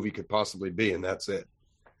any movie could possibly be, and that's it.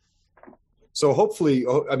 So hopefully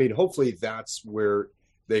that's where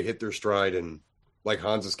they hit their stride, and like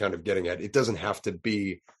Hans is kind of getting at, it doesn't have to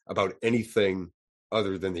be about anything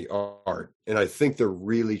other than the art. And I think they're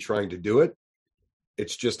really trying to do it.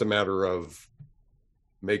 It's just a matter of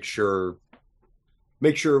make sure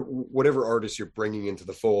whatever artists you're bringing into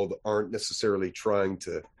the fold aren't necessarily trying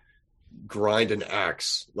to grind an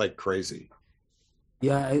axe like crazy.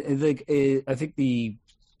 Yeah, I think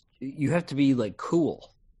you have to be like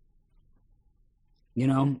cool. You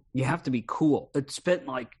know, you have to be cool. It's been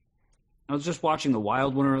like, I was just watching The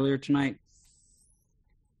Wild One earlier tonight,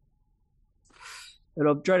 and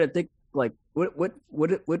I'm trying to think like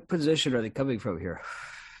what position are they coming from here?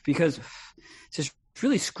 Because it's this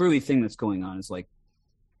really screwy thing that's going on. It's like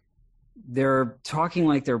they're talking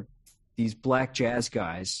like they're these black jazz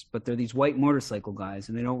guys, but they're these white motorcycle guys,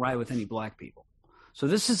 and they don't ride with any black people. So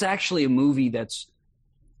this is actually a movie that's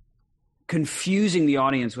confusing the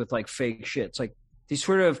audience with like fake shit. It's like these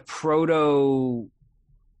sort of proto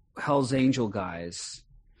Hell's Angel guys.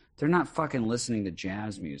 They're not fucking listening to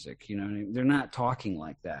jazz music, you know what I mean? They're not talking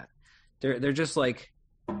like that. They're just like,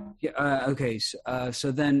 yeah, okay.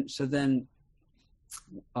 So then,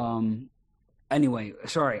 anyway,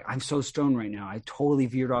 sorry, I'm so stoned right now. I totally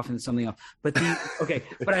veered off into something else. But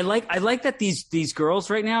but I like that these girls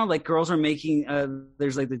right now, like girls are making.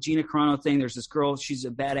 There's like the Gina Carano thing. There's this girl. She's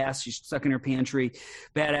a badass. She's stuck in her pantry,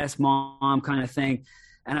 badass mom kind of thing.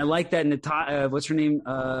 And I like that. What's her name?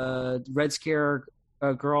 Red Scare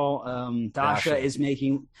girl. Dasha is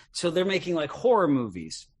making. So they're making like horror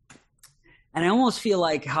movies. And I almost feel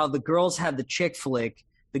like how the girls have the chick flick,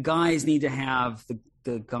 the guys need to have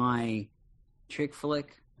the guy chick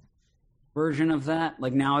flick version of that.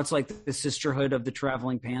 Like now it's like the Sisterhood of the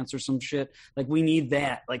Traveling Pants or some shit. Like we need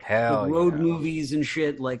that. Like road movies and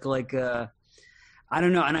shit. Like I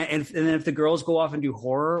don't know. And then if the girls go off and do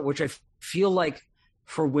horror, which I feel like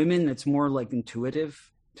for women it's more like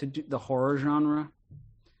intuitive to do the horror genre.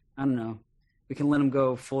 I don't know. We can let them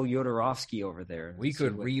go full Jodorowsky over there. We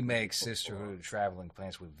could remake Sisterhood of Traveling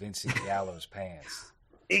Pants with Vincent Gallo's pants.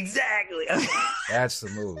 Exactly. That's the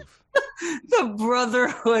move. The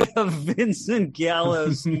Brotherhood of Vincent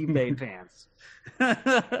Gallo's eBay pants.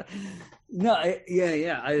 No,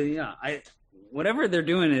 whatever they're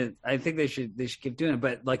doing, I think they should keep doing it.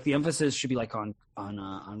 But like the emphasis should be like on.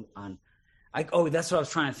 That's what I was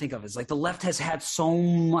trying to think of. Is like the left has had so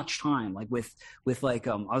much time, like with like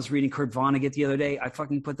I was reading Kurt Vonnegut the other day. I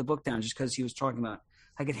fucking put the book down just because he was talking about.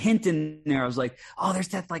 I could hint in there. I was like, oh, there's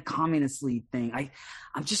that like communist lead thing.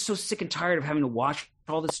 I'm just so sick and tired of having to watch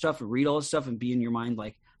all this stuff and read all this stuff and be in your mind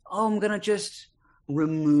like, oh, I'm gonna just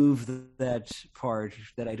remove that part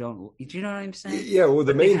that I don't. Do you know what I'm saying? Yeah. Well,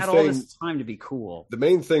 the main had thing. All this time to be cool. The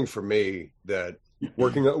main thing for me that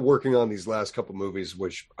working on these last couple movies,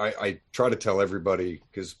 which I try to tell everybody,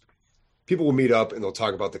 because people will meet up and they'll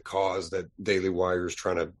talk about the cause that Daily Wire is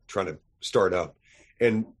trying to start up.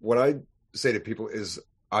 And what I say to people is,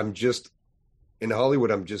 I'm just in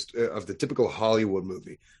Hollywood. I'm just of the typical Hollywood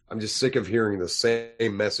movie. I'm just sick of hearing the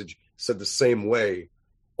same message said the same way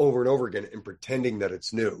over and over again and pretending that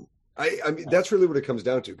it's new. I mean, that's really what it comes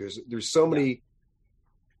down to, because there's so many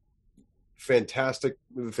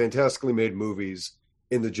fantastically made movies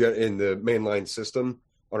in the mainline system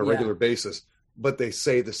on a regular basis, but they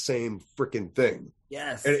say the same freaking thing.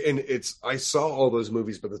 Yes. And I saw all those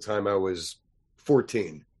movies by the time I was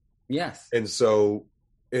 14. Yes. And so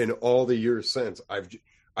in all the years since,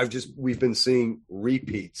 we've been seeing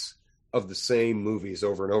repeats of the same movies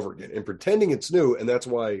over and over again and pretending it's new. And that's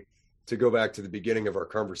why, to go back to the beginning of our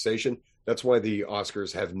conversation, that's why the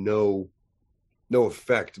Oscars have no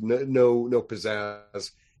effect, no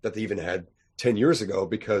pizzazz that they even had 10 years ago,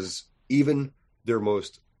 because even their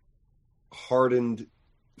most hardened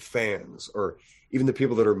fans, or even the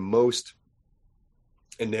people that are most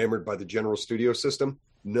enamored by the general studio system,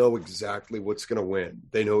 know exactly what's going to win.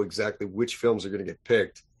 They know exactly which films are going to get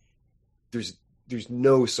picked. There's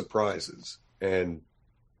no surprises, and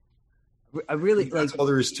I really that's all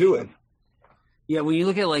there is to it. Yeah, when you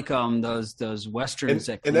look at like those westerns,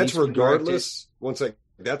 and that's regardless. One second,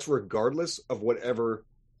 that's regardless of whatever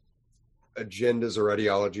agendas or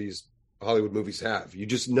ideologies Hollywood movies have. You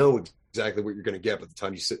just know exactly what you're going to get by the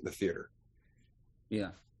time you sit in the theater. Yeah.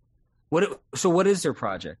 So what is their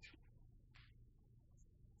project?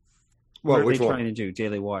 Well, what are which they one? trying to do?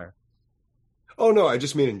 Daily Wire. Oh no, I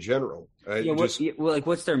just mean in general.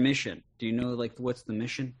 What's their mission? Do you know like what's the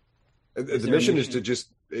mission? The mission is to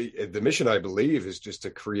just. The mission, I believe, is just to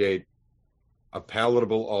create a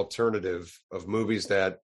palatable alternative of movies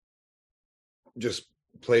that just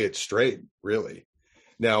play it straight, really.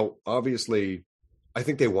 Now, obviously, I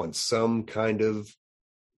think they want some kind of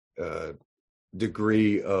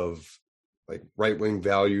degree of like right-wing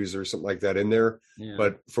values or something like that in there. Yeah.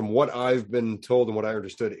 But from what I've been told and what I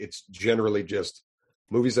understood, it's generally just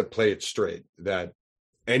movies that play it straight, that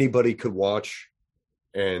anybody could watch,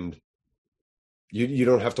 and you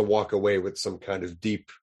don't have to walk away with some kind of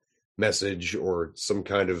deep message or some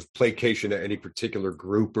kind of placation to any particular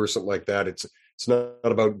group or something like that. It's not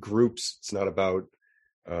about groups. It's not about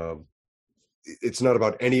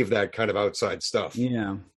any of that kind of outside stuff.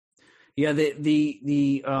 Yeah. Yeah,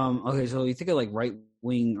 the okay, so you think of like right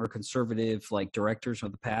wing or conservative like directors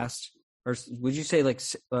of the past, or would you say like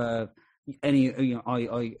any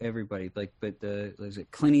all everybody like is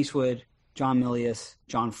it Clint Eastwood, John Milius,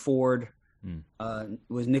 John Ford,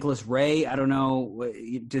 was Nicholas Ray? I don't know.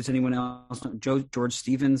 Does anyone else know? George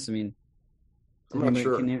Stevens? I mean, I'm not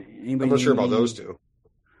sure. I'm not sure about those two.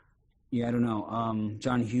 Yeah, I don't know.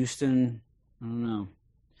 John Huston, I don't know,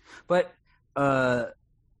 but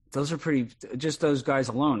those are pretty. Just those guys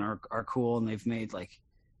alone are cool, and they've made like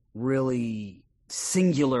really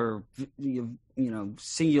singular,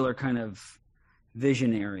 singular kind of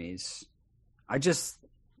visionaries.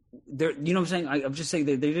 There, you know what I'm saying? I'm just saying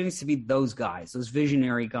that there needs to be those guys, those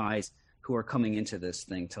visionary guys who are coming into this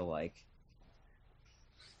thing to like,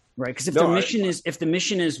 right? Because if the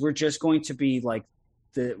mission is we're just going to be like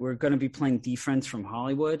we're going to be playing defense from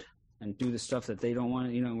Hollywood and do the stuff that they don't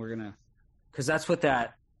want to, we're gonna, because that's what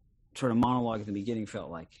that sort of monologue at the beginning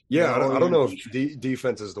felt like. Yeah, I don't know if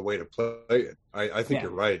defense is the way to play it. I think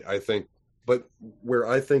you're right. But where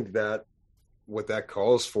I think that what that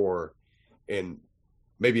calls for, and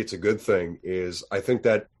maybe it's a good thing, is I think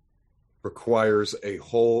that requires a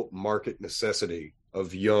whole market necessity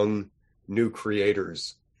of young, new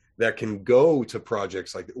creators that can go to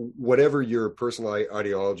projects like whatever your personal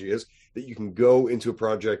ideology is, that you can go into a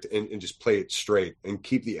project and just play it straight and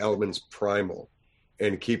keep the elements primal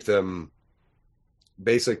and keep them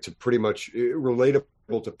basic to pretty much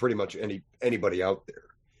relatable to pretty much anybody out there.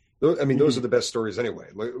 I mean, those are the best stories anyway.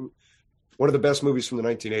 Like, one of the best movies from the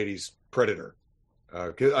 1980s, Predator.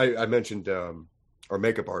 Cause I mentioned our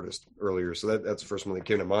makeup artist earlier, so that's the first one that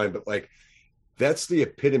came to mind. But like, that's the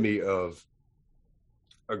epitome of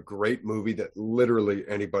a great movie that literally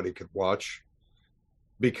anybody could watch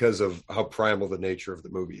because of how primal the nature of the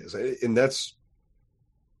movie is. And that's,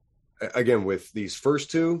 again, with these first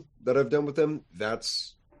two that I've done with them,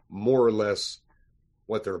 that's more or less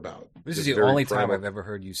what they're about. This is the only time I've ever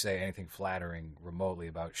heard you say anything flattering remotely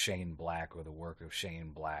about Shane Black or the work of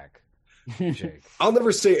Shane Black. Jake. I'll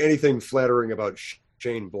never say anything flattering about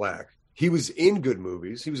Shane Black. He was in good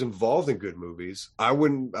movies. He was involved in good movies. I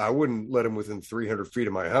wouldn't let him within 300 feet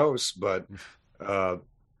of my house, but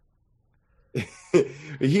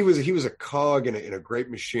he was a cog in a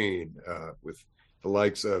great machine with the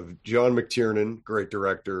likes of John McTiernan, great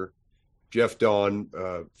director, Jeff Dawn,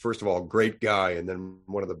 first of all, great guy, and then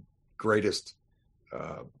one of the greatest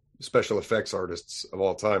special effects artists of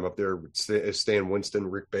all time up there with Stan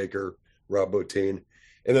Winston, Rick Baker, Rob Bottin,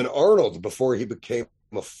 and then Arnold before he became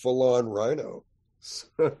a full-on Rhino.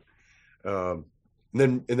 and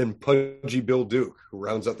then Pudgy Bill Duke, who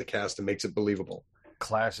rounds out the cast and makes it believable.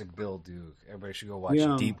 Classic Bill Duke. Everybody should go watch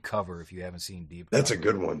Deep Cover if you haven't seen Deep Cover. That's a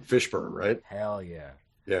good one. Fishburne, right? Hell yeah.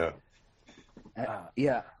 Yeah.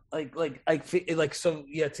 Yeah. Like so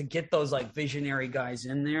yeah, to get those like visionary guys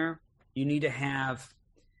in there, you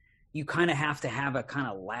kind of have to have a kind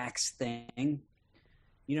of lax thing.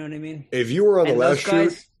 You know what I mean? If you were on the last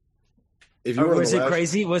shoot, was it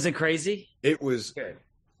crazy? It was good.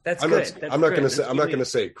 I'm not going to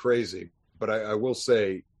say crazy, but I will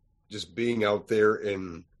say, just being out there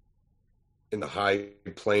in the high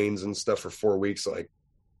plains and stuff for 4 weeks, like,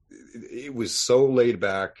 it was so laid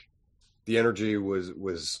back. The energy was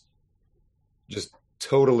just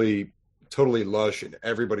totally lush, and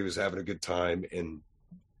everybody was having a good time. And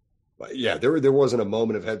yeah, there wasn't a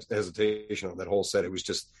moment of hesitation on that whole set. It was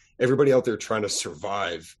just everybody out there trying to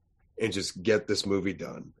survive and just get this movie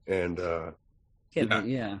done. And there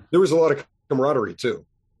was a lot of camaraderie too.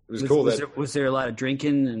 It was cool. Was there a lot of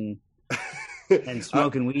drinking and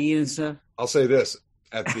smoking weed and stuff? I'll say this: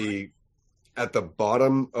 at the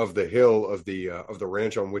bottom of the hill of the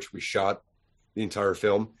ranch on which we shot the entire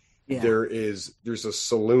film, there's a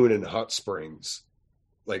saloon and hot springs,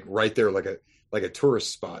 like right there, like a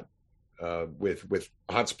tourist spot, with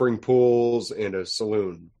hot spring pools and a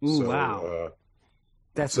saloon. Ooh, wow,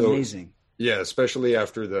 that's amazing. Yeah, especially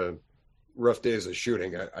after the rough days of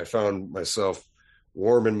shooting, I found myself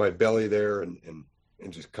warm in my belly there and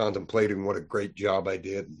just contemplating what a great job I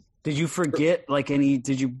did. Did you forget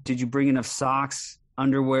did you bring enough socks,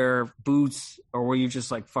 underwear, boots, or were you just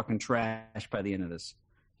like fucking trash by the end of this?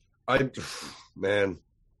 I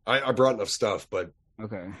brought enough stuff, but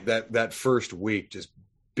okay. That first week just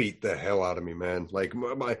beat the hell out of me, man. Like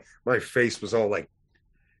my face was all like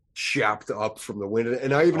chapped up from the wind,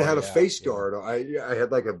 and I even had a face guard. I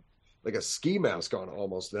had like a ski mask on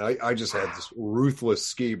almost, and I just had this ruthless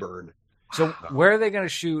ski burn. So where are they going to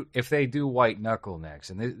shoot if they do White Knuckle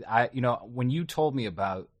next? And when you told me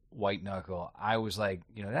about White Knuckle, I was like,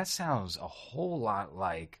 that sounds a whole lot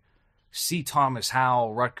like C. Thomas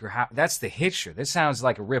Howell, Rutger Hauer. That's The Hitcher. This sounds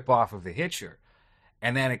like a ripoff of The Hitcher.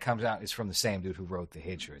 And then it comes out, it's from the same dude who wrote The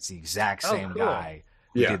Hitcher. It's the exact same guy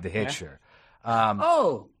who did The Hitcher. I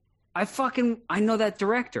know that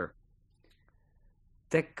director.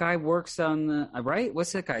 That guy works on the right.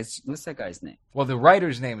 What's that guy's name? Well, the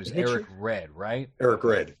writer's name is Eric Red, right? Eric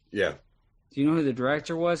Red, yeah. Do you know who the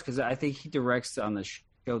director was? Because I think he directs on the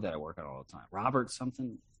show that I work on all the time. Robert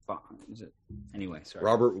something. Is it? Anyway, sorry.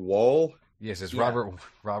 Robert Wall. Yes, it's Robert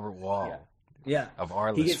Wall. Yeah. Of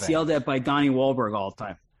Arliss. He gets fame. yelled at by Donnie Wahlberg all the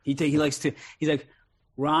time. He likes to. He's like,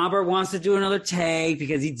 Robert wants to do another take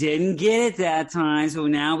because he didn't get it that time, so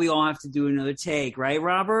now we all have to do another take, right,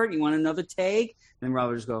 Robert? You want another take? And then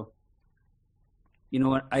Robert just go, you know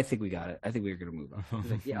what? I think we got it. I think we're going to move on.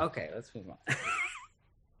 He's like, yeah, okay, let's move on.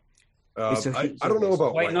 I don't know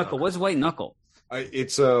about White Knuckle. What's White Knuckle?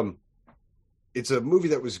 It's a movie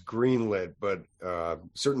that was greenlit, but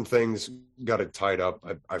certain things got it tied up.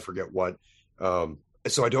 I forget what. So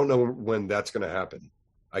I don't know when that's going to happen.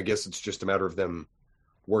 I guess it's just a matter of them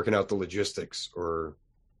working out the logistics or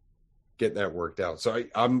getting that worked out. So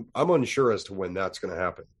I'm unsure as to when that's going to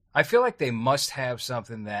happen. I feel like they must have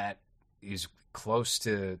something that is close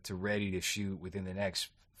to ready to shoot within the next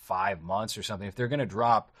 5 months or something. If they're going to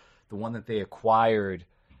drop the one that they acquired,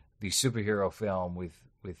 the superhero film with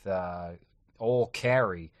old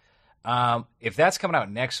Carrie, if that's coming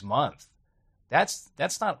out next month, that's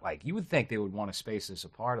not like, you would think they would want to space this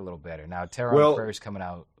apart a little better. Now, Terror on the Prairie is coming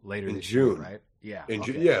out later in this June, year, right? Yeah, in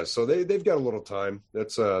June. Yeah. So they've got a little time.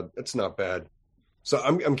 That's not bad. So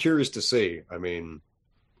I'm curious to see. I mean,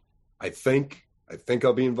 I think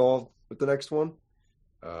I'll be involved with the next one.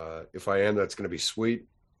 If I am, that's going to be sweet.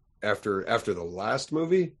 After the last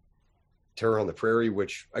movie, Terror on the Prairie,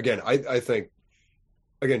 which again, I think,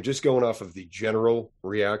 again, just going off of the general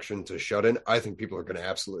reaction to Shut-In, I think people are going to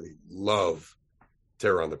absolutely love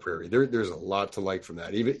Terror on the Prairie. There's a lot to like from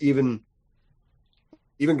that. Even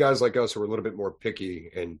guys like us who are a little bit more picky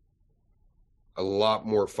and a lot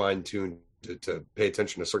more fine-tuned to pay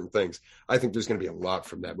attention to certain things, I think there's going to be a lot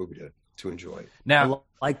from that movie to enjoy. Now,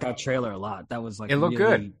 I like that trailer a lot. That was like, it looked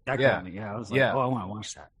really, good. That got me. Yeah, I was like, I want to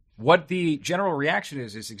watch that. What the general reaction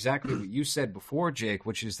is exactly what you said before, Jake,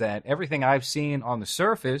 which is that everything I've seen on the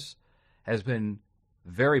surface has been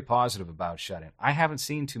very positive about Shut-In. I haven't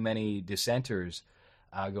seen too many dissenters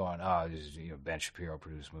going, oh, this is Ben Shapiro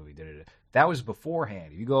produced movie. That was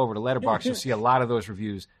beforehand. If you go over to Letterboxd, you'll see a lot of those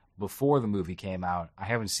reviews before the movie came out. I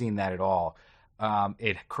haven't seen that at all.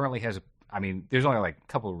 It currently has, there's only like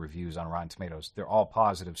a couple of reviews on Rotten Tomatoes. They're all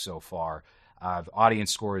positive so far. The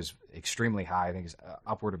audience score is extremely high. I think it's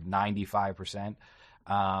upward of 95%.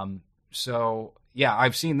 So, yeah,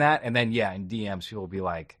 I've seen that. And then, in DMs, people will be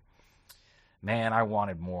like, man, I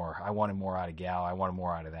wanted more. I wanted more out of Gal. I wanted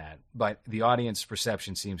more out of that. But the audience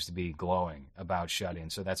perception seems to be glowing about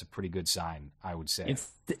Shut-In. So that's a pretty good sign, I would say.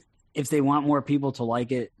 If they want more people to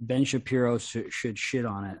like it, Ben Shapiro should shit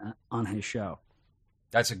on it on his show.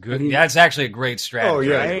 That's that's actually a great strategy. Oh,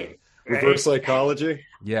 yeah. Right? Reverse psychology.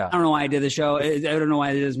 Yeah. I don't know why I did the show. I don't know why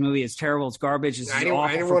I did this movie. It's terrible. It's garbage. It's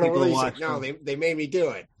awful for people to watch. No, they made me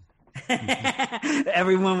do it.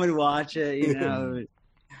 Everyone would watch it,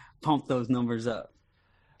 pump those numbers up.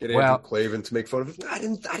 Get Andrew Klavan to make fun of it. I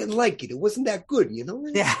didn't like it. It wasn't that good,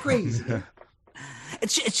 It's crazy.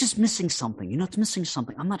 It's just missing something. It's missing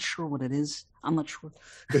something. I'm not sure what it is. I'm not sure.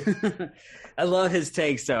 I love his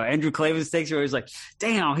takes, though. Andrew Klavan's takes where he's like,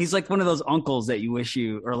 damn, he's like one of those uncles that you wish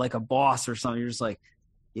or like a boss or something. You're just like,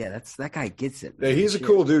 yeah, that guy gets it. Man. Yeah, he's a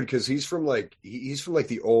cool dude because he's from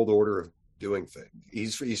the old order of doing things.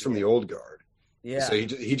 He's from the old guard. Yeah. So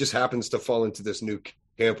he just happens to fall into this new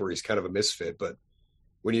camp where he's kind of a misfit. But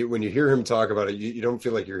when you hear him talk about it, you don't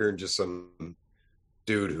feel like you're hearing just some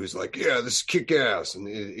dude who's like, yeah, this is kick ass and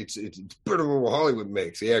it's better than what Hollywood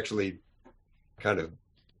makes. He actually kind of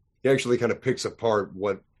picks apart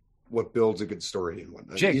what builds a good story and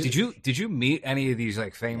whatnot. Jake, did you meet any of these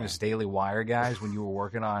like famous Daily Wire guys when you were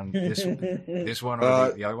working on this one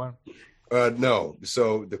or the other one? No.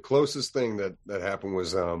 So the closest thing that happened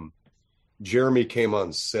was Jeremy came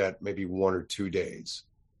on set maybe 1 or 2 days,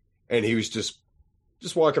 and he was just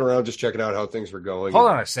walking around, just checking out how things were going. Hold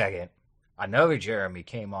on a second. Another Jeremy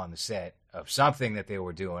came on the set of something that they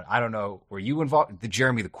were doing. I don't know. Were you involved? The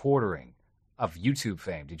Jeremy the Quartering of YouTube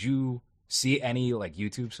fame. Did you see any like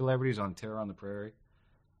YouTube celebrities on Terror on the Prairie?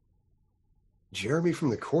 Jeremy from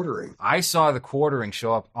the Quartering. I saw the Quartering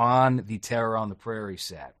show up on the Terror on the Prairie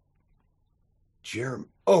set. Jeremy.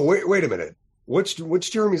 Oh, wait a minute. What's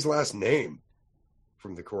Jeremy's last name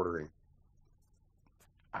from the Quartering?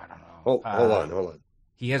 I don't know. Hold on.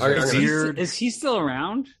 He has a beard. Is he still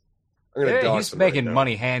around? I'm going to dox he's him making right now.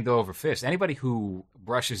 money hand over fist. Anybody who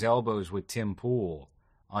brushes elbows with Tim Pool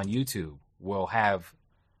on YouTube will have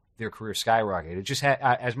their career skyrocket. It just had,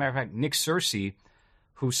 as a matter of fact, Nick Searcy,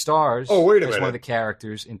 who stars as one of the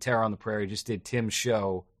characters in Terror on the Prairie, just did Tim's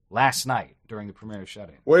show last night during the premiere of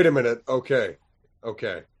Shut-In. Wait a minute. Okay.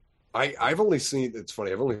 I've only seen, it's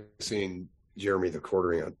funny, I've only seen Jeremy the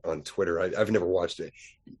Quartering on Twitter. I've never watched it.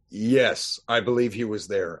 Yes, I believe he was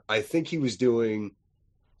there. I think he was doing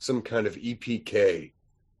some kind of EPK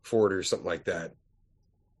for it or something like that.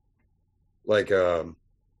 Like,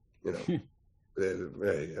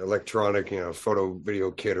 electronic, photo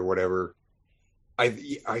video kit or whatever.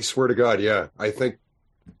 I swear to God, yeah. I think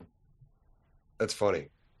that's funny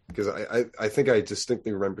because I think I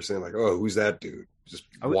distinctly remember saying like, "Oh, who's that dude?" Just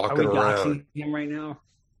walking around. Him right now?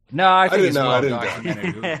 No, I think it's well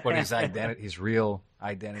documented what his real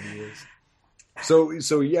identity is.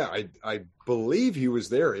 So yeah, I believe he was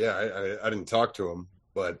there. Yeah, I didn't talk to him,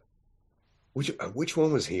 but which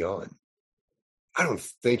one was he on? I don't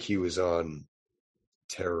think he was on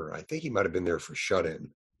Terror. I think he might have been there for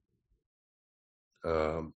Shut-In.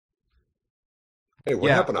 Hey,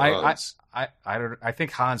 what happened to Hans? I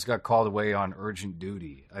think Hans got called away on urgent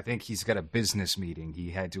duty. I think he's got a business meeting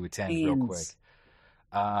he had to attend real quick.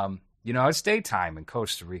 It's daytime in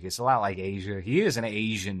Costa Rica. It's a lot like Asia. He is an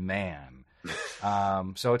Asian man.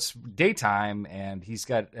 So it's daytime, and he's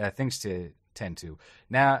got things to tend to.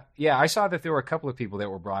 Now, yeah, I saw that there were a couple of people that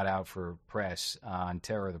were brought out for press on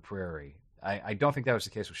Terror of the Prairie. I don't think that was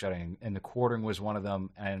the case with Shut-In, and the Quartering was one of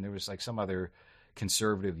them, and there was like some other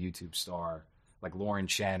conservative YouTube star, like Lauren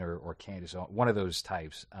Chen or Candace, one of those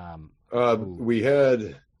types. We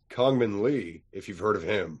had Kongman Lee, if you've heard of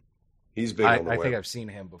him. He's big on the web. I think I've seen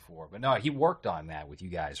him before, but no, he worked on that with you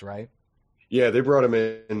guys, right? Yeah, they brought him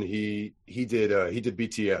in. He did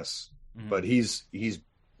BTS, but he's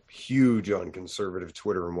huge on conservative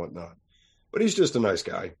Twitter and whatnot. But he's just a nice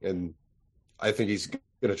guy, and I think he's going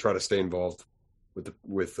to try to stay involved with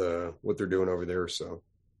what they're doing over there. So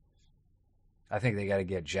I think they got to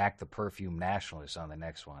get Jack the Perfume Nationalist on the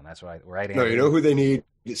next one. That's right. Right. No, you know who they need?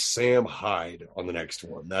 Sam Hyde on the next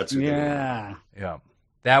one. That's who they need. Yeah.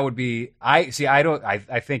 That would be. I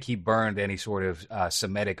think he burned any sort of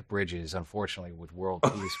Semitic bridges, unfortunately, with world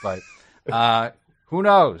peace. But who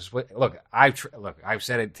knows? Look, I've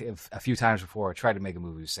said it a few times before. I tried to make a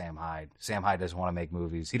movie with Sam Hyde. Sam Hyde doesn't want to make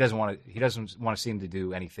movies. He doesn't want to seem to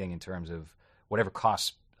do anything in terms of whatever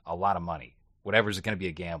costs a lot of money. Whatever's going to be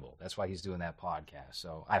a gamble. That's why he's doing that podcast.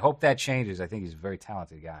 So I hope that changes. I think he's a very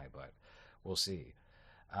talented guy, but we'll see.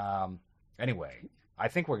 Anyway, I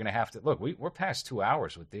think we're going to have to look. We're past 2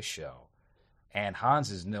 hours with this show, and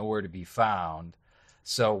Hans is nowhere to be found.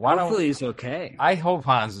 So hopefully he's okay. I hope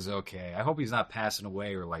Hans is okay. I hope he's not passing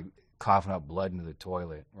away or like coughing up blood into the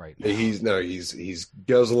toilet right now. He's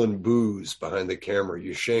guzzling booze behind the camera.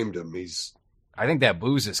 You shamed him. I think that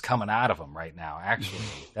booze is coming out of him right now. Actually,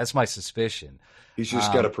 that's my suspicion. He's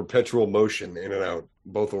just got a perpetual motion in and out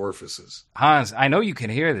both orifices. Hans, I know you can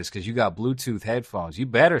hear this because you got Bluetooth headphones. You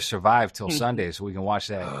better survive till Sunday so we can watch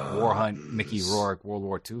that War Hunt Mickey Rourke World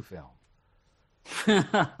War II film.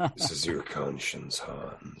 This is your conscience,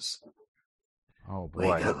 Hans. Oh,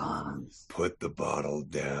 boy. Wake up, Hans. Put the bottle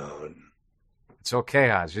down. It's okay,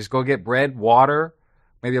 Hans. Just go get bread, water,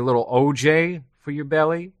 maybe a little OJ for your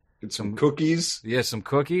belly. Get some cookies. Yeah, some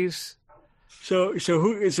cookies. So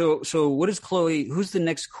what is Chloe? Who's the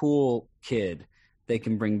next cool kid they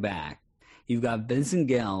can bring back? You've got Vincent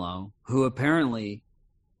Gallo, who apparently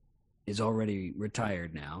is already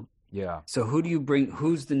retired now. Yeah. So who do you bring?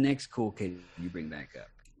 Who's the next cool kid you bring back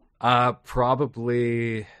up?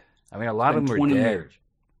 Probably. I mean, a lot of them are dead. Years.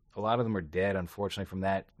 A lot of them are dead, unfortunately, from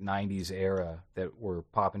that '90s era that were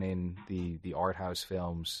popping in the art house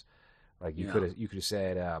films. Like you could have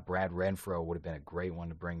said Brad Renfro would have been a great one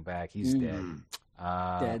to bring back. He's dead.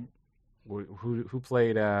 Dead. Who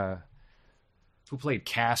played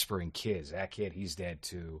Casper in Kids? That kid, he's dead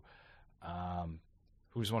too.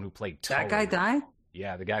 Who's the one who played Toad? That guy died?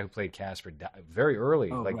 Yeah, the guy who played Casper died very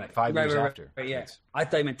early, right. 5 years after. Right, yeah. I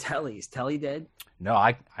thought you meant Telly. Is Telly dead? No,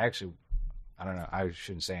 I actually, I don't know. I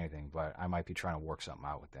shouldn't say anything, but I might be trying to work something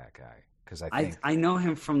out with that guy because I know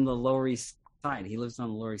him from the Lower East Side. He lives on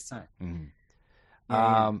the Lower East Side. Mm-hmm.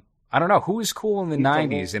 Yeah. I don't know who was cool in the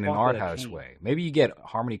 '90s in an art house way. Maybe you get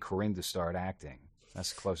Harmony Korine to start acting.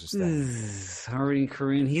 That's the closest thing. Harmony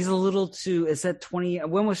Korine. He's a little too. Is that 20?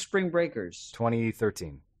 When was Spring Breakers?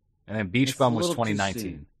 2013, and then Beach Bum was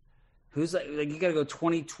 2019. Who's like you got to go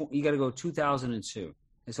 20? You got to go 2002.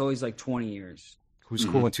 It's always like 20 years. Who's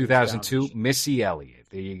cool in 2002? Missy Elliott.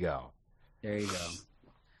 There you go. There you go.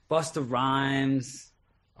 Busta Rhymes.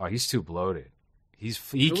 Oh, he's too bloated.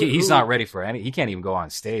 He's not ready for any. He can't even go on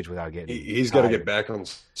stage without getting. He's got to get back on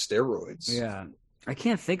steroids. Yeah, I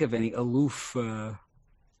can't think of any aloof. I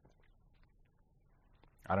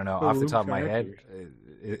don't know off the top of my head.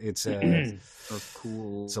 It's a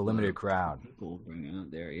cool. It's a limited crowd. People bring out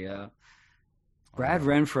there, yeah. Brad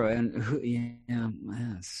Renfro and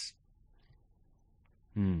yes.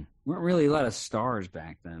 Weren't really a lot of stars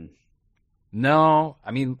back then. No,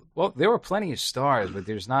 I mean, well, there were plenty of stars, but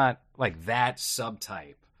there's not like that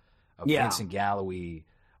subtype of Vincent Gallowy,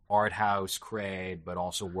 art house cred, but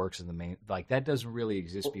also works in the main. Like that doesn't really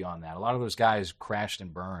exist beyond that. A lot of those guys crashed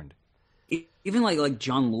and burned. Even like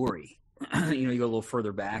John Lurie, you go a little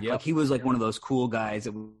further back. Yep. Like he was like one of those cool guys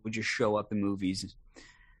that would just show up in movies.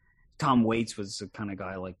 Tom Waits was the kind of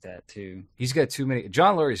guy like that too. He's got too many.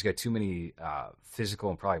 John Lurie's got too many physical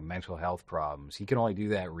and probably mental health problems. He can only do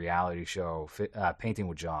that reality show, Painting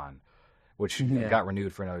with John, which got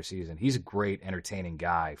renewed for another season. He's a great, entertaining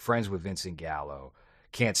guy. Friends with Vincent Gallo.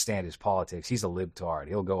 Can't stand his politics. He's a libtard.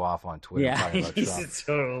 He'll go off on Twitter talking about he's Trump. a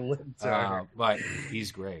total libtard. But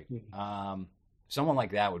he's great. Someone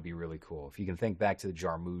like that would be really cool. If you can think back to the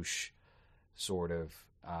Jarmusch sort of.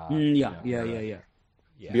 Yeah.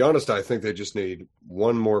 To be honest, I think they just need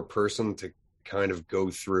one more person to kind of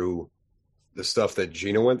go through the stuff that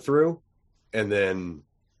Gina went through. And then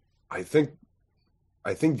I think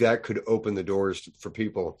that could open the doors for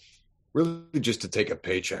people really just to take a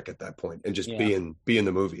paycheck at that point and just be in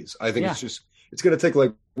the movies. I think it's going to take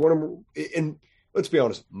like one of them. And let's be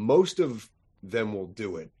honest, most of them will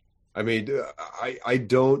do it. I mean, I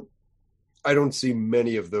don't see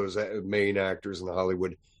many of those main actors in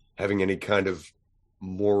Hollywood having any kind of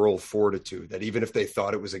moral fortitude that even if they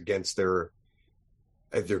thought it was against their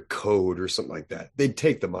code or something like that, they'd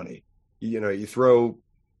take the money. You throw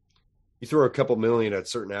a couple million at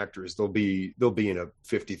certain actors, they'll be in a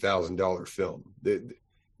 $50,000 film.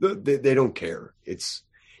 They don't care.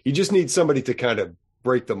 You just need somebody to kind of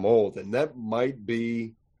break the mold, and that might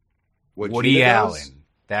be what Woody Allen.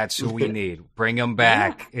 That's who we need. Bring him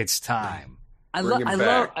back. Yeah. It's time. I love.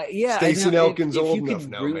 Stacey Nelkin's old enough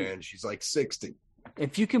now, man. She's like 60.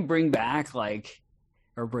 If you can bring back or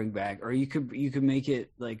you could make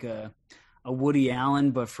it like a Woody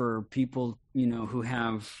Allen, but for people who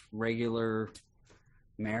have regular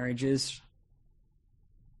marriages.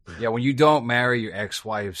 Yeah, when you don't marry your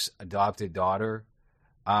ex-wife's adopted daughter,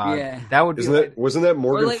 that would be. Wasn't that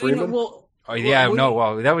Morgan Freeman?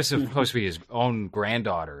 That was supposed to be his own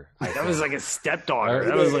granddaughter. That was like a stepdaughter.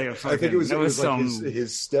 That was like a fucking. I think it was like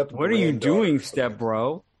his step. What are you doing, step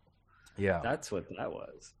bro? Yeah, that's what that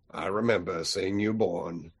was. I remember seeing you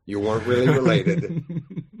born. You weren't really related,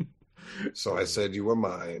 so I said you were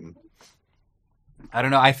mine. I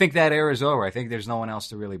don't know. I think that era is over. I think there's no one else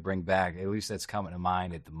to really bring back. At least that's coming to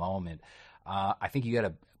mind at the moment. I think you got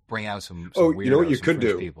to bring out some weirdos, you know what you could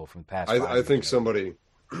do? People from the past. I think somebody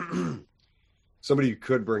you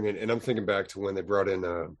could bring in, and I'm thinking back to when they brought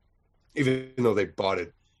in, even though they bought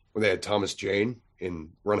it, when they had Thomas Jane in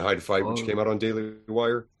Run, Hide, Fight, which came out on Daily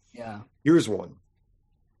Wire. Yeah. Here's one.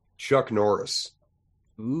 Chuck Norris.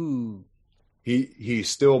 Ooh. He's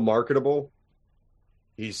still marketable.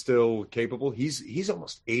 He's still capable. He's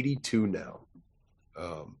almost 82 now.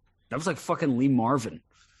 That was like fucking Lee Marvin.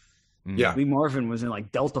 Yeah. Lee Marvin was in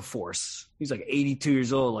like Delta Force. He's like 82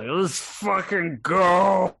 years old. Like, let's fucking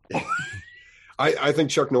go. I think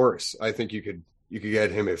Chuck Norris. I think you could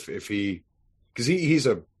get him if he, because he's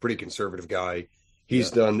a pretty conservative guy.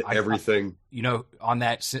 He's done everything. On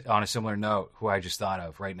a similar note, who I just thought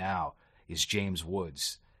of right now is James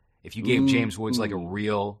Woods. If you gave James Woods like a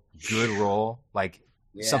real good role, like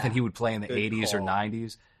something he would play in the 80s or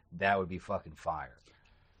 90s, that would be fucking fire.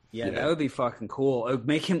 Yeah, that would be fucking cool. It would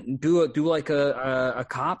make him do like a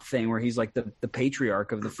cop thing where he's like the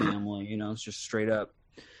patriarch of the family. It's just straight up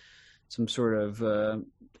some sort of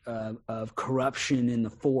corruption in the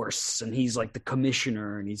force, and he's like the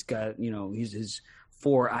commissioner, and he's got he's his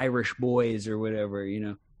 4 Irish boys or whatever.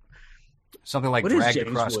 Something like Dragged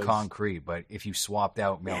Across Concrete, but if you swapped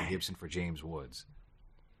out Mel Gibson for James Woods.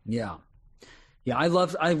 Yeah, I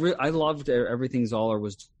loved everything Zoller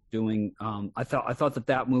was doing. I thought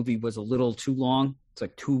that movie was a little too long. It's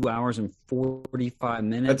like 2 hours and 45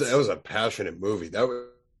 minutes. That was a passionate movie. That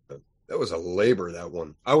was a labor, that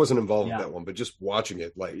one. I wasn't involved in that one, but just watching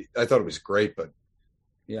it, like, I thought it was great, but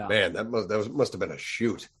man, that must have been a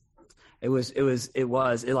shoot. It was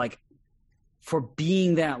like, for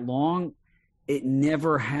being that long, it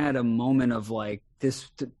never had a moment of like, this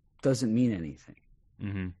doesn't mean anything.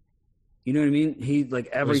 Mm-hmm. You know what I mean? He like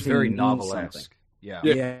everything. It was very novelesque. Yeah.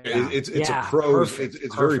 It's a prose.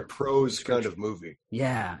 It's very prose kind of movie.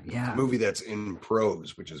 Yeah. It's a movie that's in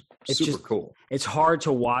prose, which is super cool. It's hard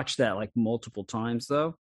to watch that like multiple times,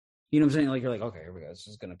 though. You know what I'm saying? Like you're like, okay, here we go. This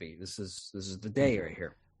is the day right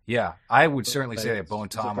here. Yeah, I would certainly say that Bone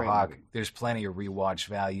Tomahawk, there's plenty of rewatch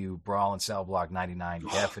value. Brawl and Cell Block 99,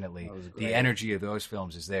 definitely. The energy of those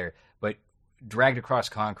films is there. But Dragged Across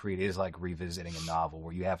Concrete is like revisiting a novel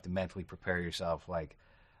where you have to mentally prepare yourself. Like,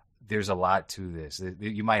 there's a lot to this.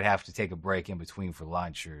 You might have to take a break in between for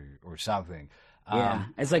lunch or something. Yeah,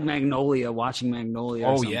 it's like Magnolia, watching Magnolia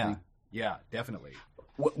or something. Yeah. Yeah, definitely.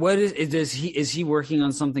 What is he working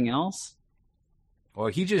on something else? Well,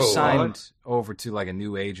 he just signed over to like a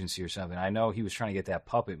new agency or something. I know he was trying to get that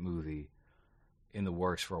puppet movie in the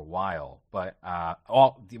works for a while, but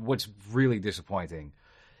what's really disappointing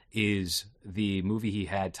is the movie he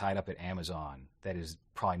had tied up at Amazon that is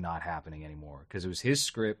probably not happening anymore because it was his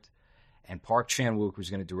script and Park Chan-wook was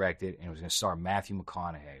going to direct it and it was going to star Matthew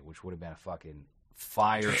McConaughey, which would have been a fucking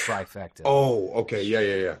fire trifecta. Oh, okay.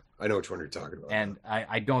 Yeah. I know which one you're talking about. And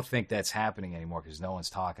I don't think that's happening anymore because no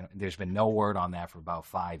one's talking. There's been no word on that for about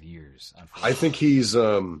 5 years. I think he's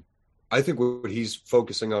I think what he's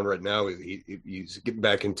focusing on right now is he's getting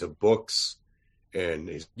back into books and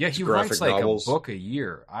he writes like novels. A book a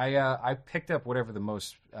year. I picked up whatever the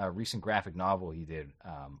most recent graphic novel he did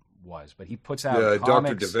was, but he puts out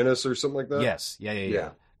Dr. Divinus or something like that. Yes, yeah.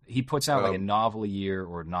 He puts out like a novel a year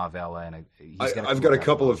or novella, and I've got a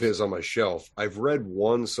couple of his on my shelf. I've read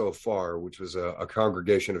one so far, which was a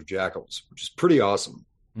Congregation of Jackals, which is pretty awesome.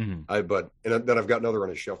 Mm-hmm. And then I've got another on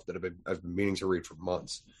a shelf that I've been meaning to read for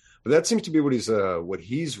months. But that seems to be what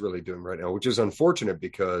he's really doing right now, which is unfortunate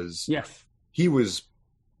because he was.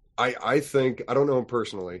 I think I don't know him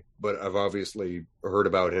personally, but I've obviously heard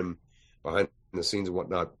about him behind the scenes and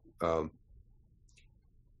whatnot.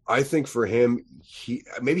 I think for him,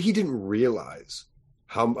 maybe he didn't realize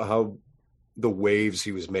how the waves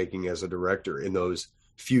he was making as a director in those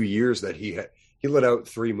few years that he had. He let out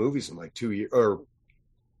 3 movies in like 2 years,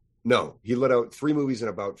 he let out 3 movies in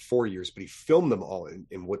about 4 years, but he filmed them all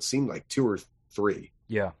in what seemed like 2 or 3.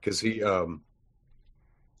 Yeah, because he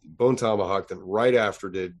Bone Tomahawk then right after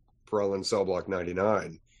did Brawl and Cell Block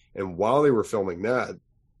 99, and while they were filming that,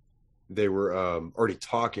 they were already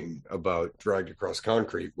talking about Dragged Across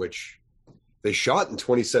Concrete, which they shot in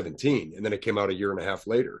 2017, and then it came out a year and a half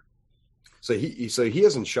later. So he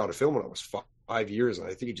hasn't shot a film in almost 5 years, and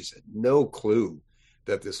I think he just had no clue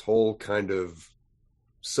that this whole kind of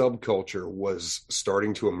subculture was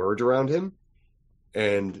starting to emerge around him.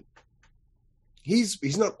 And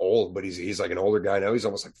he's not old, but he's like an older guy now. He's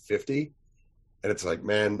almost like 50, and it's like,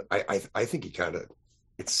 man, I think he kind of.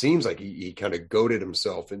 It seems like he kind of goaded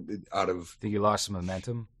himself out of. Think he lost some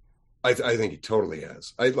momentum? I think he totally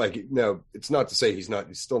has. It's not to say he's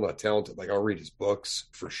still not talented. Like, I'll read his books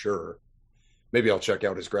for sure. Maybe I'll check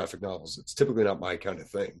out his graphic novels. It's typically not my kind of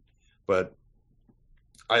thing, but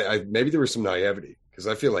I maybe there was some naivety because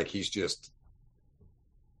I feel like he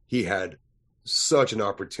had such an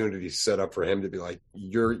opportunity set up for him to be like,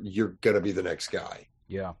 you're going to be the next guy.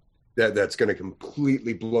 Yeah. That's going to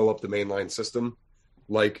completely blow up the mainline system.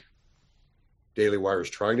 Like Daily Wire is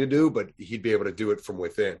trying to do, but he'd be able to do it from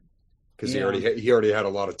within because he already had a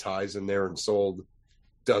lot of ties in there and sold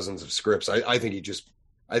dozens of scripts. I think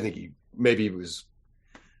he maybe it was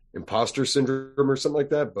imposter syndrome or something like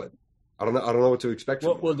that, but I don't know what to expect.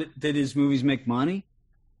 Well, did his movies make money?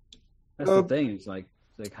 That's the thing. It's like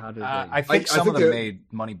how did they? I think some of them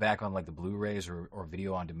made money back on like the Blu-rays or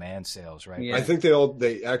video on demand sales, right? Yeah. I think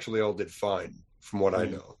they actually all did fine from what I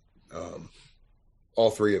know. All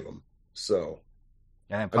 3 of them. So,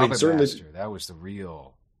 and then Puppet Master, that was the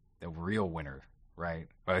real winner, right?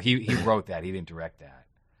 He wrote that. He didn't direct that.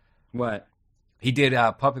 What? He did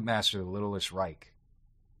Puppet Master, The Littlest Reich.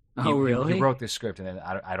 Really? He wrote this script, and then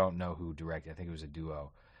I don't know who directed. I think it was a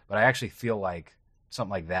duo. But I actually feel like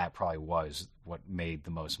something like that probably was what made the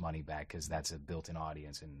most money back because that's a built-in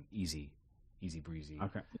audience and easy breezy.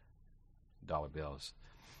 Okay. Dollar bills.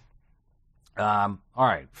 All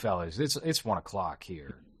right, fellas, it's 1:00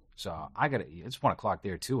 here, so it's 1:00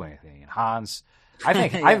 there too. Anything, and Hans, I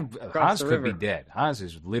think Hans could be dead. Hans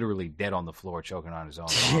is literally dead on the floor, choking on his own.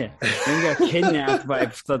 Yeah, he got kidnapped by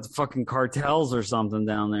the fucking cartels or something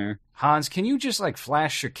down there. Hans, can you just like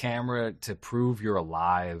flash your camera to prove you're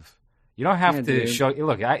alive? You don't have to show.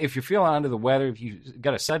 Look, if you're feeling under the weather, if you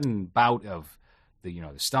got a sudden bout of the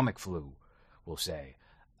stomach flu, we'll say,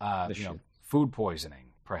 food poisoning.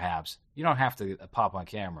 Perhaps you don't have to pop on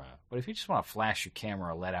camera, but if you just want to flash your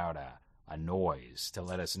camera or let out a noise to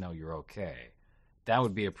let us know you're okay, that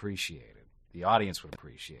would be appreciated. The audience would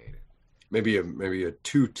appreciate it. maybe a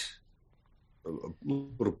toot, a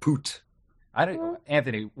little poot. I don't,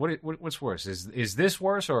 Anthony. What's worse? Is this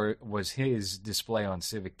worse, or was his display on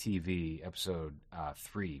Civic TV episode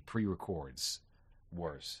 3 pre-records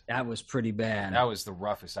worse? That was pretty bad. That was the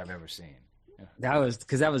roughest I've ever seen. That was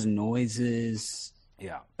because that was noises.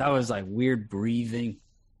 Yeah, that was like weird breathing.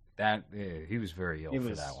 He was very ill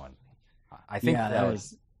for that one. I think that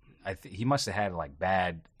was. He must have had like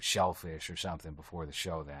bad shellfish or something before the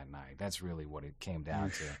show that night. That's really what it came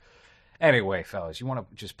down to. Anyway, fellas, you want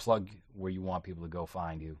to just plug where you want people to go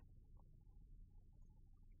find you?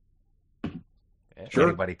 Sure.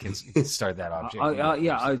 Anybody can start that object.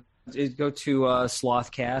 Go to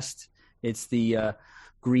Slothcast. It's the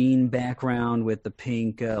green background with the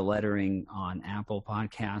pink lettering on Apple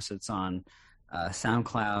Podcasts. It's on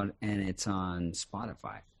SoundCloud, and it's on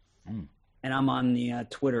Spotify. And I'm on the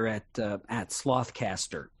Twitter at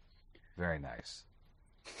Slothcaster. Very nice.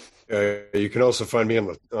 You can also find me on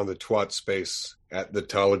the twat space at the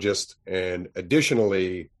Tologist, and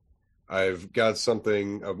additionally, I've got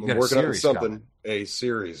something. I'm working on something. A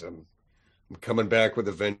series. I'm coming back with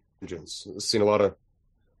a vengeance. I've seen a lot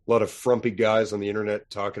of frumpy guys on the internet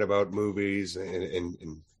talking about movies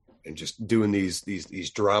and just doing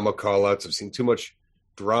these drama call outs. I've seen too much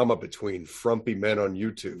drama between frumpy men on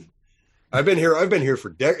YouTube. I've been here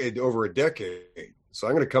for over a decade, so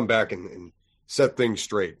I'm going to come back and set things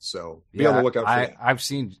straight. So be on the lookout for that. I've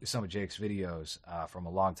seen some of Jake's videos from a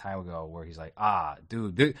long time ago where he's like,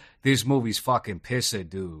 dude, this movie's fucking pisser,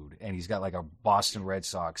 dude. And he's got like a Boston Red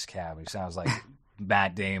Sox cap. He sounds like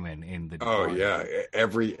Matt Damon in the. Oh yeah,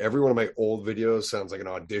 every one of my old videos sounds like an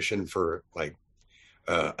audition for like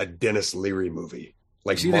a Dennis Leary movie.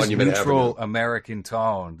 Like see Monument this neutral Avenue. American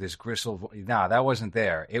tone, this gristle. No, that wasn't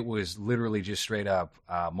there. It was literally just straight up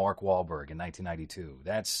Mark Wahlberg in 1992.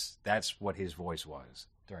 That's what his voice was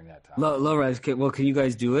during that time. Low-res, well, can you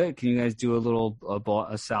guys do it? Can you guys do a little a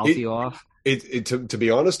Southie off? To be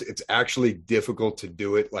honest, it's actually difficult to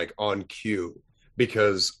do it like on cue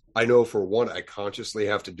because I know for one, I consciously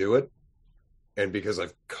have to do it, and because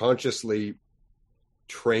I've consciously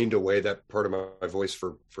trained away that part of my voice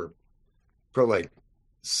for probably like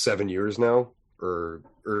 7 years now, or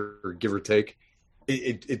give or take,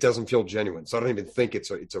 it doesn't feel genuine. So I don't even think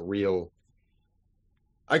it's a real.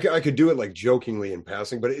 I could do it like jokingly in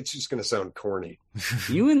passing, but it's just going to sound corny.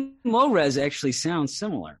 You and Low-res actually sound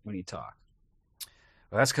similar when you talk.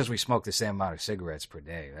 Well, that's because we smoke the same amount of cigarettes per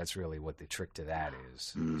day. That's really what the trick to that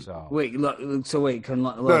is. So wait, no,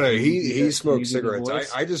 he smokes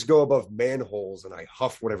cigarettes. I just go above manholes and I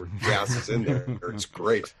huff whatever gas is in there. It's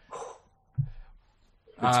great.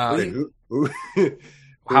 I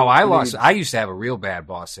used to have a real bad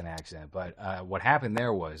Boston accent, but what happened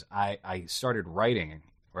there was I started writing,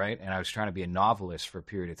 right? And I was trying to be a novelist for a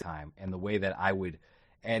period of time. And the way that I would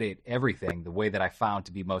edit everything, the way that I found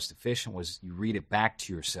to be most efficient was you read it back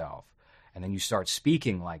to yourself and then you start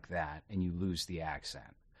speaking like that and you lose the accent.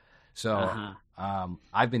 So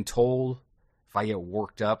I've been told if I get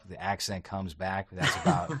worked up, the accent comes back.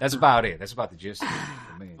 That's about it. That's about the gist of it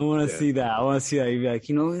for me. I want to see that. I want to see that. You'd be like,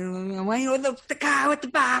 the guy with the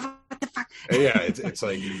bar, what the fuck? Yeah, it's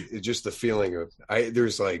like it's just the feeling of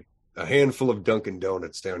there's like a handful of Dunkin'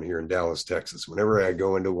 Donuts down here in Dallas, Texas. Whenever I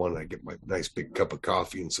go into one, I get my nice big cup of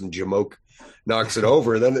coffee and some Jamoke knocks it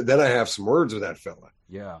over. Then I have some words with that fella.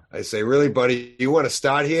 Yeah. I say, really, buddy, you want to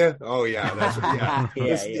start here? Oh, yeah. That's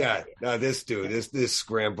what, No, this dude, this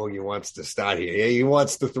scramble, he wants to start here. Yeah, he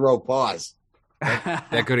wants to throw paws.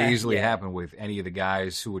 That could have easily happened with any of the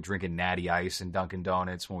guys who were drinking Natty Ice and Dunkin'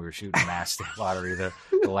 Donuts when we were shooting Mass State Lottery the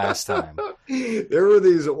last time. There were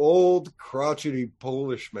these old crotchety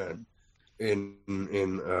Polish men in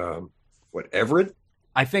Everett?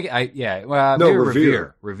 I think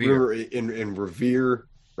Revere. In Revere,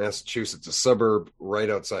 Massachusetts, a suburb right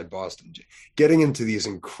outside Boston, getting into these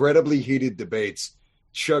incredibly heated debates,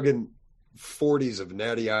 chugging 40s of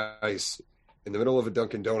Natty Ice in the middle of a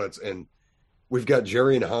Dunkin' Donuts, and we've got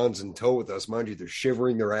Jerry and Hans in tow with us. Mind you, they're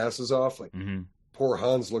shivering their asses off. Like poor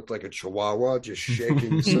Hans looked like a chihuahua, just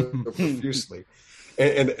shaking so profusely.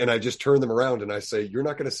 And I just turn them around and I say, you're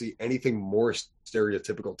not going to see anything more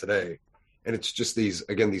stereotypical today. And it's just these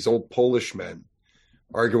old Polish men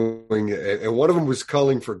arguing, and one of them was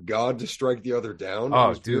calling for God to strike the other down. Oh, it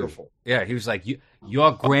was beautiful. Yeah, he was like,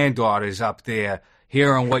 your granddaughter's up there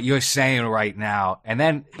hearing what you're saying right now. And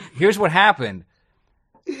then here's what happened.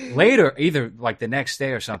 Later, either like the next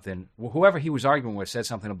day or something, whoever he was arguing with said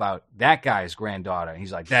something about that guy's granddaughter. And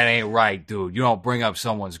he's like, that ain't right, dude. You don't bring up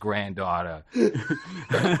someone's granddaughter.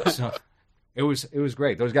 So, It was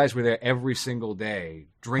great. Those guys were there every single day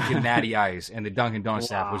drinking Natty Ice, and the Dunkin' Donuts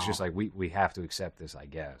staff was just like, we have to accept this, I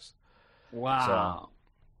guess. Wow.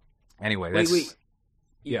 So, anyway, that's wait.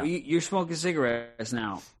 Yeah. You're smoking cigarettes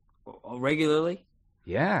now regularly?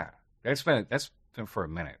 Yeah, that's been for a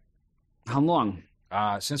minute. How long?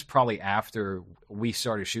 Since probably after we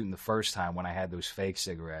started shooting the first time, when I had those fake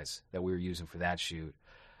cigarettes that we were using for that shoot.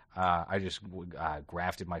 I just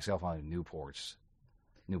grafted myself on Newport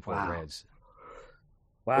Reds.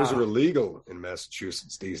 Wow. Those are illegal in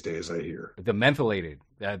Massachusetts these days, I hear. The mentholated,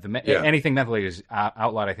 anything mentholated is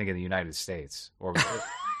outlawed, I think, in the United States, or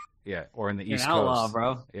or in the East Coast. Outlaw,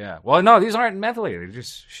 bro. Yeah. Well, no, these aren't mentholated. They're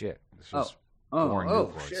just shit. It's just boring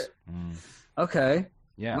Newports. Shit. Mm. Okay.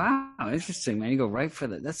 Yeah. Wow, interesting, man. You go right for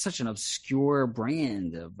that. That's such an obscure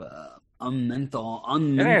brand of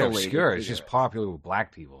unmentholated. It ain't obscure. It's just popular with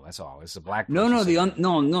black people. That's all. It's the black. No, the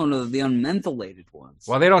unmentholated ones.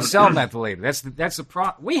 Well, they don't sell mentholated. That's the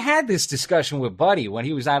problem. We had this discussion with Buddy when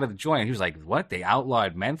he was out of the joint. He was like, "What? They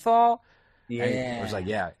outlawed menthol?" Yeah. And I was like,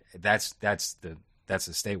 "Yeah, that's the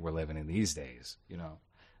state we're living in these days." You know,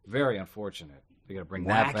 very unfortunate. We got to bring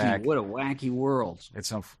that back. What a wacky world.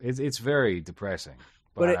 It's very depressing.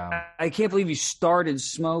 But I can't believe you started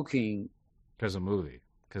smoking because of the movie.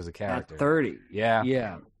 Because the character at 30. Yeah.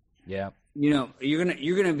 You know, you're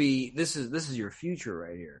gonna be. This is your future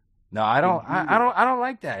right here. No, I don't. I don't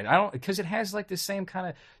like that. I don't, because it has like the same kind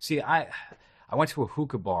of. See, I went to a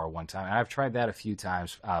hookah bar one time, and I've tried that a few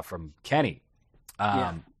times. From Kenny,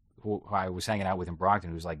 who I was hanging out with in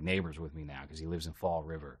Brockton, who's like neighbors with me now because he lives in Fall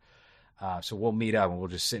River. So we'll meet up and we'll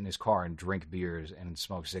just sit in his car and drink beers and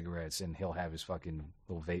smoke cigarettes, and he'll have his fucking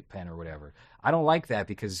little vape pen or whatever. I don't like that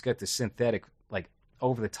because it's got this synthetic, like,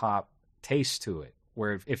 over-the-top taste to it,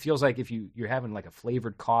 where it feels like if you're having like a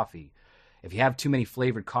flavored coffee, if you have too many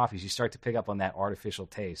flavored coffees, you start to pick up on that artificial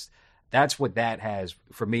taste. That's what that has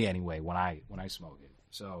for me anyway when I smoke it.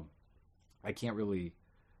 So I can't really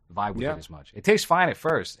vibe with it as much. It tastes fine at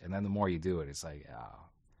first, and then the more you do it, it's like, oh.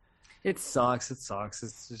 It sucks. It's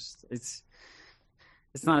just it's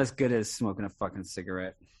not as good as smoking a fucking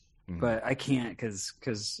cigarette. Mm-hmm. But I can't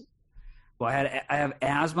because I have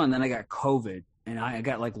asthma, and then I got COVID. And I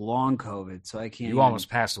got like long COVID, so I can't. You almost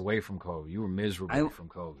passed away from COVID. You were miserable from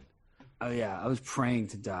COVID. Oh yeah, I was praying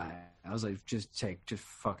to die. I was like, just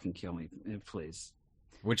fucking kill me, please.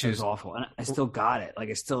 Which is awful, and I still got it. Like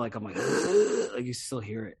I'm like you still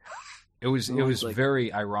hear it. It was like,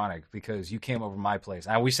 very ironic because you came over my place.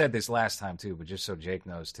 Now, we said this last time too, but just so Jake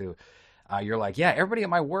knows too. You're like, yeah, everybody at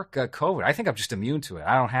my work got COVID. I think I'm just immune to it.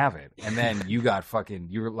 I don't have it. And then you got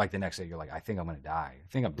you were like the next day, you're like, I think I'm going to die.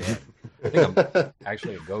 I think I'm dead. I think I'm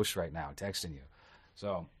actually a ghost right now texting you.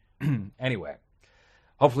 So anyway,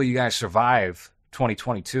 hopefully you guys survive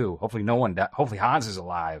 2022. Hopefully hopefully Hans is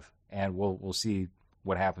alive, and we'll see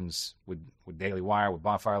what happens with Daily Wire, with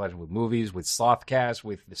Bonfire Legend, with movies, with Slothcast,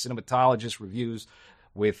 with the Cinematologist reviews,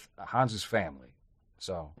 with Hans's family.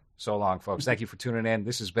 So long, folks. Thank you for tuning in.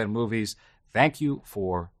 This has been Movies. Thank you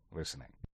for listening.